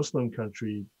go to a Muslim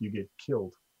country, you get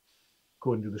killed,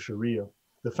 according to the Sharia.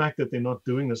 The fact that they're not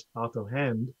doing this out of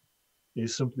hand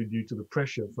is simply due to the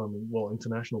pressure from,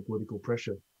 international political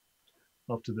pressure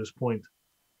up to this point.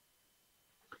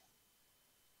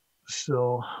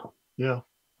 So, yeah.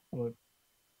 Do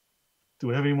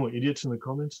we have any more idiots in the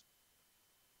comments?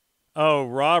 Oh,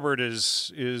 Robert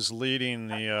is leading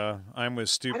the I'm with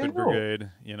Stupid Brigade,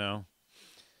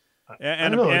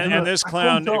 And this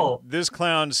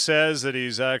clown says that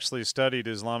he's actually studied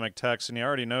Islamic texts and he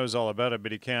already knows all about it,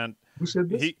 but he can't. Who said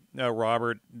this?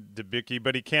 Robert Debicki,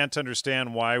 but he can't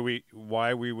understand why we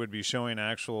would be showing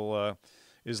actual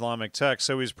Islamic texts.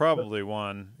 So he's probably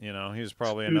one. He's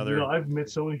probably another. I've met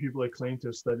so many people that claim to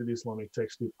have studied Islamic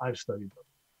texts. Dude, I've studied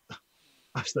them.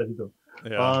 I've studied them.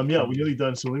 Yeah. We're nearly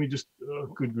done. So let me just,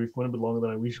 good grief, went a bit longer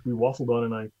than we waffled on,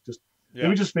 and let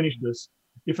me just finish this.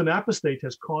 If an apostate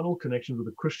has carnal connections with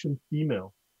a Christian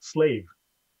female slave,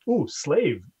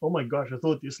 slave. Oh my gosh, I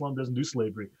thought Islam doesn't do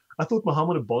slavery. I thought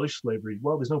Muhammad abolished slavery.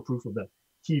 Well, there's no proof of that.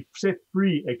 He set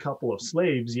free a couple of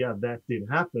slaves. Yeah, that did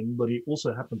happen, but he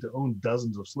also happened to own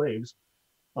dozens of slaves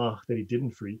that he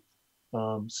didn't free.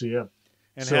 And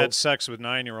had sex with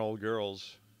 9-year-old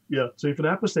girls. Yeah, so if an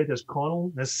apostate has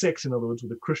sex, in other words,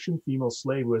 with a Christian female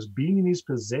slave who has been in his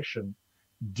possession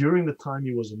during the time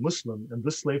he was a Muslim, and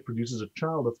this slave produces a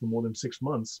child after more than 6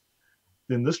 months,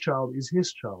 then this child is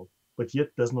his child, but yet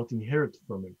does not inherit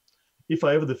from him. If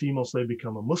however the female slave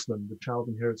become a Muslim, the child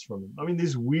inherits from him. I mean,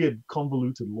 these weird,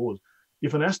 convoluted laws.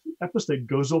 If an apostate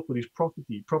goes off with his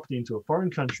property into a foreign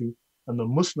country, and the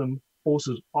Muslim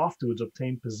forces afterwards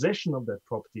obtain possession of that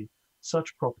property,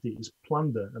 such property is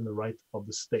plunder and the right of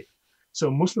the state. So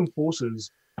Muslim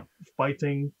forces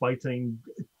fighting,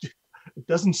 it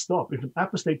doesn't stop. If an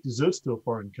apostate deserts to a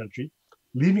foreign country,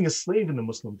 leaving a slave in the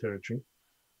Muslim territory,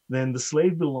 then the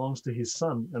slave belongs to his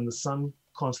son, and the son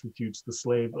constitutes the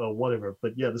slave or whatever.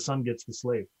 But yeah, the son gets the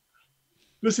slave.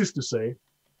 This is to say,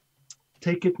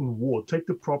 take it in war, take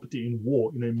the property in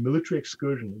war, in a military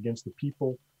excursion against the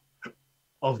people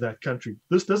of that country.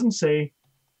 This doesn't say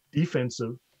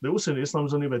defensive. They also say Islam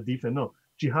is only about defense. No,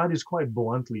 jihad is quite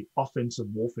bluntly offensive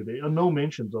warfare. There are no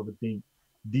mentions of it being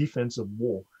defensive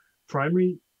war.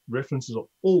 Primary references are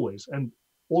always, and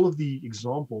all of the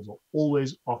examples are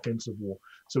always offensive war.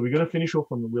 So we're going to finish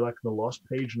off on the last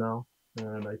page now.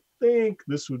 And I think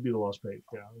this would be the last page.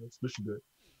 Yeah, this should do it.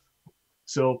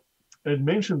 So it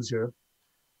mentions here,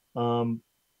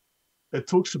 it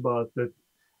talks about that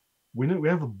when we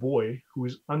have a boy who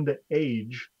is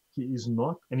underage, he is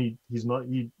not, and he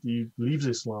leaves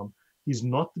Islam, he's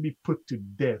not to be put to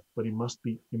death, but he must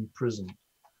be imprisoned.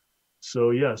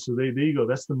 So yeah, so there you go.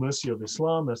 That's the mercy of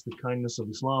Islam. That's the kindness of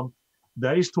Islam.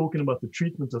 That is talking about the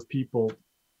treatment of people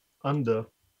under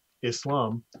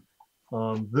Islam.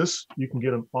 This you can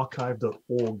get on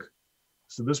archive.org.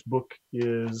 So this book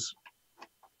is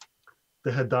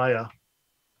the Hadaya,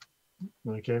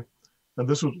 okay? And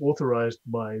this was authorized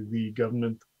by the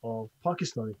government of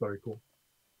Pakistan, if I recall,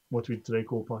 what we today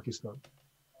call Pakistan.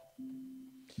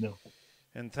 No.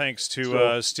 And thanks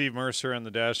to Steve Mercer and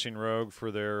the Dashing Rogue for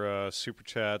their super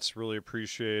chats. Really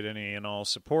appreciate any and all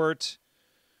support.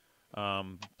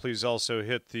 Please also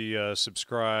hit the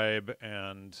subscribe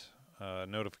and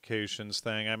notifications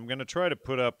thing. I'm going to try to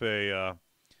put up a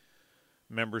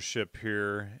membership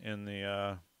here in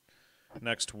the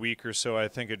next week or so. I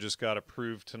think it just got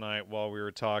approved tonight while we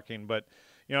were talking. But,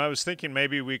 you know, I was thinking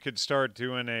maybe we could start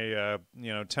doing a,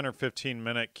 10 or 15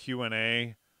 minute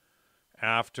Q&A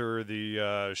after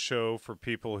the show for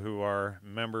people who are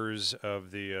members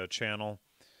of the channel.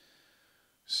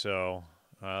 So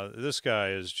this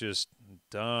guy is just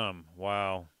dumb.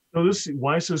 Wow. No,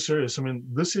 why so serious? I mean,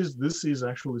 this is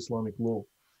actual Islamic law,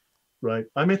 right?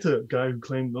 I met a guy who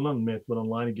claimed, well, not met, but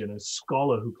online again, a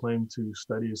scholar who claimed to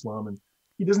study Islam, and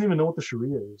he doesn't even know what the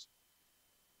Sharia is.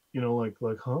 You know, like,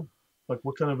 huh? Like,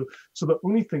 what kind of? So the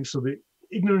only thing, so the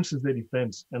ignorance is their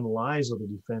defense, and lies are the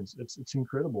defense. It's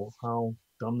incredible how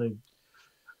dumb they.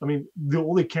 I mean,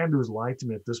 all they can do is lie to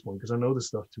me at this point because I know this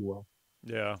stuff too well.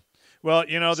 Yeah. Well,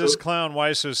 you know, this clown,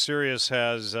 Why So Serious,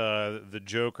 has the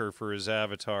Joker for his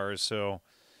avatar. So,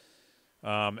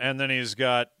 and then he's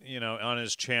got, on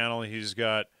his channel, he's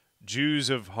got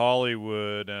Jews of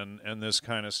Hollywood and this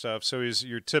kind of stuff. So he's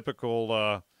your typical.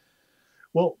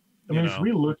 Well, I mean, if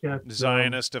we look at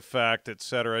Zionist effect,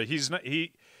 etc., he's not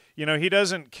he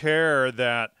doesn't care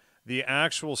that the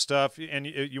actual stuff. And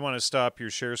you want to stop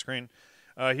your share screen.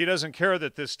 He doesn't care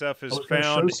that this stuff is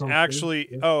found actually.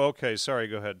 Yeah. Oh, okay. Sorry.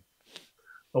 Go ahead.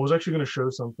 I was actually going to show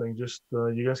something. Just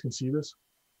you guys can see this.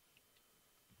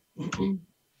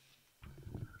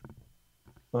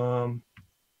 I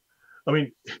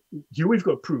mean, here we've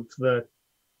got proof that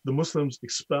the Muslims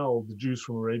expelled the Jews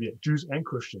from Arabia, Jews and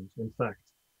Christians, in fact.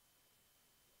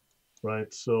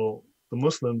 Right? So the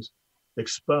Muslims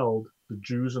expelled the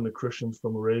Jews and the Christians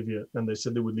from Arabia, and they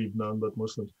said they would leave none but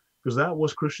Muslims, because that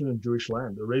was Christian and Jewish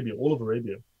land, Arabia, all of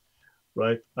Arabia.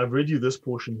 Right? I've read you this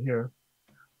portion here.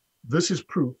 This is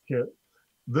proof here.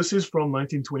 This is from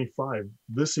 1925.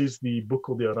 This is the book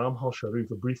called the Haram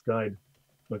al-Sharif, a brief guide,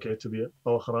 okay, to the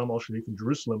Al-Haram al-Sharif in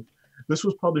Jerusalem. This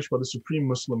was published by the Supreme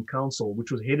Muslim Council,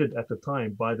 which was headed at the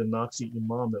time by the Nazi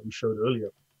imam that we showed earlier,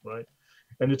 right?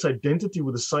 And its identity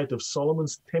with the site of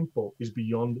Solomon's temple is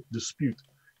beyond dispute.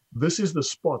 This is the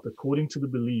spot, according to the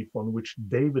belief, on which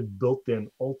David built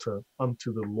an altar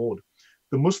unto the Lord.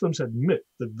 The Muslims admit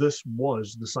that this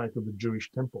was the site of the Jewish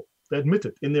temple. They admit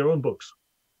it in their own books.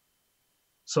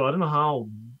 So I don't know how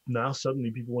now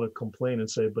suddenly people want to complain and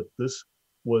say, but this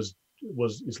was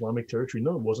Islamic territory.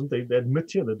 No, it wasn't. They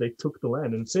admit here that they took the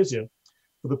land. And it says here,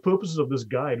 for the purposes of this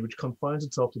guide, which confines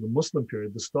itself to the Muslim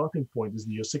period, the starting point is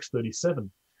the year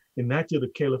 637. In that year, the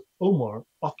Caliph Omar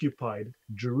occupied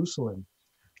Jerusalem.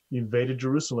 He invaded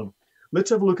Jerusalem. Let's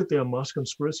have a look at the Hamas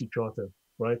conspiracy charter,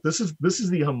 right? This is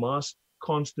the Hamas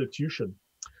constitution.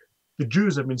 The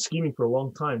Jews have been scheming for a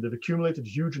long time. They've accumulated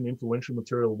huge and influential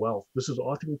material wealth. This is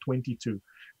Article 22.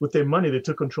 With their money, they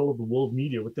took control of the world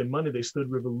media. With their money, they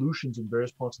stirred revolutions in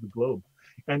various parts of the globe.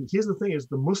 And here's the thing is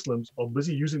the Muslims are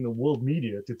busy using the world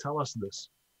media to tell us this.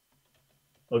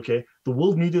 Okay? The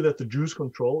world media that the Jews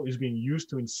control is being used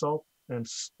to insult and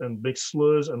make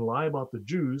slurs and lie about the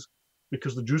Jews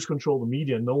because the Jews control the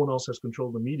media. No one else has control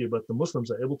of the media, but the Muslims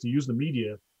are able to use the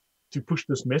media to push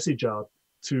this message out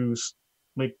to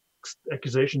make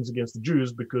accusations against the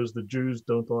Jews because the Jews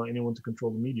don't allow anyone to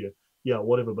control the media. Yeah,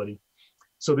 whatever, buddy.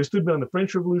 So they stood behind the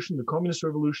French Revolution, the Communist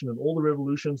Revolution, and all the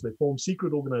revolutions. They formed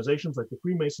secret organizations like the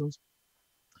Freemasons.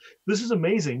 This is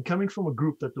amazing, coming from a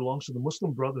group that belongs to the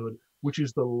Muslim Brotherhood, which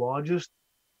is the largest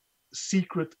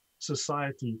secret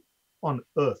society on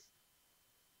earth,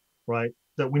 right?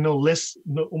 That we know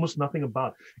almost nothing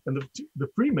about. And the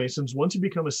Freemasons, once you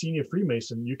become a senior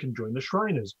Freemason, you can join the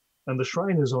Shriners. And the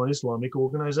Shriners are an Islamic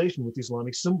organization with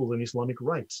Islamic symbols and Islamic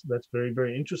rites. That's very,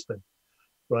 very interesting,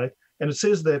 right? And it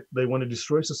says that they want to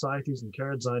destroy societies and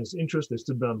carry out Zionist interests. They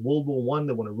stood behind World War I.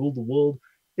 They want to rule the world.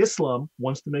 Islam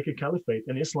wants to make a caliphate,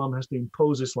 and Islam has to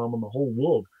impose Islam on the whole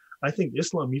world. I think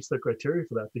Islam meets the criteria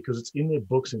for that because it's in their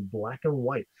books in black and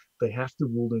white. They have to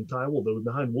rule the entire world. They were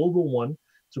behind World War I,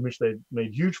 to which they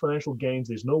made huge financial gains.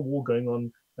 There's no war going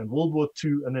on, and World War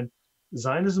II, and then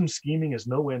Zionism scheming has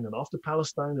no end, and after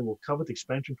Palestine, they will covet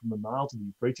expansion from the Nile to the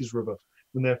Euphrates River.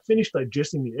 When they're finished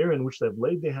digesting the area in which they've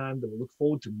laid their hand, they will look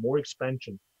forward to more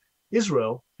expansion.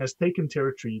 Israel has taken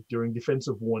territory during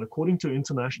defensive war, and according to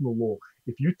international law,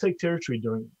 if you take territory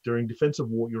during defensive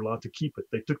war, you're allowed to keep it.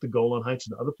 They took the Golan Heights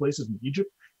and other places in Egypt.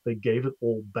 They gave it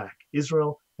all back.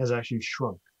 Israel has actually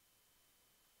shrunk,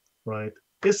 right?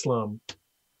 Islam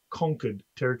conquered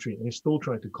territory and is still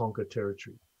trying to conquer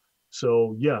territory.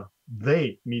 So yeah,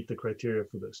 they meet the criteria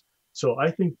for this. So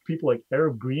I think people like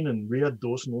Arab Green and Riyad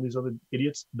Dawson, all these other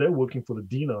idiots, they're working for the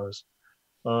dinars.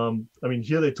 I mean,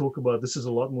 here they talk about this is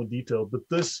a lot more detailed, but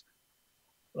this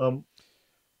um,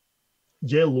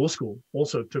 Yale Law School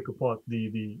also took apart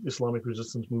the Islamic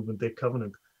resistance movement, their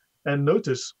covenant, and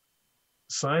notice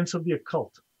science of the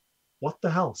occult. What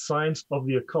the hell? Science of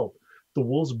the occult, the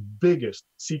world's biggest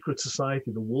secret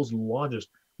society, the world's largest,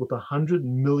 with 100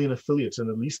 million affiliates and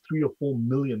at least 3 or 4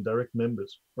 million direct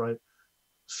members, right?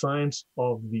 Science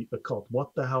of the occult.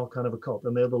 What the hell kind of occult?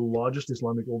 And they're the largest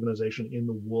Islamic organization in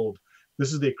the world.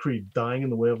 This is their creed: dying in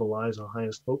the way of Allah is our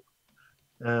highest hope.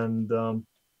 And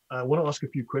I want to ask a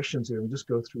few questions here and just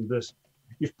go through this.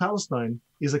 If Palestine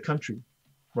is a country,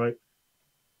 right,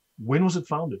 when was it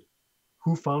founded?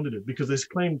 Who founded it? Because this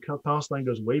claim Palestine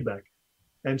goes way back.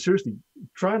 And seriously,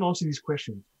 try and answer these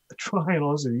questions. Try and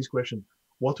answer these questions.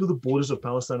 What were the borders of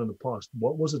Palestine in the past?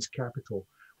 What was its capital?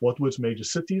 What were its major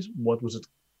cities? What was its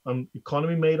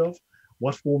economy made of?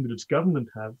 What form did its government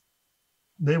have?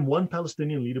 Name one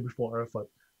Palestinian leader before Arafat.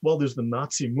 Well, there's the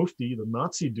Nazi Mufti, the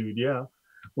Nazi dude, yeah.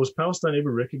 Was Palestine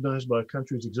ever recognized by a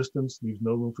country's existence? Leaves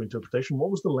no room for interpretation.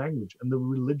 What was the language and the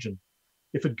religion?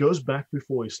 If it goes back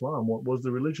before Islam, what was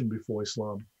the religion before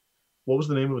Islam? What was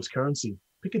the name of its currency?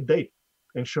 Pick a date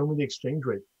and show me the exchange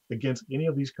rate against any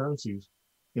of these currencies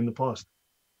in the past.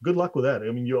 Good luck with that.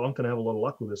 I mean, you aren't going to have a lot of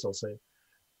luck with this, I'll say.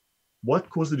 What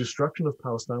caused the destruction of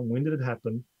Palestine? When did it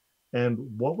happen? And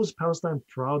what was Palestine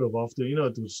proud of after, it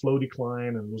was a slow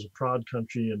decline and it was a proud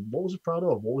country? And what was it proud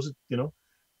of? What was it?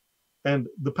 And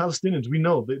the Palestinians, we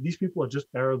know that these people are just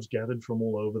Arabs gathered from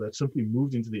all over that simply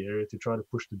moved into the area to try to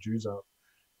push the Jews out.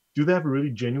 Do they have a really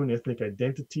genuine ethnic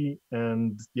identity?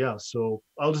 And yeah, so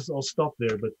I'll stop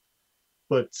there.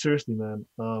 But seriously, man,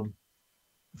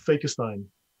 Fakestein,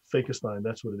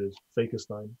 that's what it is.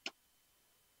 Fakestein.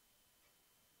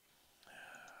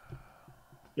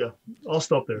 Yeah, I'll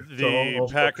stop there. The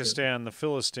Pakistan, the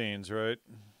Philistines, right?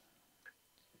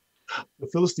 The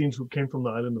Philistines came from the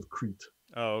island of Crete.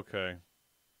 Oh, okay.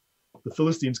 The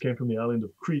Philistines came from the island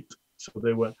of Crete, so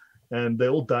they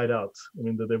all died out. I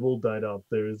mean, they've all died out.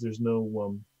 There's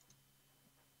no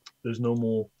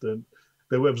more.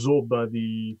 They were absorbed by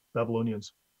the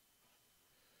Babylonians.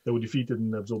 They were defeated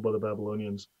and absorbed by the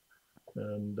Babylonians,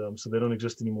 and so they don't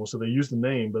exist anymore. So they use the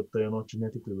name, but they are not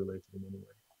genetically related in any way.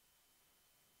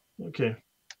 Okay.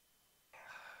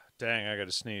 Dang, I got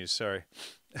to sneeze. Sorry.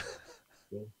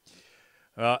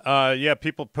 Yeah. Yeah,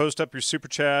 people post up your super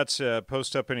chats,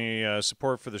 post up any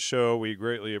support for the show. We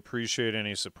greatly appreciate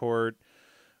any support.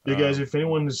 Yeah, guys, if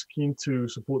anyone is keen to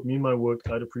support me and my work,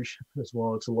 I'd appreciate it as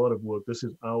well. It's a lot of work. This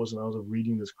is hours and hours of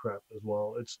reading this crap as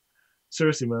well. It's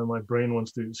seriously, man, my brain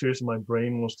wants to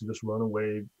just run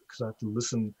away because I have to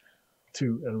listen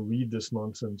to and read this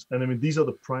nonsense. And I mean, these are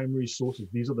the primary sources.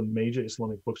 These are the major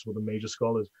Islamic books with the major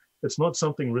scholars. It's not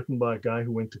something written by a guy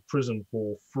who went to prison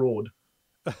for fraud.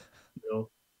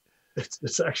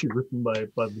 It's actually written by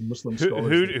the Muslim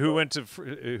scholars. Who went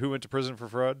to prison for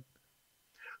fraud?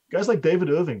 Guys like David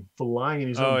Irving for lying in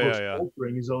his own books, yeah.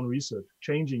 altering his own research,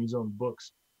 changing his own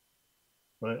books.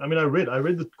 Right? I mean, I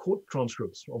read the court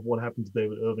transcripts of what happened to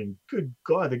David Irving. Good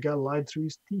God, the guy lied through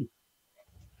his teeth.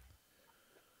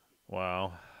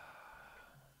 Wow.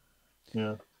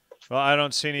 Yeah. Well, I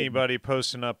don't see anybody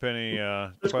posting up any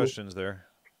questions there.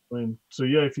 I mean, so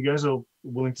yeah, if you guys are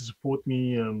willing to support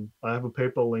me, I have a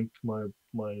PayPal link,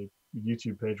 my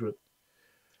YouTube page with.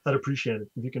 I'd appreciate it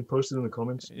if you can post it in the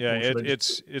comments. Yeah,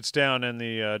 it's down in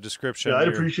the description. Yeah, I'd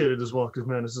appreciate it as well because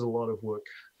man, this is a lot of work,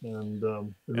 and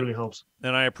it really helps.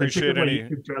 And I appreciate my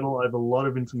YouTube channel. I have a lot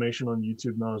of information on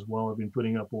YouTube now as well. I've been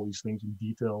putting up all these things in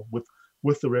detail with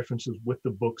the references, with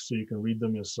the books, so you can read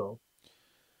them yourself.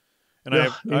 And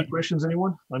any questions,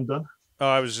 anyone? I'm done. Oh,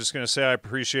 I was just going to say I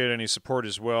appreciate any support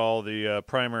as well. The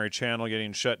primary channel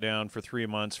getting shut down for 3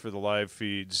 months for the live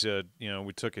feeds,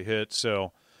 we took a hit.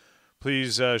 So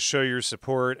please show your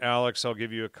support. Alex, I'll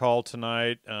give you a call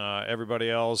tonight.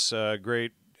 Everybody else,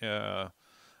 great.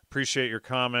 Appreciate your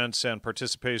comments and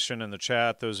participation in the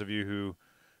chat. Those of you who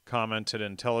commented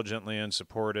intelligently and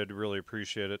supported, really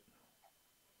appreciate it.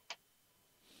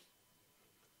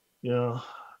 Yeah.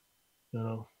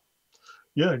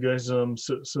 Yeah, guys.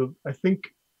 So I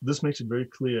think this makes it very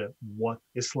clear what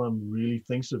Islam really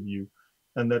thinks of you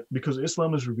And that because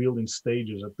Islam is revealed in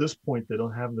stages, at this point they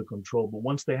don't have the control. But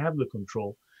once they have the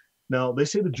control, now they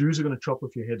say the Jews are going to chop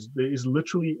off your heads. There is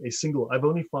literally a single, I've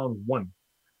only found one,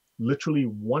 literally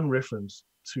one reference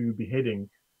to beheading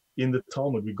in the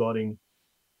Talmud regarding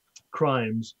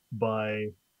crimes by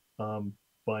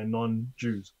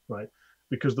non-Jews, right?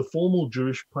 Because the formal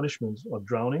Jewish punishments are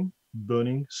drowning,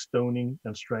 burning, stoning,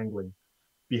 and strangling.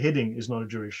 Beheading is not a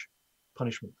Jewish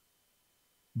punishment.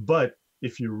 But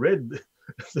if you read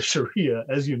the Sharia,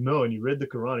 as you know, and you read the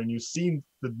Quran, and you've seen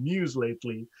the news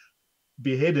lately,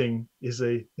 beheading is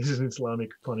an Islamic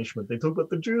punishment. They talk about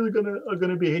the Jews are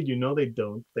gonna behead you. No, they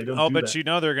don't. They don't Oh, do but that. you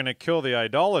know they're going to kill the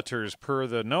idolaters per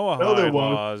the No, they Noahide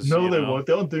won't. laws. No, they know. won't.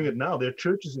 They're not doing it now. There are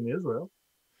churches in Israel.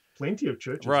 Plenty of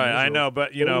churches in Right, Israel. I know,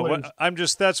 but you know Always, what? I'm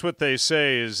just that's what they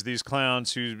say is these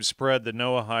clowns who spread the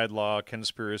Noahide law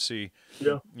conspiracy.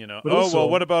 yeah. You know, But oh also, well,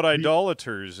 what about the,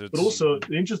 idolaters? but It's also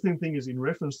the interesting thing is in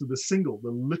reference to the single,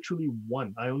 the literally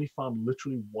one. I only found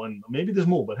literally one. Maybe there's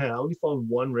more, but hey, I only found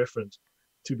one reference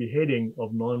to beheading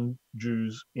of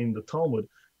non-Jews in the Talmud,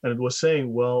 and it was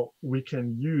saying, well, we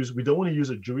don't want to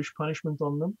use a Jewish punishment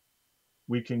on them.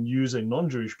 We can use a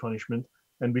non-Jewish punishment,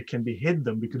 and we can behead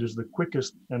them because it's the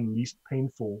quickest and least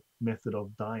painful method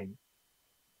of dying.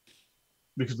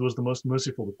 Because it was the most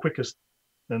merciful, the quickest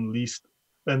and least,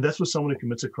 and that's for someone who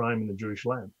commits a crime in the Jewish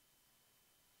land,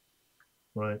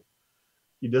 right?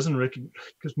 He doesn't recognize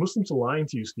because Muslims are lying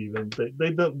to you, Stephen. They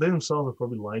themselves are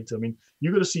probably lying to. I mean,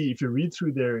 you got to see if you read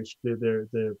through their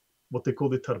what they call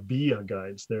the tarbiyah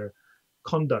guides, their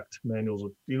conduct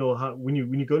manuals. You know how when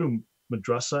you go to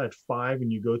madrasa at 5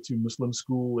 and you go to Muslim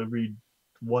school every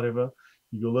whatever,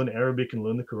 you go learn Arabic and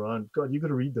learn the Quran. God, you got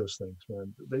to read those things,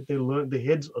 man. They learn, their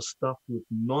heads are stuffed with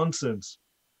nonsense.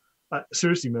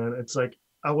 Seriously, man, it's like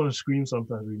I want to scream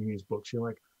sometimes reading these books. You're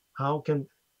like, how can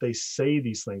they say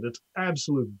these things? It's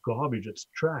absolute garbage. It's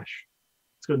trash.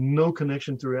 It's got no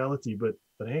connection to reality. But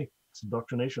hey, it's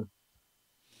indoctrination.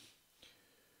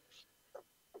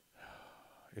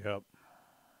 yep.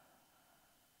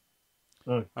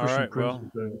 Oh, All Christian right, Prince well,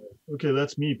 is going, okay,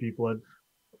 that's me, people. And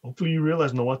hopefully you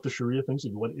realize now what the Sharia thinks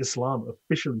of what Islam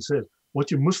officially says.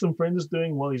 What your Muslim friend is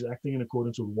doing, well, he's acting in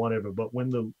accordance with whatever. But when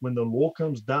the law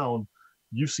comes down,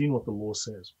 you've seen what the law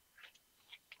says.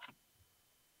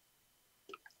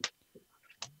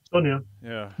 Sonia,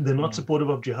 yeah. they're not supportive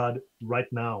of jihad right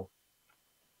now.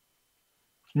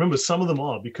 Remember, some of them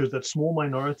are because that small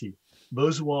minority,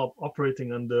 those who are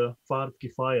operating under Fard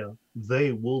Kifaya,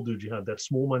 they will do jihad. That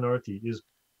small minority is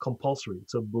compulsory.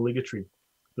 It's obligatory.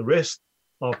 The rest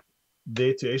are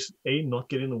there to A, not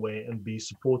get in the way, and B,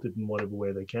 supported in whatever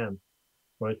way they can.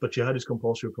 Right? But jihad is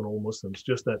compulsory upon all Muslims.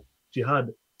 Just that jihad,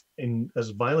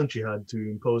 as violent jihad to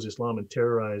impose Islam and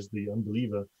terrorize the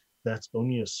unbeliever, that's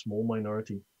only a small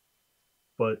minority.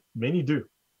 But many do.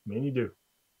 Many do.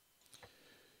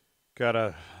 Got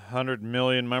 100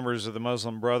 million members of the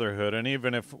Muslim Brotherhood, and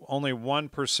even if only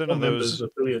 1% of members, those,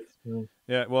 affiliates.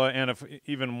 yeah, well, and if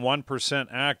even 1%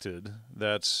 acted,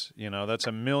 that's that's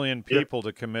a million people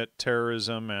to commit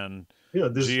terrorism and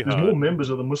there's more jihad. members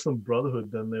of the Muslim Brotherhood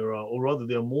than there are, or rather,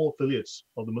 there are more affiliates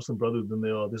of the Muslim Brotherhood than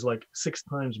there are. There's like 6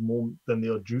 times more than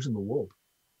there are Jews in the world.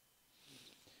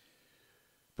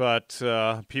 But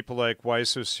people like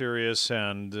Weiss Osiris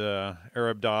and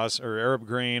Arab Das or Arab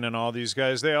Green and all these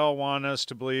guys, they all want us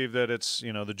to believe that it's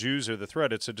the Jews are the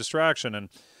threat. It's a distraction, and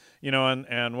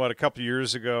and what a couple of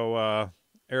years ago,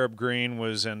 Arab Green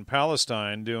was in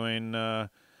Palestine doing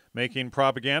making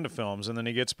propaganda films, and then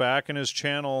he gets back and his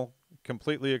channel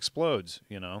completely explodes.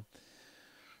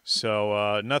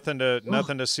 So nothing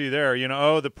to see there.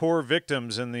 The poor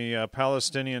victims in the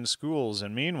Palestinian schools,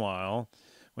 and meanwhile,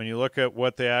 when you look at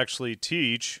what they actually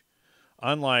teach,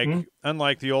 unlike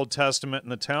the Old Testament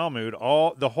and the Talmud,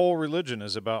 the whole religion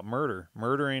is about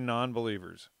murdering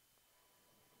non-believers.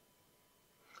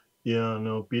 Yeah,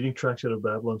 no, beating tracks out of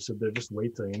Babylon said they're just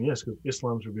waiting. And yes, because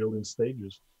Islam's revealed in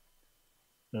stages.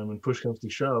 And when push comes to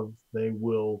shove,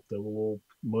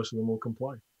 most of them will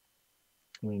comply.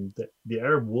 I mean, the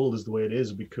Arab world is the way it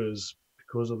is because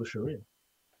of the Sharia.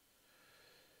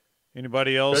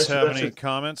 Anybody else have any it.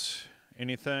 comments?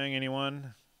 Anything?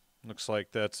 Anyone? Looks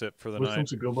like that's it for the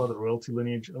Muslims night. who go by the royalty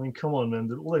lineage. I mean, come on,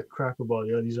 man. All that crap about,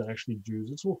 these are actually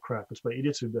Jews. It's all crap. It's by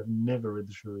idiots who have never read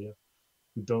the Sharia,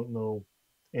 who don't know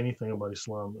anything about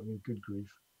Islam. I mean, good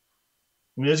grief.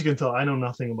 I mean, as you can tell, I know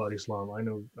nothing about Islam.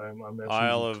 I'm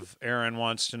Isle of Aaron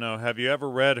wants to know, have you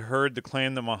ever heard the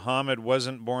claim that Muhammad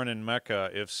wasn't born in Mecca?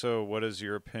 If so, what is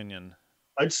your opinion?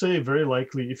 I'd say very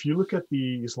likely. If you look at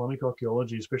the Islamic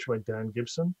archaeology, especially by Dan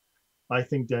Gibson, I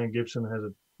think Dan Gibson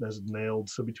has it nailed.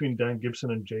 So between Dan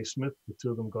Gibson and Jay Smith, the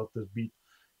two of them got this beat.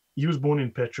 he was born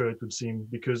in Petra, it would seem,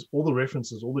 because all the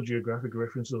references, all the geographic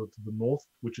references are to the north,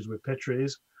 which is where Petra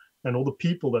is, and all the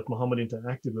people that Muhammad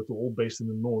interacted with were all based in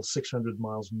the north, 600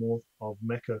 miles north of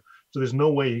Mecca. So there's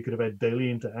no way he could have had daily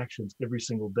interactions every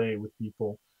single day with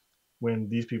people when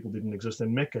these people didn't exist.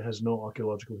 And Mecca has no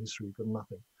archaeological history, got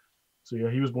nothing. So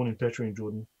yeah, he was born in Petra in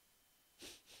Jordan.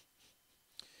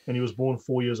 And he was born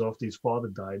 4 years after his father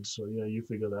died. So yeah, you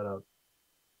figure that out.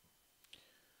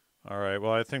 All right.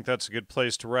 Well, I think that's a good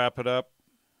place to wrap it up.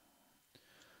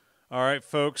 All right,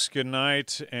 folks, good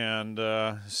night, and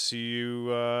see you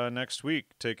next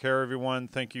week. Take care, everyone.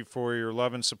 Thank you for your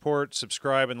love and support.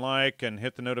 Subscribe and like, and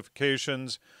hit the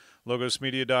notifications.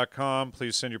 LogosMedia.com.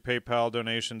 Please send your PayPal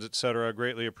donations, etc.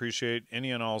 Greatly appreciate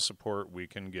any and all support we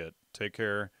can get. Take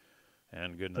care,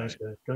 and good night. Thanks, guys.